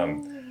 But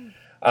anyway,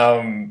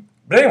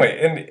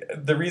 and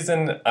the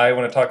reason I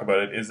want to talk about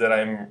it is that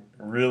I'm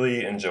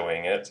really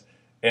enjoying it,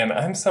 and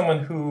I'm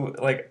someone who,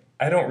 like,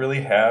 I don't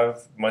really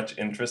have much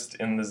interest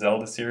in the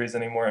Zelda series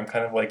anymore. I'm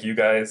kind of like you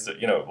guys,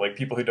 like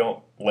people who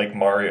don't like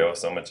Mario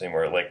so much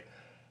anymore. Like,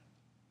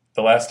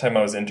 the last time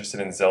I was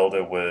interested in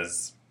Zelda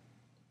was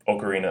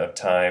Ocarina of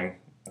Time,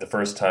 the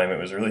first time it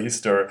was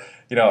released, or,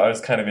 I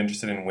was kind of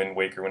interested in Wind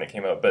Waker when it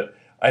came out, but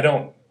I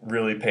don't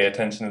really pay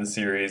attention to the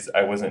series.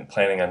 I wasn't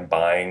planning on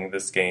buying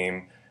this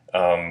game.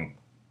 I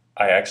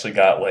actually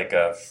got, like,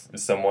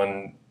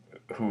 someone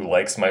who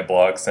likes my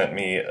blog sent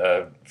me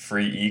a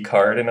free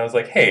e-card, and I was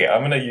like, hey,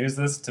 I'm going to use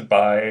this to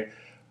buy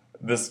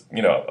this,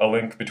 A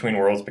Link Between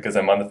Worlds, because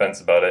I'm on the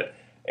fence about it.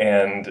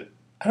 And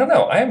I don't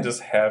know, I am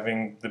just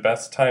having the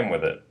best time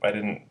with it.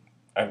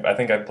 I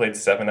think I've played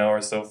 7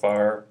 hours so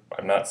far.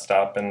 I'm not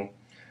stopping.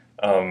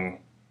 And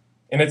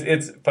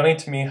it's funny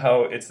to me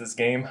how it's this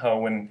game, how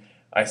when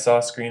I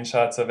saw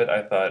screenshots of it,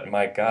 I thought,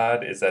 my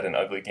God, is that an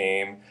ugly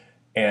game?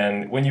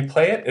 And when you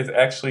play it, it's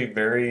actually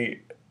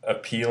very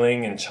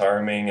appealing and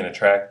charming and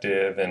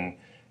attractive, and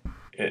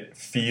it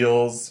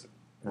feels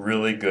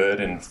really good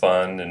and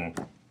fun,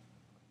 and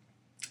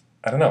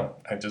I don't know,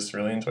 I just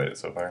really enjoyed it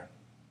so far.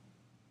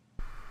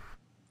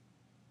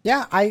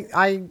 Yeah,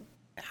 I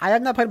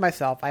have not played it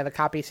myself. I have a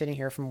copy sitting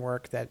here from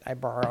work that I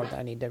borrowed that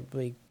I need to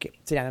really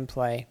sit down and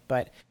play.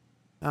 But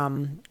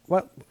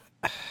what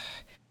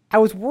I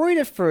was worried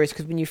at first,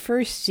 because when you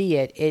first see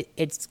it,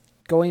 it's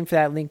going for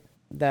that link,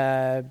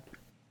 the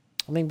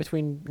link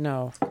between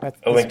A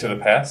Link to the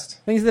Past?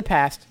 Link to the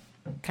Past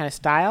kind of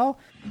style,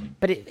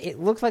 but it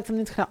looks like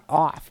something's kind of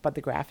off about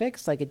the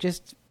graphics. Like, it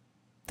just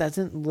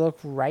doesn't look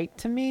right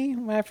to me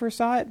when I first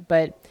saw it,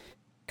 but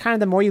kind of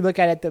the more you look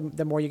at it,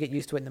 the more you get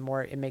used to it and the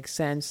more it makes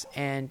sense.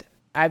 And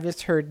I've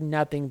just heard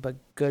nothing but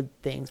good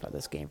things about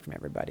this game from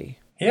everybody.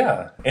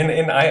 Yeah,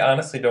 and I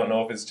honestly don't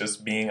know if it's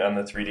just being on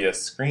the 3DS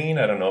screen.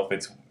 I don't know if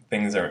it's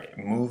things are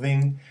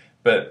moving,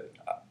 but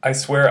I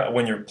swear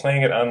when you're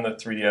playing it on the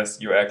 3DS,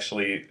 you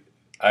actually,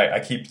 I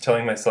keep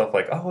telling myself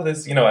like, oh,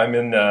 this, I'm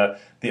in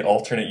the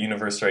alternate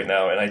universe right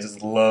now, and I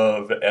just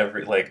love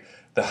like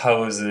the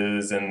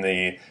houses and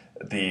the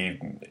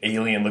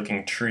alien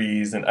looking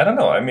trees, and I don't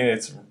know. I mean,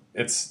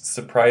 it's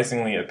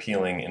surprisingly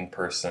appealing in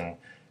person,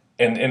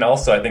 and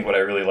also I think what I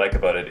really like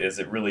about it is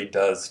it really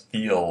does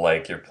feel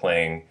like you're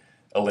playing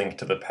A Link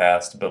to the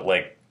Past, but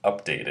like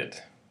updated.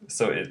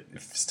 So it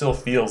still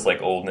feels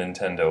like old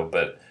Nintendo,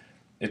 but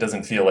it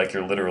doesn't feel like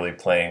you're literally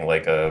playing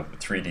like a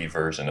 3D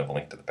version of A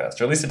Link to the Past.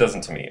 Or at least it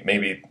doesn't to me.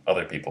 Maybe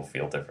other people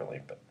feel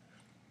differently, but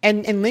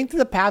And Link to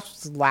the Past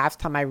was the last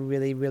time I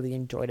really, really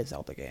enjoyed a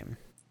Zelda game.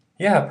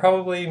 yeah,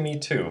 probably me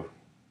too.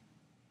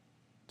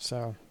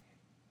 So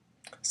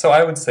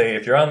I would say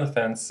if you're on the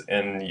fence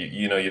and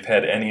you've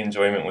had any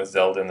enjoyment with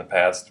Zelda in the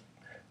past,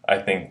 I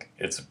think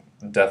it's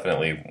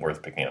definitely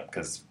worth picking up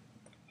because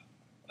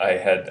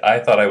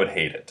I thought I would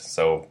hate it.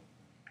 So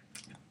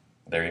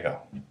there you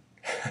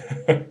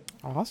go.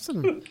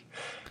 awesome.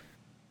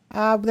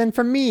 Then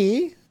for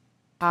me,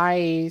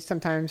 I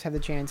sometimes have the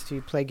chance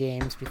to play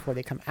games before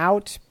they come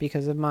out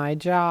because of my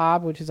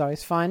job, which is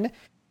always fun.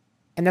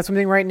 And that's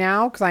something right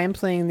now because I am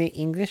playing the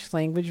English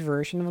language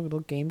version of a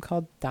little game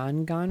called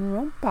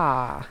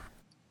Danganronpa,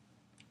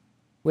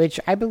 which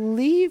I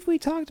believe we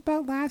talked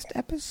about last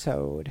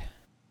episode.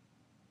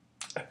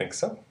 I think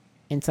so.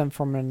 In some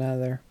form or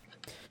another.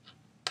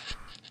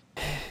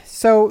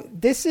 So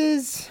this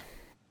is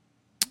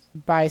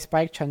by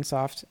Spike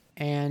Chunsoft,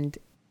 and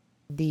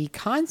the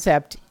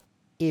concept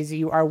is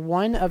you are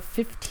one of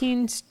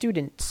 15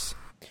 students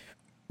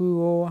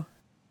who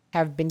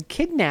have been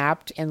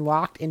kidnapped and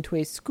locked into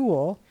a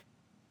school,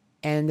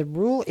 and the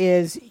rule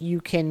is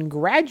you can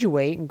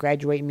graduate, and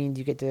graduate means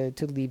you get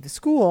to leave the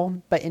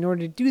school, but in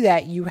order to do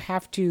that, you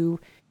have to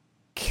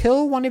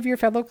kill one of your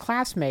fellow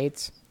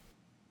classmates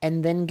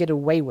and then get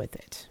away with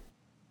it.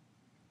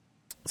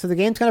 So the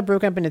game's kind of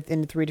broken up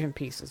into three different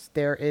pieces.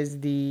 There is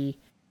the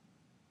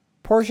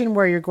portion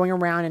where you're going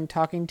around and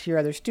talking to your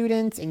other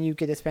students, and you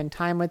get to spend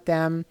time with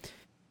them,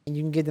 and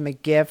you can give them a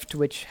gift,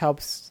 which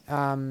helps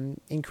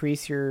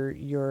increase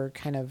your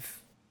kind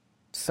of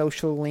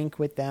social link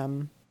with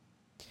them.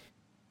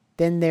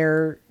 Then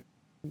there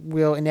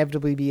will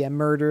inevitably be a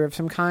murder of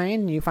some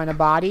kind. You find a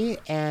body,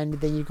 and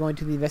then you go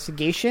into the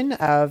investigation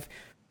of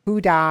who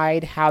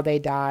died, how they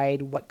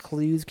died, what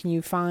clues can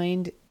you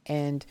find,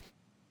 and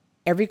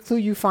every clue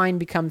you find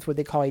becomes what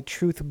they call a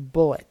truth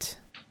bullet,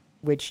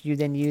 which you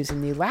then use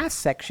in the last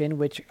section,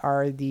 which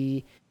are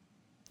the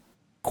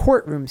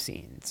courtroom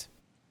scenes.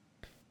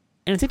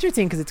 And it's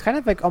interesting because it's kind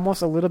of like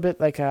almost a little bit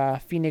like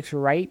a Phoenix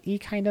Wright-y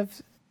kind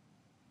of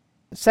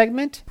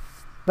segment.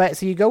 But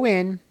so you go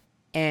in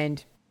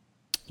and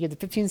you have the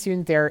 15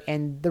 students there,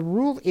 and the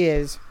rule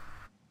is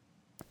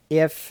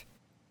if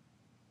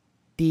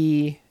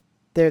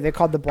they're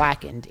called the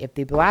blackened. If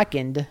the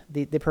blackened,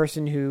 the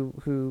person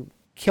who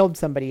killed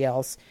somebody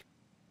else,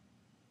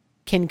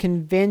 can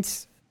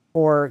convince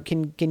or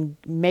can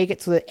make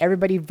it so that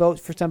everybody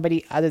votes for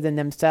somebody other than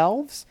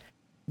themselves,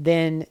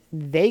 then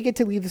they get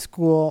to leave the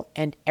school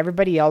and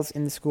everybody else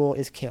in the school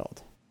is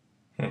killed.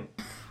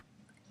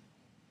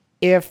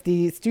 If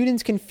the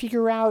students can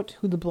figure out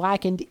who the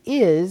blackened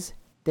is,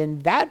 then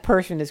that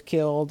person is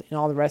killed and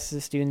all the rest of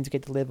the students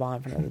get to live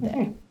on for another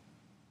day.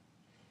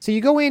 So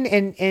you go in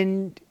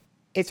and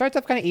it starts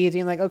off kind of easy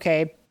and like,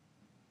 okay,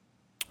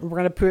 you're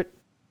going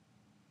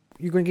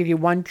to give you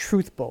one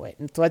truth bullet.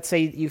 And so let's say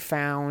you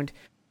found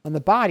on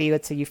the body,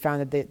 let's say you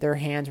found that their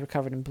hands were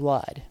covered in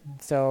blood.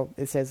 So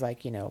it says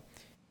like,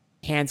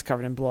 hands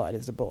covered in blood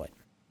is the bullet.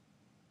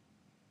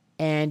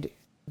 And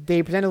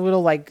they present a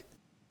little like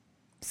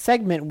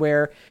segment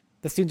where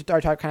the students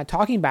are kind of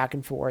talking back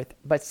and forth,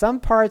 but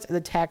some parts of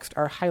the text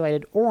are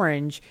highlighted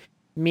orange,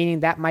 meaning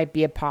that might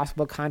be a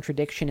possible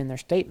contradiction in their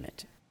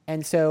statement.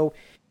 And so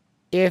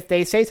if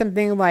they say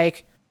something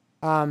like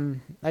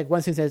one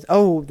student says,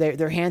 "Oh,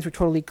 their hands were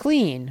totally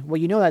clean."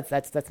 Well,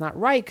 that's not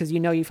right because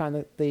you found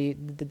that the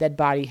dead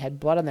body had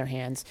blood on their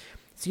hands.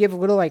 So you have a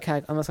little like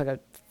kind of almost like a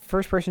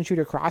first-person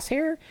shooter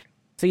crosshair.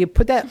 So you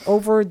put that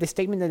over the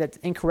statement that's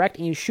incorrect,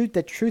 and you shoot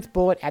the truth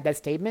bullet at that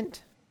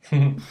statement.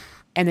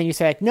 And then you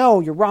say like,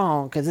 "No, you're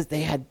wrong," because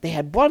they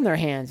had blood on their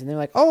hands, and they're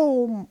like,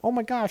 "Oh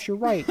my gosh, you're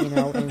right,"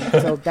 And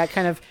so that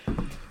kind of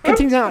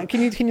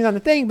continues on the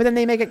thing. But then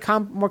they make it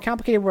more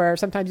complicated, where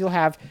sometimes you'll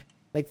have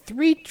like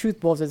 3 truth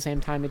bullets at the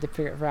same time. You have to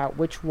figure out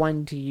which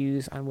one to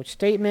use on which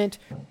statement.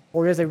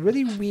 Or there's a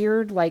really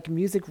weird like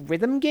music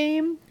rhythm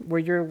game where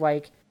you're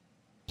like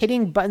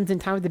hitting buttons in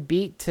time with the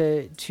beat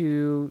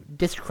to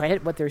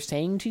discredit what they're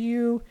saying to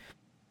you.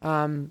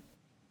 So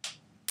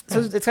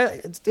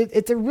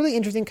it's a really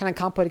interesting kind of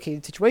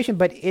complicated situation,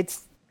 but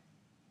it's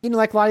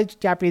like a lot of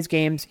Japanese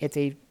games, it's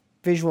a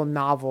visual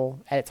novel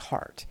at its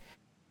heart.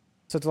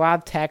 So it's a lot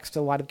of text,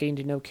 a lot of getting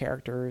to know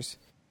characters,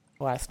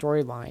 a lot of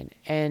storyline.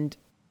 And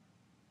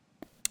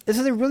this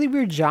is a really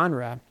weird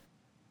genre.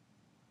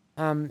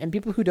 And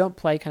people who don't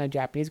play kind of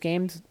Japanese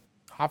games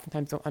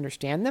oftentimes don't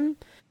understand them.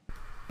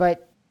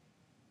 But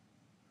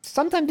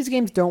sometimes these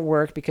games don't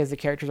work because the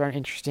characters aren't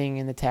interesting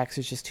and the text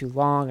is just too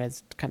long and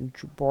it's kind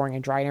of boring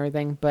and dry and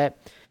everything. But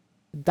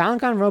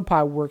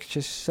Danganronpa works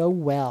just so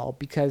well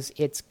because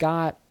it's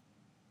got...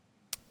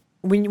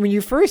 When you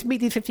first meet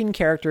these 15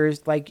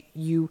 characters, like,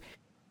 you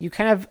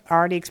kind of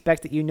already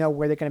expect that you know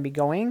where they're going to be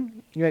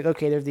going. You're like,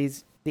 okay,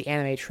 there's the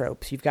anime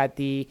tropes. You've got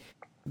the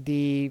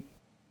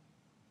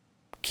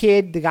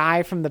kid, the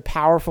guy from the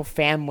powerful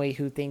family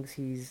who thinks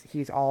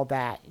he's all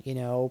that, you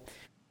know.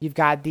 You've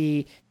got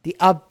the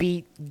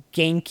upbeat,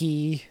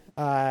 Genki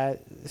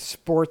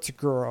sports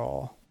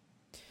girl.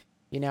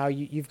 You know,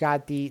 you've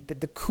got the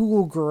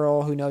cool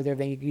girl who knows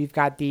everything. You've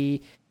got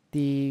the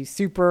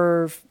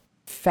super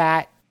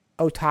fat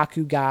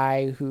otaku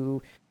guy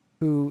who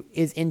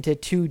is into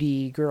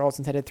 2D girls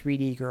instead of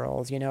 3D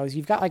girls. You know,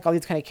 you've got like all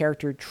these kind of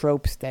character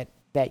tropes that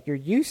you're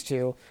used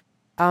to.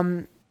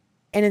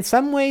 And in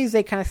some ways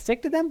they kind of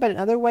stick to them, but in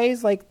other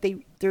ways, like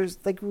there's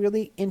like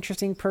really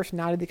interesting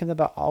personality that comes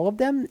about all of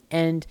them,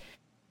 and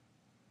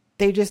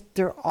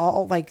they're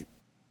all like,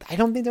 I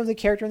don't think there was a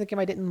character in the game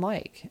I didn't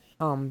like.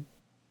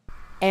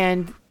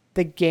 And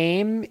the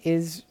game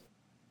is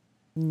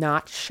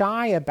not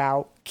shy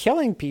about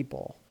killing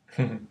people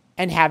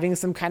and having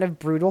some kind of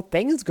brutal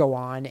things go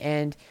on,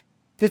 and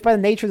just by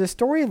the nature of the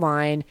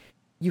storyline,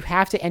 you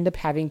have to end up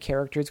having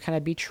characters kind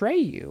of betray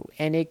you.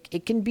 And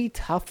it can be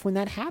tough when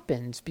that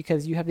happens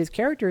because you have these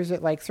characters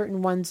that, like,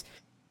 certain ones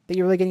that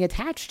you're really getting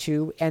attached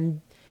to.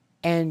 And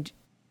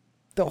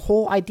the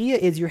whole idea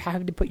is you're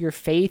having to put your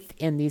faith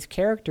in these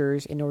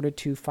characters in order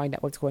to find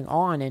out what's going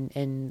on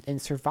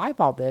and survive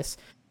all this.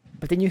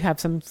 But then you have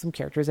some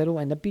characters that will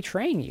end up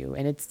betraying you.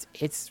 And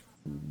it's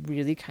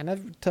really kind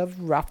of tough,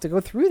 rough to go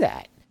through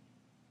that.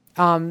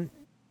 And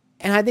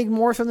I think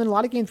more so than a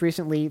lot of games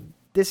recently,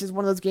 this is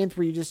one of those games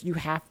where you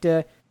have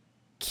to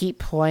keep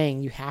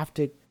playing. You have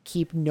to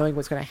keep knowing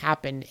what's going to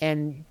happen.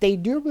 And they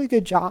do a really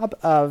good job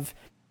of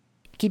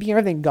keeping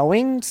everything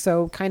going.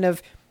 So kind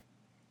of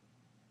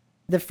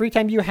the free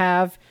time you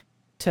have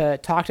to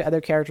talk to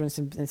other characters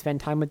and spend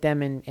time with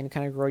them and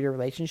kind of grow your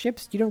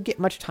relationships, you don't get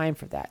much time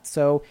for that.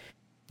 So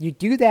you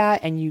do that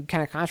and you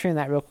kind of concentrate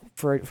on that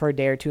for a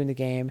day or two in the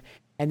game.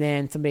 And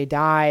then somebody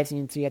dies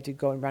and so you have to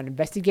go around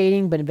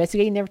investigating. But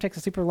investigating never takes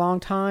a super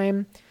long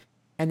time.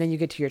 And then you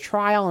get to your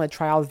trial, and the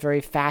trial is very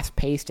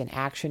fast-paced and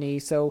action-y.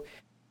 So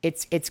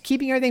it's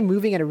keeping everything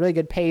moving at a really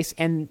good pace.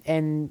 And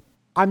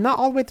I'm not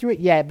all the way through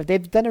it yet, but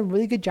they've done a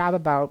really good job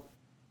about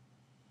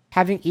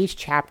having each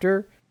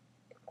chapter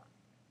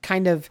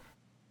kind of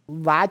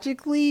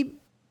logically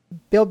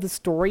build the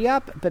story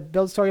up, but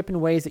build the story up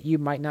in ways that you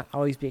might not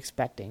always be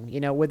expecting.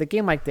 You know, with a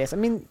game like this. I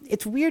mean,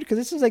 it's weird because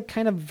this is like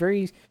kind of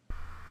very...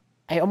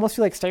 I almost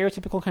feel like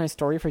stereotypical kind of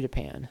story for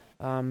Japan.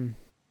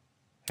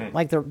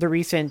 Like the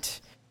recent...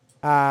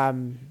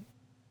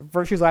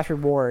 Virtue's Last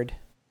Reward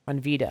on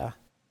Vita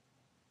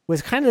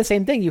was kind of the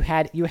same thing. You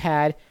had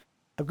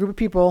a group of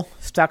people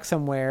stuck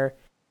somewhere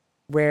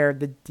where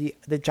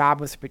the job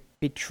was to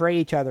betray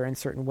each other in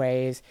certain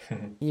ways.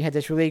 And you had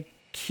this really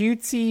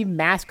cutesy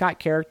mascot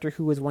character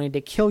who was wanting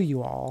to kill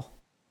you all.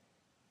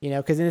 You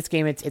know, because in this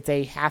game it's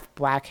a half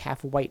black,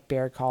 half white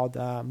bear called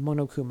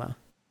Monokuma.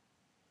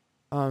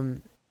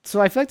 So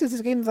I feel like this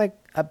game like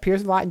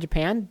appears a lot in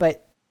Japan,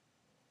 but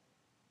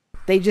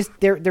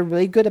they're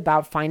really good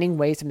about finding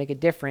ways to make it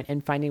different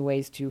and finding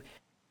ways to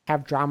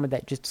have drama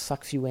that just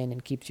sucks you in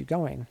and keeps you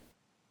going.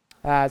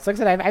 So like I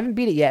said, I haven't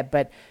beat it yet,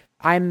 but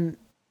I'm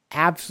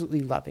absolutely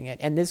loving it.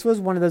 And this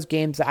was one of those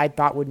games that I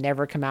thought would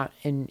never come out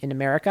in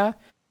America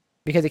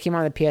because it came out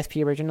on the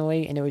PSP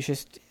originally, and it was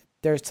just,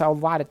 there's a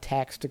lot of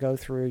text to go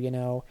through, you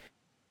know.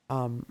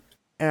 And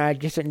I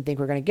just didn't think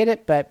we were going to get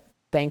it, but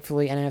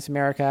thankfully NS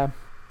America,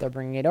 they're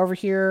bringing it over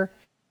here.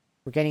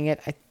 We're getting it,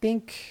 I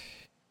think...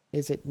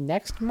 Is it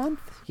next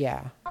month?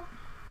 Yeah.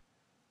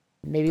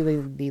 Maybe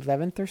the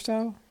 11th or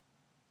so?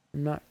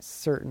 I'm not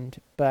certain.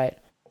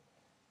 But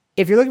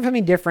if you're looking for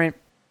something different,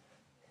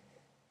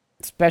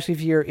 especially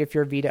if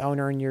you're a Vita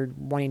owner and you're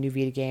wanting new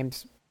Vita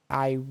games,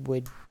 I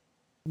would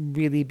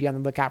really be on the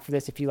lookout for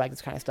this if you like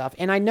this kind of stuff.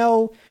 And I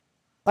know,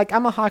 like,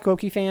 I'm a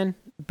Hakuoki fan,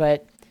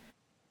 but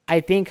I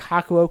think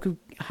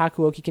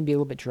Hakuoki can be a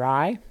little bit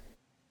dry.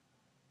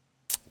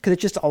 Because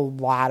it's just a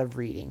lot of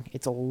reading.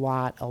 It's a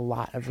lot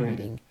of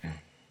reading.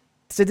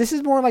 So this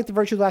is more like the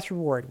Virtue's Last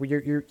Reward,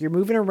 where you're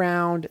moving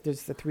around.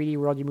 There's the 3D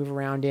world you move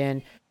around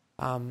in.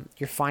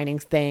 You're finding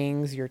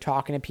things. You're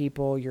talking to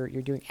people. You're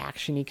doing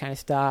action-y kind of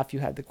stuff.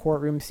 You have the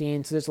courtroom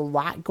scene. So there's a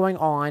lot going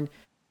on.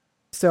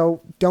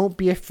 So don't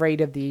be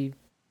afraid of the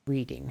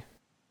reading.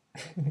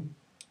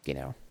 You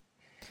know.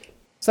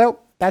 So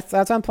that's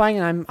what I'm playing,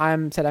 and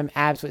I'm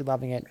absolutely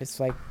loving it.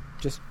 It's like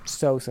just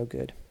so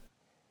good.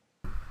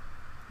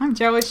 I'm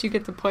jealous you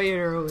get to play it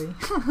early.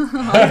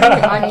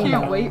 I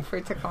can't wait for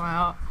it to come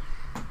out.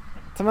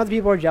 Some other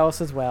people are jealous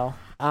as well.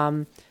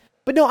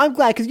 But no, I'm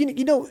glad because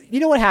you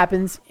know what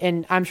happens,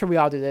 and I'm sure we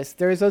all do this.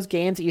 There's those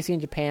games that you see in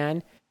Japan,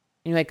 and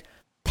you're like,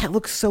 that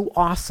looks so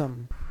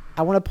awesome.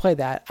 I want to play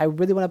that. I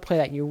really want to play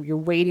that. You're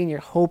waiting, you're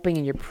hoping,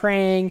 and you're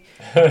praying,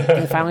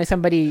 and finally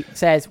somebody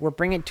says, "We're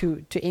bringing it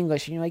to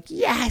English," and you're like,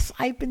 "Yes,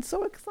 I've been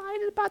so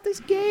excited about this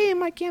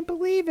game. I can't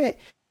believe it."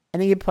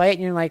 And then you play it,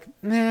 and you're like,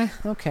 "Nah,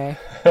 okay."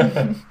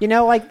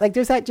 Like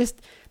there's that.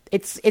 Just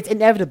it's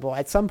inevitable.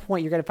 At some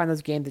point, you're gonna find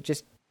those games that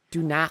just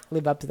do not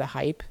live up to the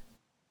hype.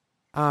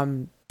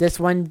 This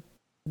one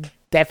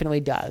definitely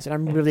does, and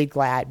I'm really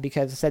glad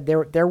because I said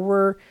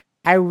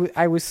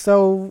I was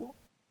so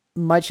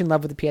much in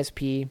love with the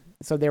PSP,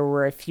 so there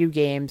were a few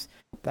games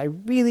that I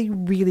really,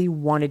 really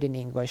wanted in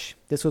English.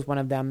 This was one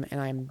of them, and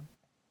I'm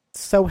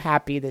so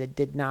happy that it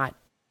did not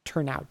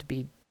turn out to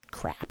be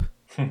crap.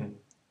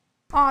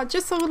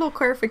 Just a little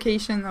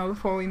clarification though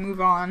before we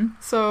move on.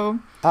 So,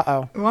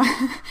 I'm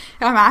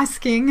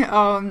asking,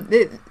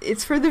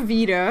 it's for the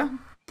Vita.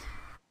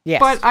 Yes.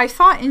 But I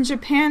thought in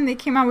Japan they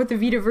came out with the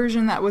Vita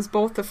version that was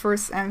both the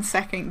first and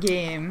second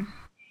game.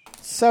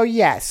 So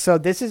yes, so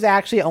this is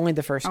actually only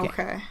the first game.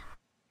 Okay.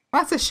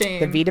 That's a shame.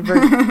 The Vita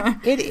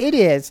version. it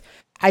is.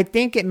 I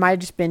think it might have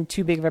just been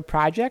too big of a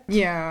project.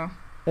 Yeah.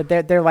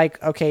 That they're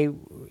like, okay,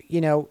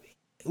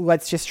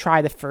 let's just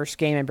try the first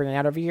game and bring it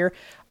out over here.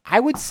 I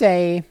would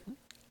say,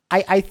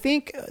 I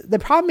think the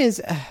problem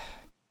is,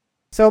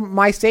 so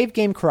my save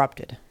game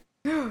corrupted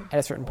at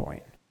a certain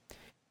point.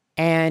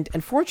 And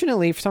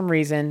unfortunately, for some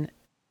reason,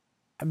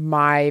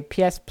 my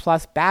PS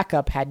Plus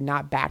backup had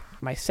not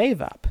backed my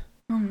save up.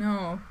 Oh,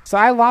 no. So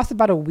I lost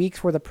about a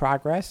week's worth of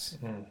progress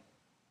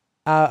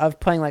of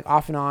playing like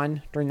off and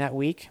on during that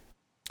week.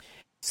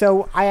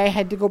 So I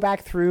had to go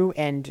back through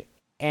and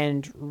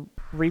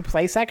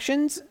replay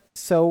sections.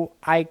 So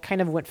I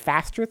kind of went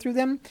faster through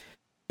them.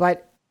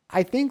 But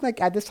I think like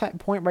at this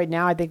point right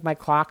now, I think my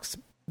clock's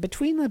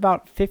between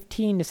about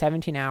 15 to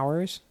 17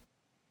 hours.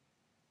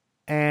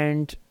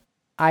 And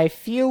I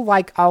feel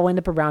like I'll end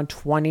up around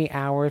 20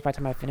 hours by the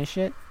time I finish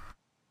it,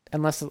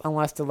 unless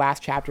the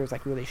last chapter is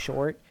like really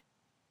short.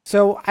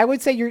 So I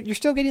would say you're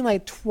still getting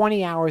like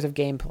 20 hours of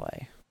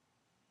gameplay,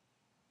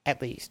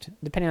 at least,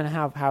 depending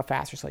on how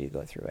fast or slow you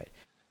go through it.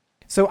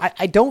 So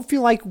I don't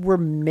feel like we're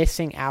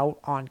missing out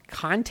on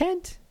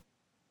content,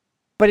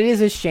 but it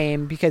is a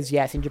shame because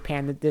yes, in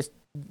Japan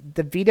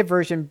the Vita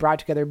version brought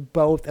together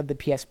both of the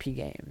PSP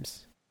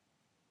games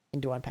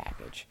into one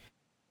package.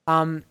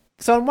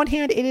 So on one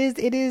hand,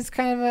 it is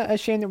kind of a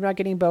shame that we're not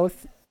getting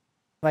both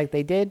like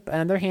they did. But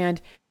on the other hand,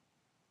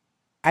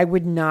 I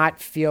would not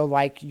feel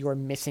like you're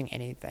missing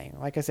anything.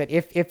 Like I said,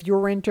 if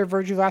you're into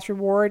Virtue's Last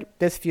Reward,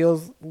 this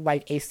feels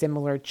like a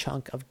similar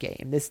chunk of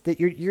game.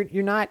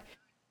 You're not.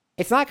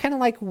 It's not kind of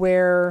like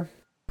where.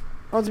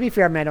 Well, to be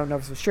fair, I mean, I don't know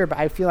for sure, but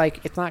I feel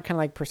like it's not kind of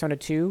like Persona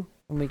 2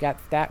 when we got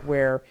that,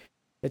 where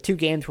the two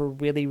games were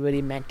really,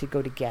 really meant to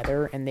go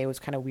together, and it was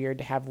kind of weird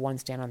to have one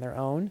stand on their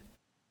own.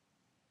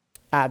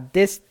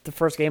 The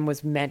first game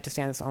was meant to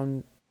stand on its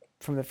own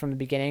from the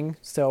beginning,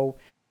 so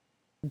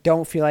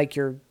don't feel like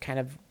you're kind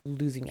of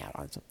losing out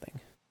on something.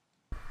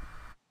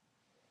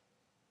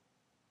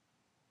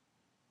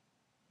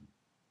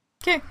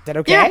 Okay. Is that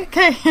okay? Yeah,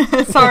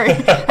 okay. Sorry.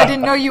 I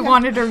didn't know you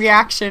wanted a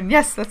reaction.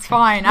 Yes, that's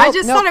fine. I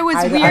just thought it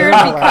was weird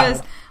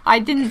because I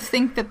didn't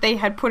think that they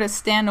had put a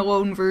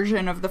standalone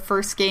version of the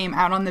first game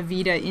out on the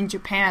Vita in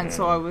Japan,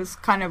 so I was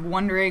kind of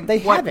wondering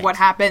what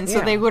happened. Yeah.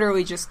 So they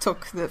literally just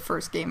took the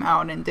first game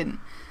out and didn't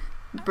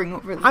bring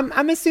over the...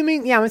 I'm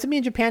assuming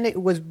in Japan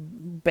it was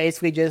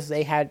basically just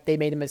they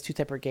made them as two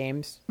separate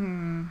games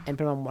and put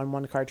them on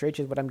one cartridge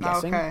is what I'm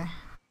guessing. Okay.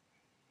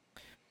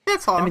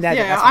 That's all. I mean,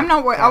 I'm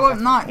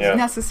not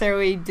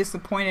necessarily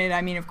disappointed.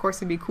 I mean, of course,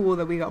 it'd be cool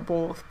that we got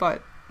both,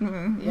 but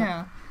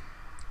yeah.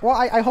 Well,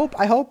 I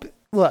hope.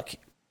 Look,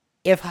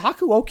 if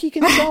Hakuoki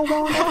can sell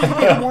well enough to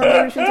get more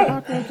versions of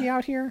Hakuoki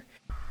out here,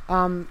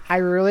 I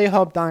really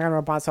hope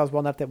Danganronpa sells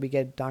well enough that we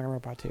get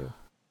Danganronpa 2.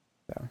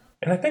 So.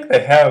 And I think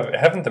they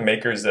haven't the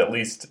makers at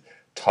least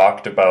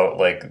talked about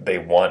like they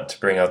want to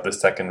bring out the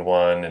second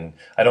one, and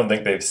I don't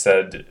think they've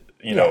said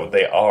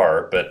they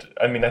are, but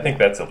I mean I think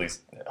that's at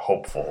least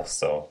hopeful.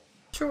 So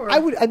sure,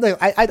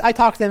 I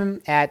talked to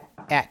them at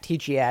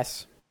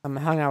TGS.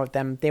 Hung out with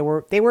them. They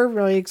were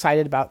really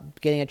excited about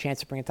getting a chance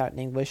to bring it out in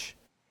English,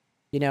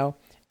 and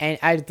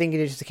I think it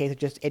is just a case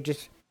of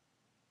just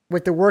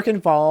with the work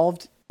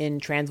involved in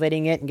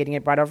translating it and getting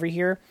it brought over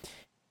here.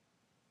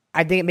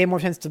 I think it made more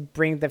sense to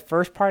bring the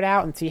first part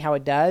out and see how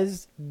it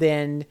does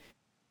than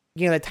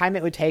the time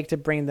it would take to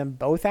bring them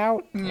both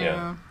out.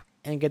 Yeah.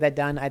 And get that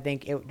done. I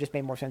think it just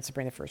made more sense to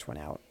bring the first one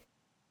out.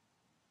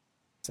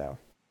 So.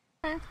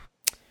 Okay.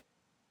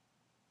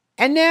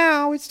 And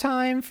now it's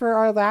time for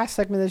our last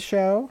segment of the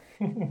show.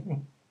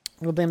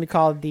 We'll then be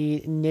called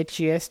the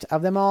nichiest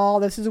of them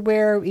all. This is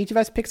where each of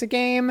us picks a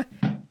game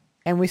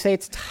and we say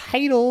its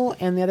title,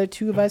 and the other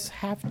two of us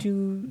have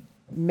to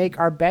make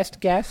our best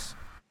guess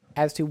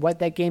as to what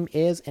that game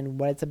is and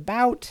what it's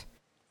about.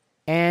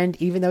 And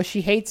even though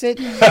she hates it,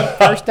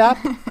 first up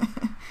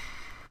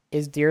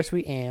is Dear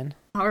Sweet Anne.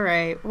 All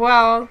right.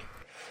 Well,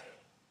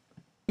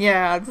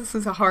 Yeah, this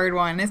is a hard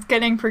one. It's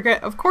getting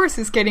of course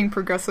it's getting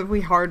progressively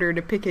harder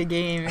to pick a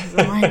game.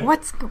 I'm like,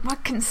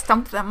 what can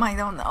stump them? I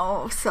don't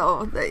know.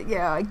 So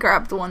yeah, I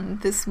grabbed one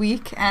this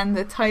week, and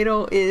the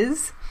title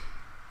is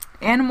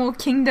Animal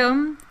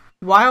Kingdom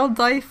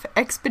Wildlife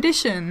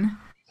Expedition,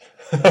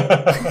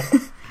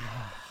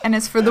 and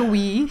it's for the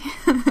Wii.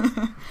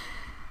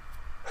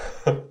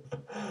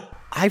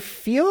 I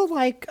feel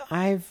like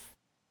I've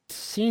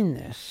seen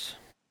this.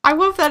 I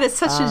love that it's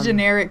such a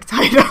generic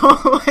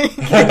title. Like,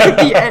 it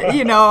could be,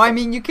 you know, I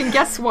mean, you can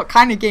guess what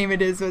kind of game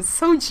it is, but it's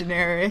so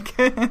generic.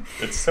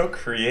 It's so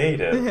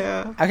creative.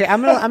 Yeah. Okay,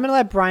 I'm gonna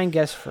let Brian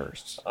guess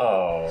first.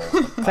 Oh.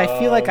 'Cause I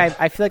feel like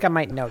I feel like I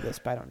might know this,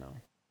 but I don't know.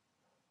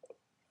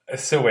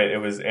 So wait, it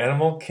was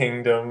Animal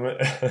Kingdom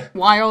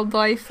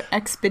Wildlife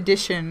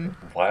Expedition.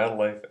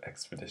 Wildlife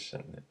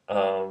Expedition.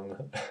 Oh.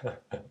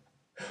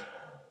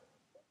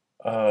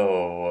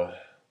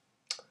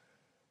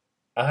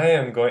 I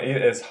am going,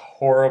 as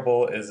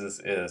horrible as this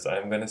is,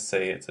 I'm going to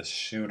say it's a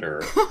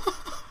shooter.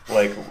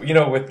 Like, you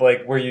know, with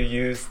like where you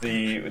use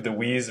the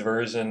Wii's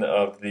version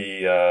of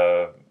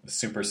the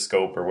Super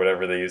Scope or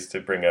whatever they used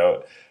to bring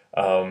out,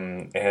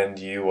 and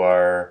you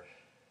are,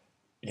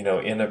 you know,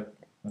 in a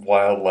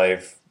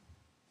wildlife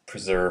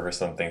preserve or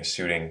something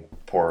shooting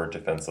poor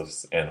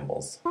defenseless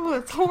animals. Oh,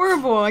 it's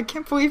horrible. I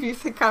can't believe you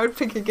think I would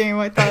pick a game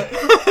like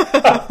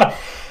that.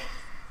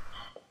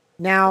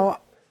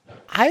 Now,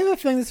 I have a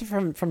feeling this is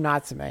from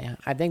Natsume.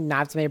 I think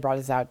Natsume brought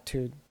this out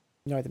to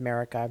North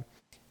America,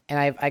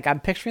 and I'm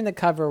picturing the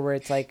cover where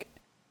it's like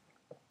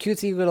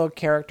cutesy little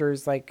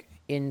characters like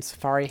in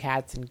safari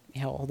hats and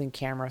holding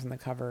cameras on the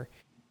cover.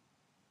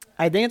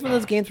 I think it's one of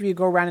those games where you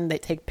go around and they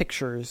take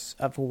pictures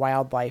of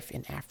wildlife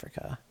in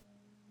Africa.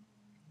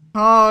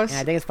 Oh, And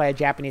I think it's by a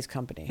Japanese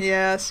company.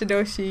 yeah,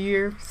 Shidoshi,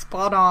 you're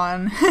spot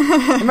on.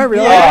 Am I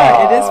really?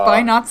 Yeah, it is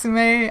by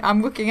Natsume.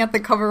 I'm looking at the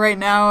cover right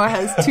now. It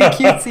has two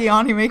cutesy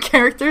anime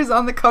characters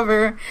on the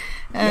cover,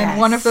 and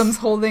one of them's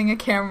holding a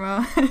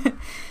camera.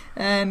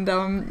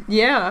 And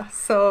yeah,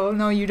 so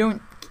no, you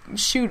don't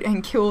shoot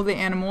and kill the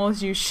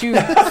animals. You shoot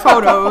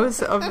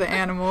photos of the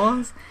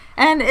animals.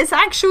 And it's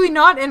actually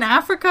not in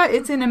Africa.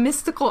 It's in a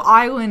mystical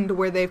island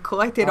where they've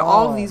collected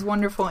all these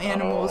wonderful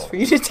animals for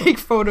you to take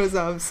photos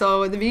of.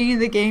 So at the beginning of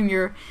the game,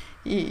 you're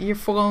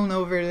flown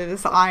over to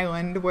this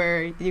island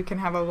where you can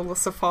have a little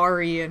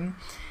safari and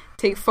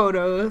take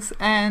photos.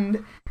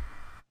 And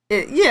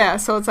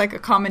so it's like a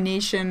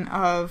combination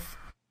of,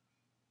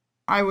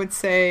 I would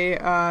say,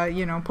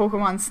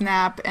 Pokemon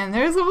Snap, and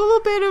there's a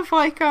little bit of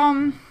like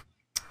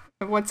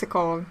what's it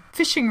called?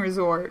 Fishing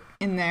resort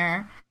in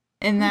there.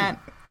 In that.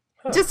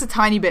 Just a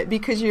tiny bit,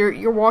 because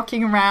you're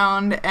walking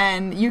around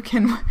and you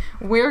can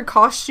wear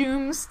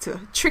costumes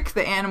to trick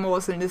the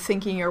animals into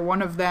thinking you're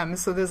one of them.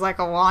 So there's like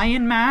a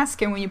lion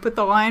mask, and when you put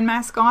the lion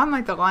mask on,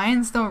 like the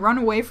lions don't run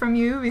away from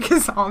you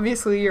because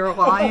obviously you're a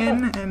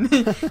lion and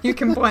you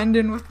can blend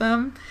in with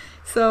them.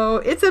 So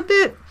it's a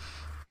bit,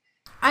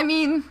 I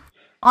mean,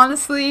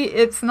 honestly,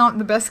 it's not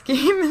the best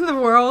game in the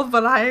world,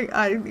 but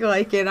I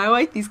like it. I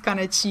like these kind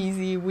of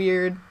cheesy,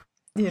 weird,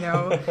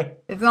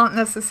 it's not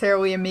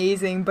necessarily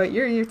amazing, but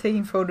you're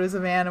taking photos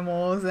of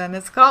animals, and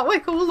it's got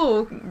like a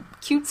little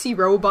cutesy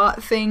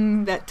robot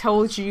thing that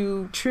tells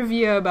you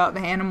trivia about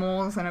the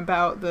animals and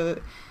about the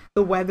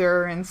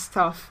weather and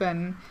stuff,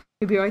 and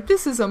you'd be like,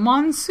 this is a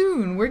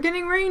monsoon, we're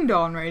getting rained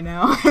on right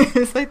now.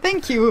 It's like,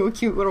 thank you,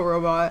 cute little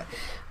robot.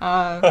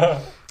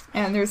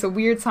 And there's a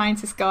weird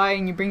scientist guy,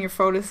 and you bring your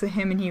photos to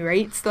him and he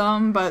rates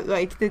them, but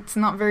like it's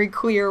not very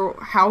clear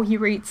how he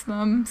rates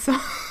them, so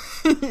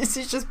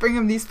you just bring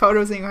him these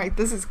photos and you're like,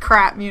 this is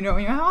crap, and you're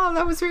like, oh,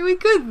 that was really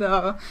good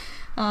though.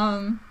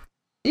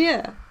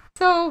 Yeah.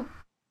 So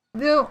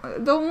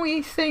the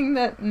only thing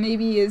that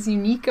maybe is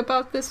unique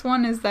about this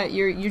one is that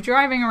you're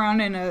driving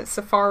around in a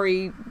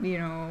safari,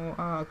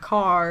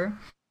 car,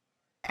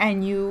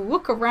 and you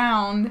look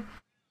around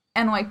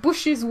and like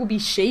bushes will be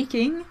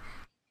shaking.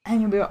 And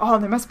you'll be like, oh,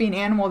 there must be an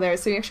animal there.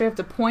 So you actually have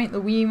to point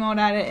the Wiimote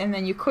at it, and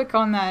then you click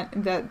on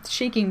that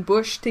shaking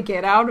bush to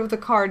get out of the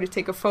car to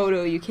take a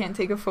photo. You can't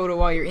take a photo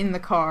while you're in the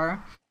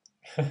car.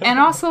 And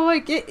also,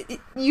 like,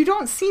 you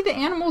don't see the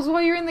animals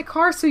while you're in the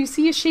car, so you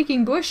see a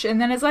shaking bush, and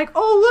then it's like,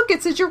 oh, look,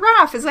 it's a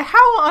giraffe. It's like,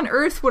 how on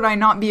earth would I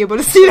not be able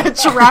to see that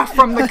giraffe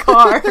from the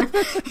car?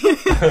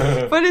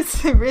 But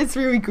it's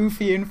really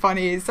goofy and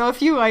funny. So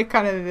if you like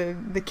kind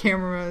of the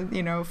camera,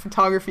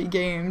 photography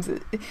games,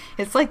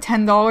 it's like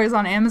 $10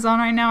 on Amazon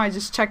right now. I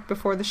just checked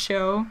before the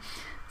show.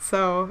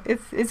 So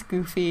it's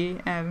goofy,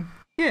 and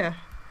yeah.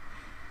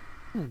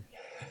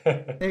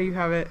 There you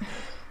have it.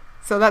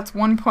 So that's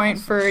 1 point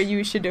for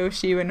you,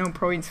 Shidoshi, but no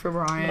points for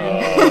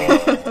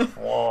Brian.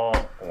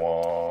 Wah,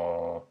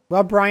 wah.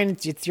 Well, Brian,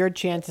 it's your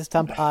chance to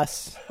stump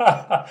us.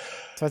 So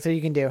that's what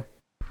you can do.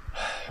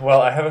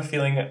 Well, I have a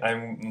feeling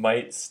I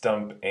might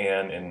stump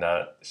Anne and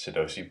not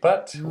Shidoshi,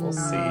 but we'll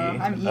see.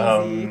 I'm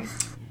easy.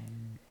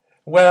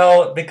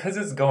 Well, because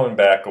it's going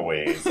back a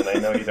ways, and I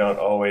know you don't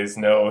always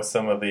know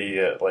some of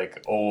the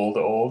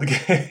old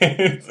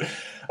games.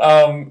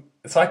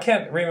 so I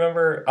can't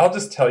remember. I'll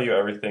just tell you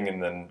everything,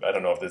 and then I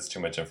don't know if this is too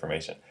much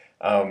information.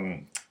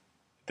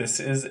 This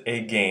is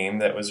a game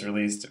that was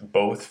released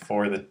both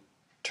for the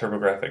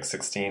TurboGrafx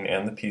 16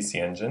 and the PC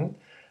Engine.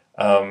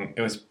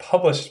 It was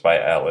published by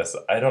Atlas.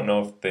 I don't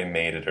know if they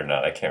made it or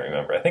not. I can't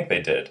remember. I think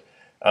they did.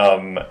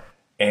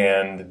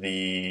 And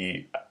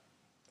the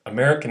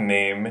American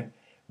name,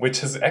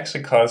 which has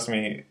actually caused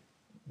me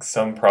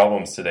some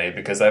problems today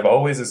because I've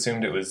always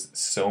assumed it was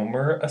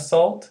Somer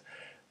Assault,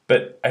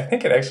 but I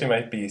think it actually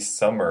might be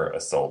Summer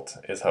Assault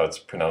is how it's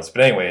pronounced.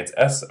 But anyway, it's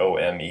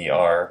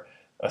Somer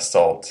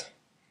Assault,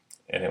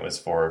 and it was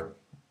for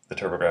the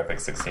TurboGrafx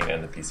 16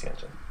 and the PC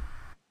Engine.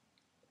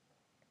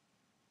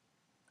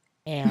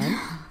 And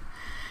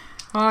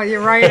Oh,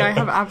 you're right. I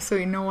have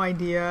absolutely no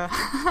idea.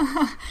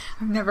 I've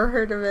never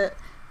heard of it.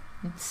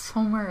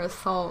 Somer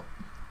Assault.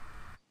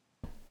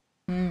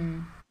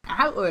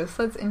 Atlas.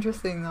 That's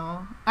interesting,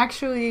 though.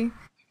 Actually,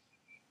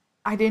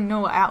 I didn't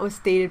know Atlas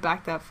dated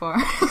back that far.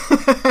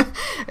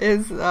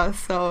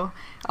 So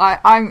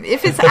I'm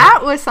if it's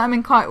Atlas, I'm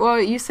inclined. Well,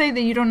 you say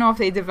that you don't know if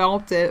they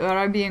developed it, but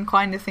I'd be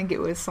inclined to think it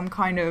was some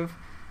kind of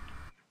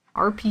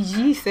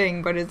RPG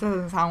thing, but it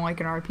doesn't sound like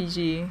an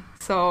RPG.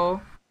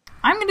 So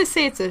I'm gonna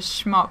say it's a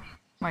shmup,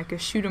 like a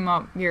shoot 'em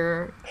up.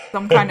 You're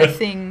some kind of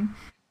thing,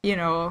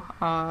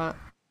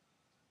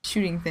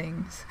 shooting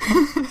things.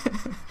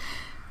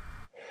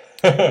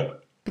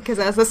 Because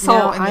it has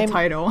assault in the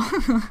title.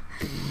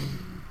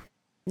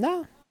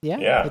 No, yeah,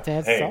 Yeah, it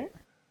has hey. assault.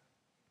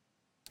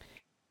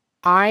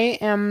 I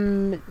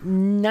am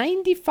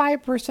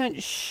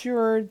 95%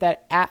 sure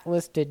that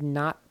Atlas did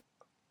not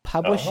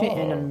publish it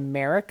in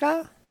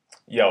America.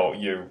 Yo,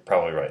 you're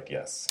probably right,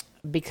 yes.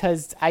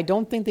 Because I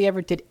don't think they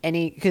ever did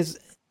any, because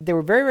there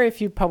were very, very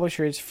few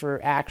publishers for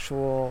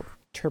actual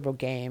Turbo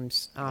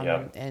games,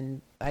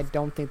 and I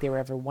don't think they were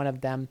ever one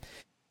of them.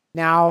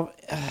 Now,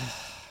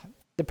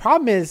 the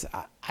problem is,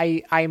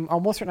 I'm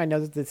almost certain I know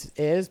that this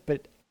is,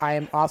 but I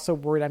am also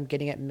worried I'm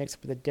getting it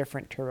mixed with a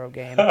different Turbo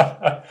game.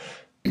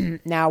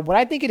 Now, what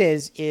I think it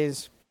is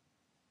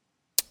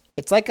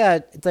it's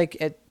a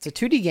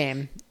 2D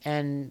game,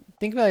 and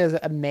think about it as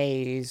a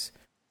maze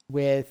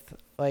with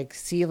like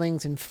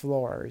ceilings and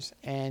floors,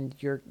 and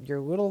your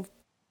little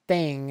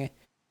thing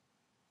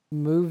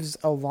moves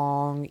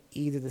along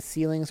either the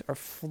ceilings or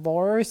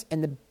floors,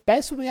 and the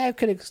best way I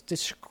could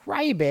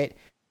describe it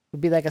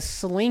would be like a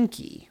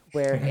slinky,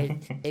 where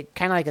it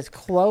kind of like is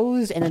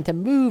closed, and then to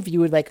move you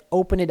would like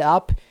open it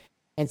up,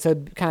 and so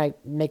kind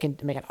of make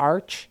an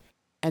arch,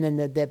 and then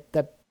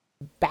the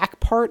back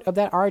part of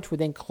that arch would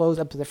then close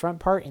up to the front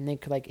part, and then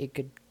it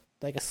could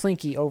like a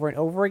slinky over and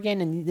over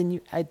again, and then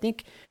I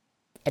think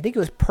it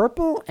was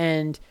purple,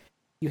 and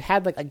you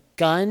had like a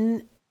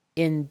gun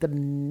in the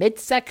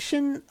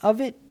midsection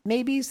of it,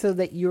 maybe, so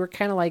that you were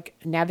kind of like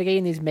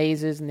navigating these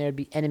mazes, and there'd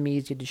be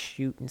enemies you had to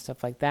shoot and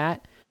stuff like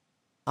that.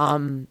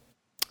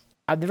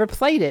 I've never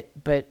played it,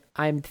 but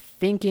I'm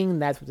thinking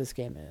that's what this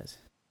game is.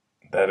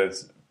 That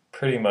is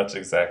pretty much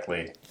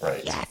exactly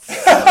right.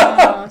 Yes.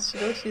 Oh,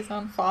 Shiroshi's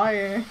on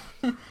fire.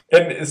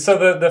 And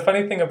so the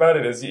funny thing about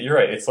it is, you're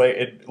right, it's like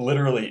it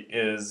literally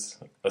is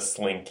a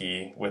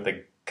slinky with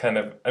a kind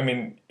of, I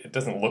mean, it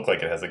doesn't look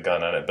like it has a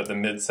gun on it, but the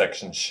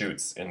midsection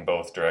shoots in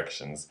both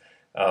directions.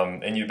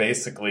 And you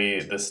basically,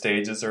 the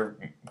stages are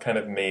kind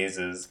of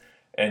mazes,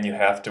 and you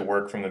have to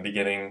work from the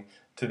beginning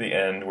to the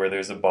end where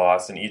there's a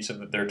boss, and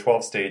there are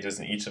 12 stages,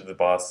 and each of the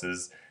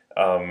bosses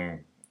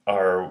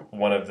are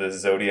one of the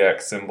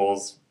zodiac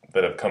symbols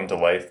that have come to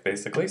life,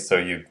 basically. So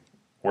you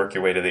work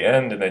your way to the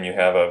end, and then you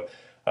have a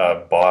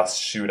boss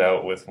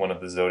shootout with one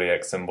of the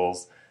zodiac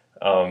symbols.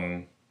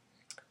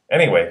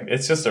 Anyway,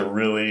 it's just a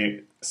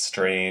really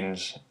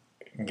strange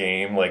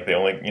game, like the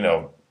only,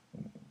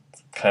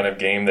 kind of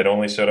game that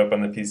only showed up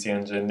on the PC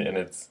Engine, and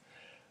it's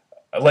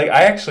like,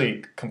 I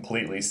actually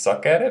completely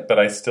suck at it, but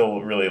I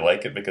still really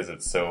like it because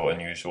it's so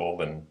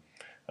unusual, and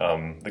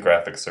the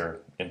graphics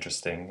are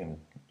interesting,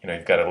 and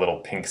you've got a little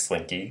pink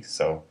slinky.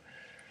 So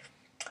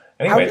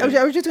anyway,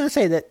 I was just going to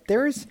say that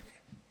there's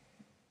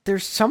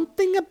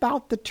something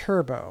about the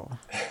Turbo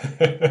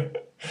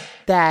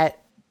that,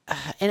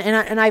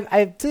 and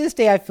I to this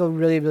day I feel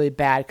really, really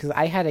bad because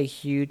I had a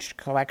huge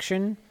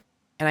collection,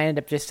 and I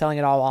ended up just selling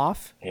it all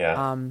off.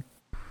 Yeah.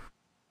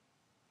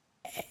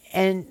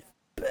 And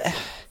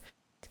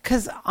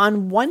because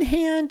on one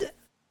hand,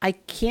 I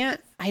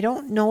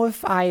don't know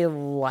if I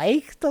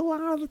liked a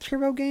lot of the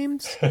Turbo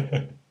games,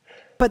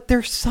 but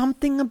there's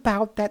something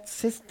about that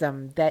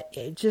system that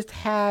it just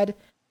had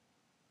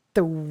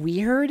the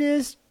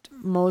weirdest,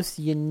 most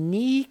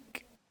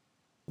unique,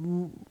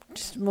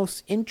 just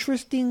most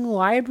interesting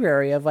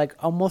library of like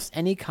almost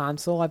any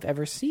console I've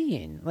ever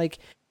seen. Like,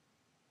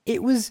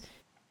 it was,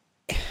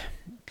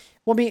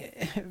 well, I mean,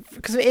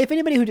 because if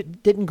anybody who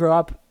didn't grow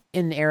up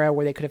in an era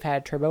where they could have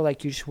had a Turbo,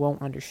 like, you just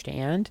won't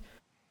understand.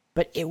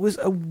 But it was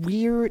a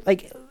weird,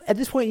 like, at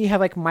this point you have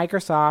like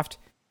Microsoft,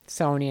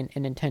 Sony,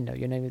 and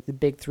Nintendo, the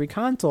big three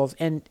consoles,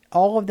 and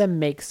all of them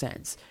make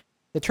sense.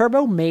 The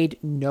turbo made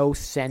no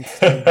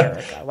sense in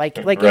America. Like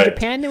in Right.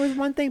 Japan it was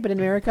one thing, but in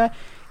America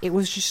it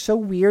was just so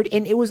weird.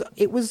 And it was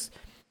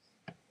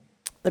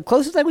the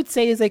closest I would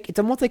say is like it's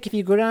almost like if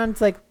you go down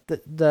to like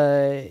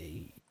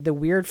the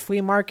weird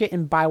flea market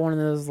and buy one of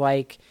those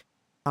like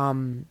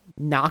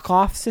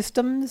knockoff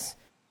systems,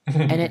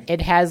 and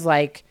it has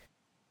like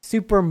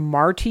Super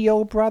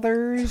Mario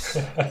Brothers,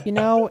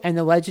 and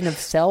The Legend of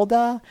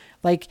Zelda.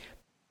 Like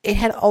it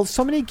had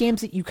so many games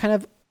that you kind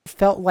of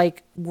felt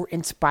like were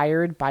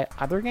inspired by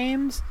other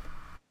games.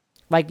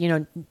 Like, you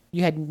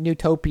had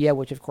Newtopia,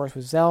 which of course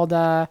was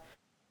Zelda.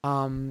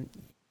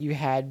 You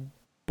had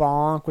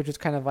Bonk, which was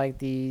kind of like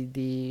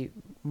the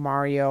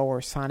Mario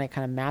or Sonic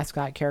kind of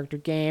mascot character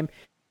game.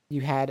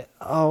 You had,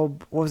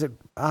 what was it?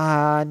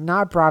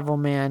 Not Bravo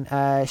Man.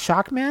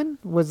 Shockman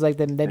was like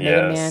the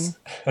Mega Man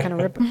kind of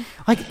rip.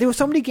 Like there were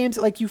so many games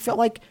that like you felt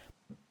like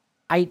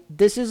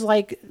this is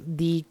like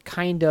the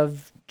kind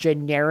of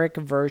generic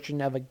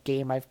version of a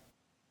game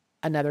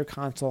another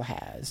console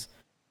has.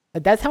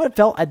 That's how it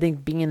felt, I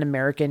think, being an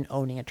American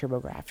owning a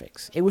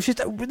TurboGrafx. It was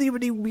just a really,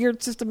 really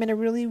weird system and a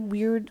really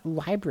weird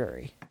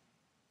library.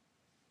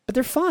 But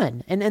they're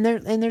fun, and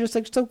they're just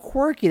like so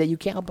quirky that you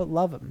can't help but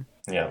love them.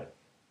 Yeah.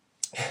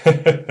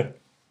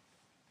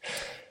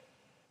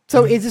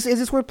 So is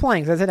this worth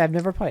playing? Because I said I've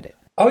never played it.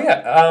 Oh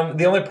yeah.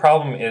 The only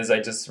problem is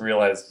I just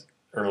realized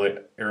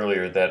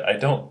earlier that I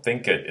don't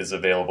think it is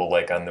available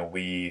like on the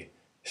Wii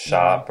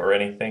shop or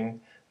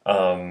anything.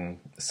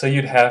 So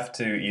you'd have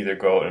to either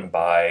go out and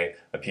buy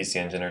a PC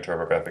Engine or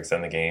TurboGrafx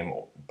on the game,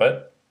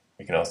 but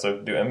you can also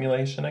do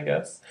emulation, I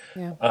guess.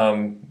 Yeah.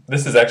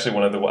 This is actually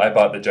I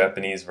bought the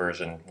Japanese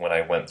version when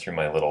I went through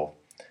my little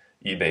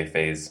eBay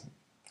phase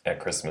at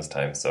Christmas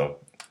time. So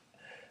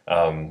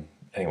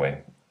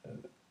anyway,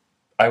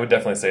 I would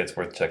definitely say it's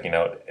worth checking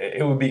out.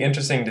 It would be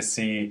interesting to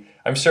see.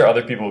 I'm sure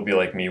other people would be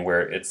like me,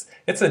 where it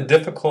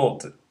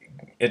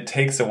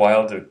takes a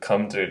while to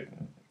come to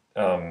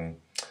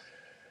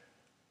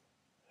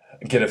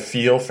get a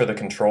feel for the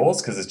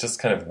controls, because it's just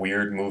kind of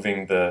weird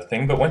moving the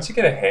thing. But once you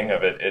get a hang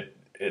of it,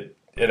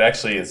 it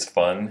actually is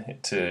fun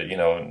to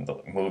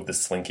move the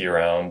slinky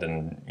around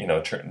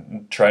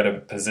and try to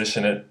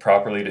position it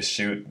properly to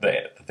shoot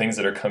the things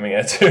that are coming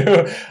at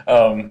you.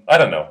 I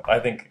don't know. I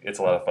think it's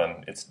a lot of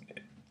fun. It's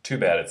too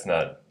bad it's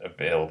not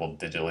available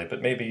digitally,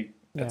 but maybe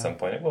at some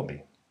point it will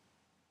be.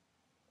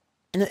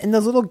 And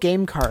those little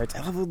game cards. I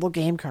love the little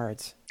game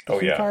cards.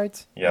 Oh, yeah.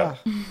 Cards. Yeah.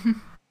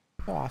 Oh,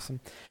 so awesome.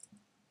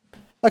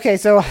 Okay,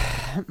 so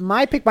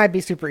my pick might be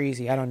super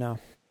easy. I don't know.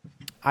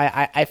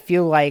 I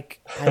feel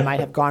like I might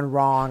have gone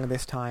wrong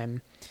this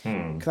time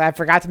because I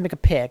forgot to make a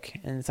pick,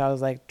 and so I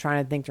was like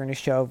trying to think during the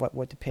show of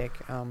what to pick.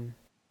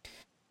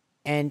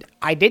 And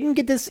I didn't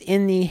get this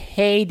in the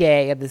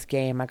heyday of this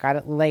game. I got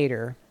it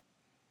later.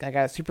 I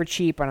got it super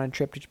cheap on a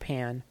trip to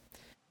Japan.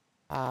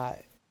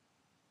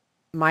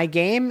 My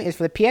game is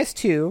for the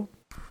PS2,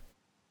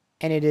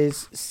 and it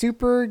is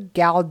Super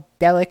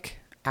Galdelic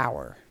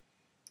Hour.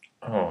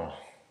 Oh.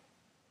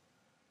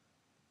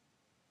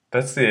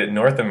 That's the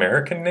North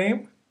American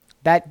name?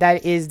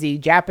 That is the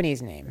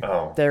Japanese name.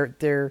 Oh.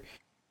 They're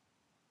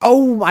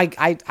Oh,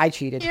 I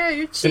cheated. Yeah,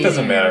 you're cheating. It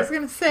doesn't matter. I was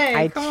gonna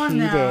say, come on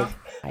now.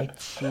 I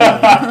cheated.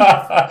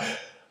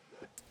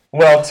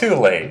 Well, too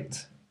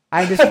late.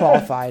 I'm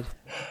disqualified.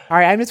 All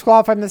right, I'm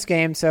disqualified in this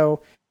game,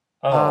 so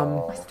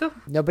Still,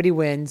 nobody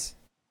wins.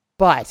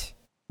 But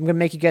I'm gonna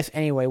make you guess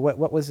anyway.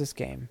 What was this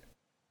game?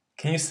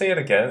 Can you say it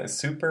again? It's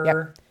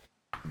Super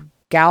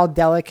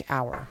Galdelic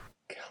Hour.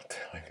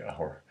 Galdelic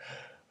Hour.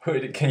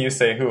 Can you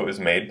say who it was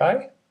made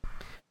by?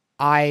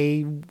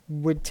 I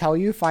would tell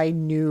you if I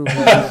knew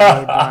who it was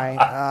made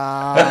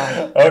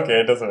by. Okay,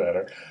 it doesn't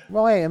matter.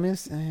 Well, wait, I mean,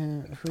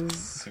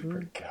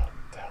 Super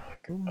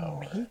Galdelic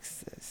Hour. who makes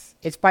this?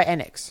 It's by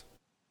Enix.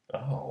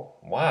 Oh,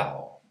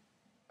 wow.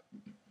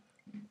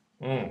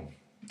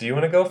 Do you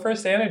want to go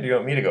first, Anna, or do you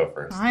want me to go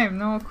first? I have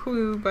no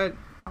clue, but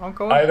I'll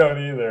go. I don't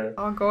either.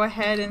 I'll go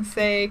ahead and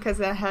say, because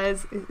it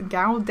has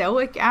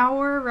Galdelic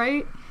Hour,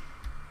 right?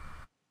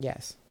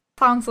 Yes.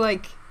 Sounds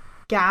like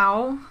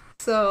Gal,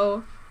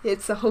 so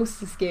it's a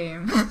hostess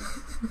game.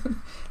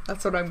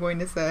 That's what I'm going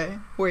to say.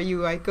 Where you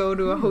like go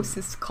to a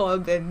hostess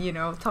club and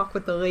talk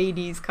with the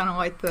ladies, kind of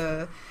like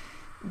the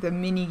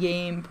mini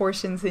game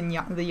portions in the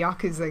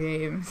Yakuza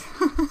games.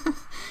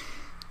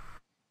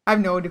 I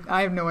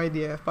have no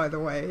idea, by the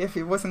way, if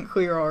it wasn't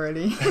clear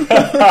already.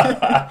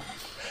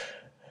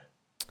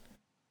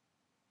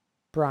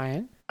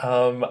 Brian?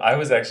 I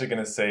was actually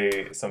going to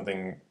say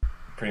something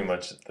pretty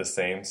much the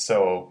same.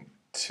 So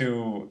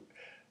to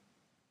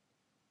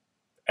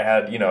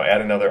add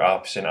another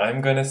option,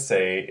 I'm going to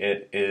say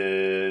it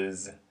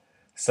is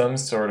some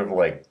sort of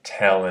like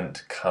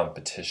talent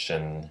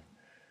competition,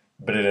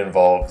 but it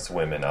involves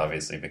women,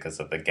 obviously, because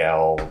of the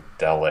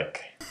Galdelic.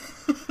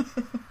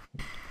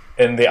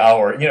 And the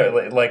hour,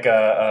 like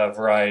a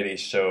variety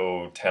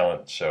show,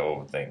 talent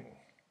show thing.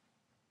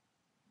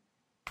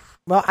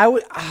 Well,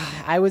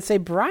 I would say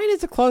Brian is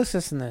the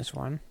closest in this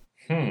one.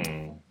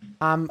 I'm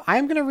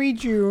going to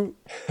read you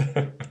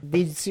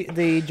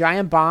the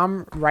giant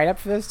bomb write up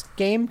for this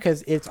game,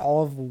 because it's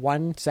all of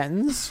one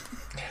sentence.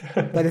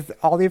 That is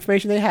all the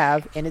information they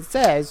have, and it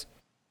says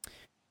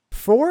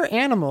 4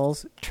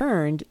 animals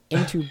turned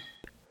into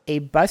a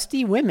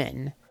busty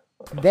women.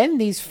 Then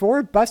these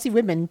 4 busty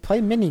women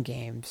play mini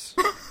games.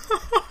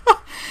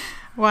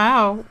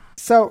 Wow.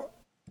 So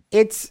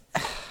it's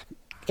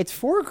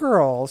 4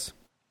 girls,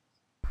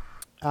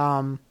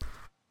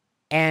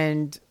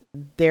 and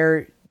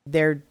they're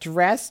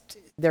dressed.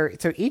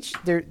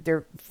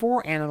 They're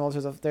 4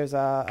 animals. There's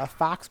a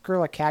fox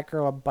girl, a cat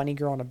girl, a bunny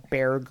girl, and a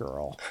bear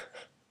girl,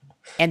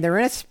 and they're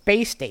in a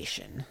space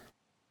station,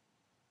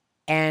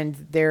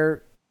 and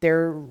they're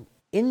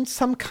in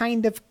some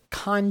kind of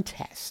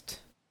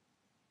contest,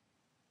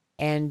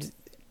 and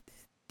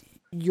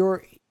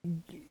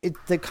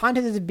the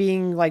contest is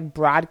being like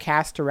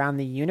broadcast around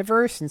the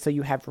universe, and so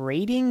you have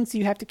ratings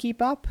you have to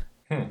keep up.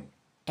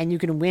 And you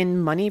can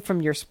win money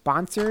from your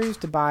sponsors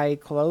to buy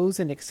clothes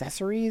and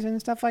accessories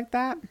and stuff like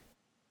that.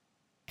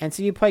 And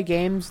so you play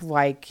games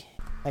like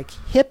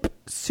hip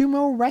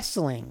sumo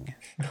wrestling,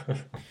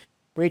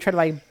 where you try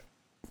to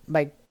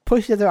like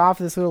push the other off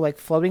this little like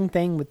floating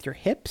thing with your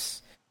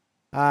hips,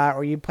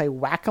 or you play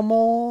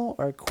whack-a-mole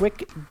or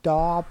quick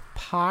daw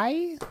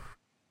pie.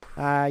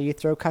 You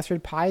throw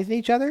custard pies at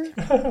each other.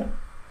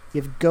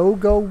 You have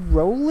go-go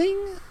rolling.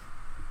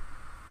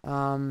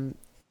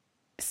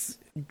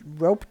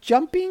 Rope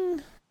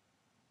jumping.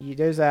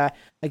 There's a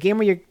game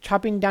where you're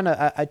chopping down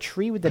a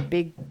tree with a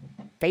big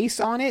face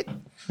on it.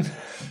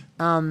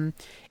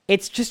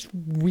 It's just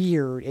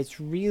weird. It's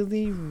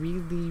really,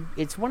 really...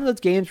 It's one of those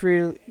games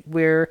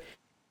where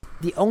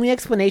the only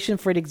explanation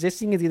for it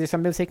existing is either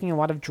somebody's taking a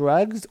lot of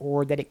drugs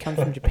or that it comes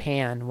from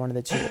Japan, one of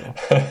the two.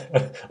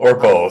 Or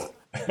both.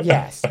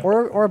 Yes,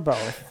 or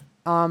both.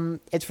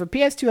 It's for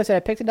PS2. I said I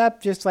picked it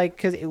up just like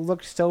because it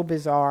looked so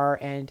bizarre,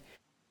 and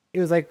it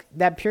was like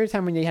that period of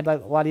time when they had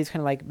like a lot of these kind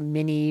of like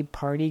mini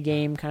party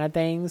game kind of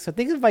things. So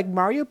think of like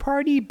Mario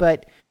Party,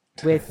 but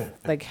with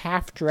like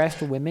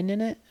half-dressed women in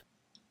it.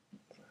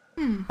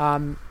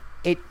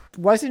 It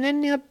wasn't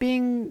ending up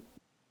being.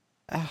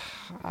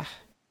 I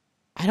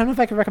don't know if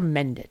I could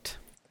recommend it.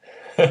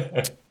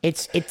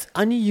 It's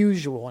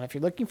unusual, and if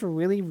you're looking for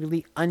really,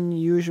 really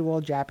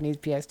unusual Japanese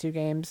PS2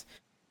 games,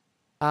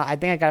 I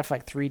think I got it for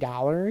like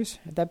 $3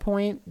 at that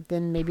point.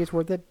 Then maybe it's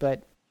worth it.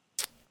 But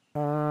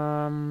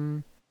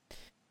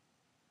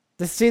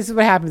this is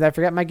what happens. I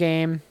forget my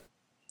game.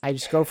 I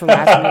just go for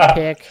last minute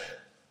pick,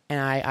 and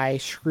I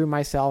screw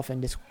myself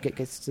and just get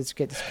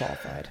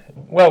disqualified.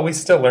 Well, we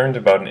still learned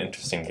about an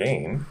interesting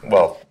game.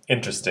 Well,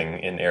 interesting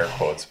in air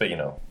quotes, but you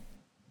know.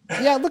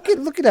 Yeah, look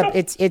it up.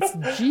 It's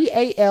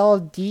GALDELIC.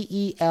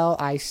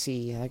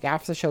 Like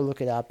after the show,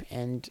 look it up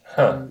and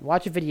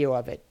watch a video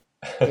of it.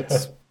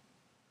 It's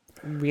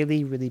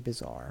really, really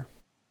bizarre.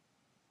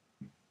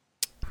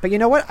 But you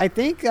know what? I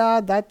think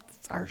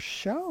that's our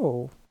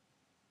show.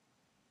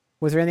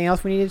 Was there anything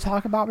else we needed to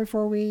talk about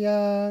before we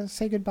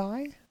say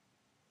goodbye?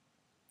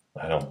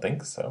 I don't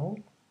think so.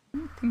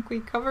 I think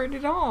we covered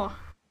it all.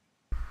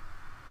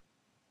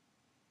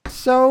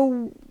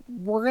 So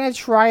we're going to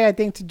try, I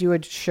think, to do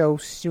a show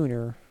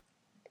sooner,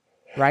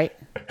 right,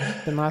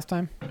 than last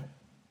time?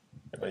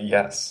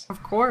 Yes.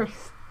 Of course.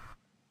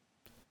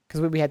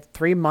 Because we had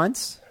 3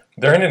 months.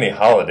 There aren't any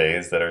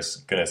holidays that are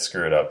going to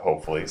screw it up,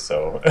 hopefully,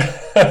 so...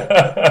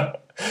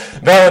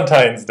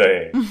 Valentine's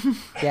Day.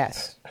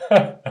 Yes.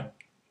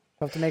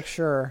 We'll have to make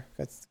sure,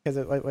 because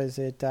it was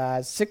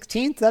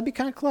 16th? That'd be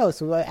kind of close.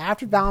 So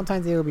after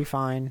Valentine's Day, we'll be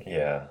fine.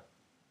 Yeah.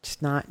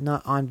 Just not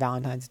on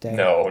Valentine's Day.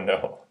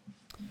 No.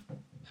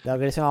 They'll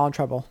get us all in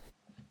trouble.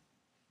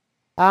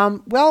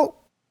 Well,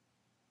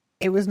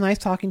 it was nice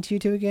talking to you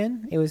two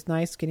again. It was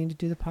nice getting to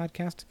do the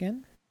podcast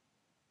again.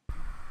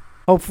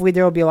 Hopefully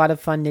there will be a lot of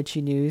fun niche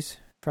news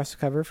for us to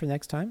cover for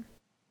next time.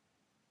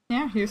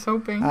 Yeah, here's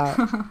hoping.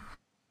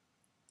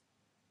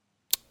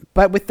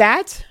 But with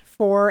that,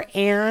 for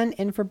Anne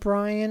and for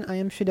Brian, I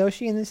am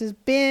Shidoshi, and this has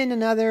been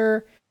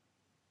another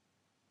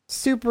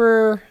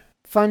super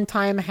fun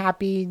time,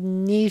 happy,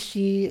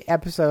 niche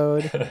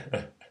episode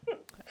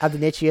of the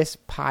nichiest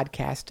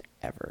podcast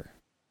ever.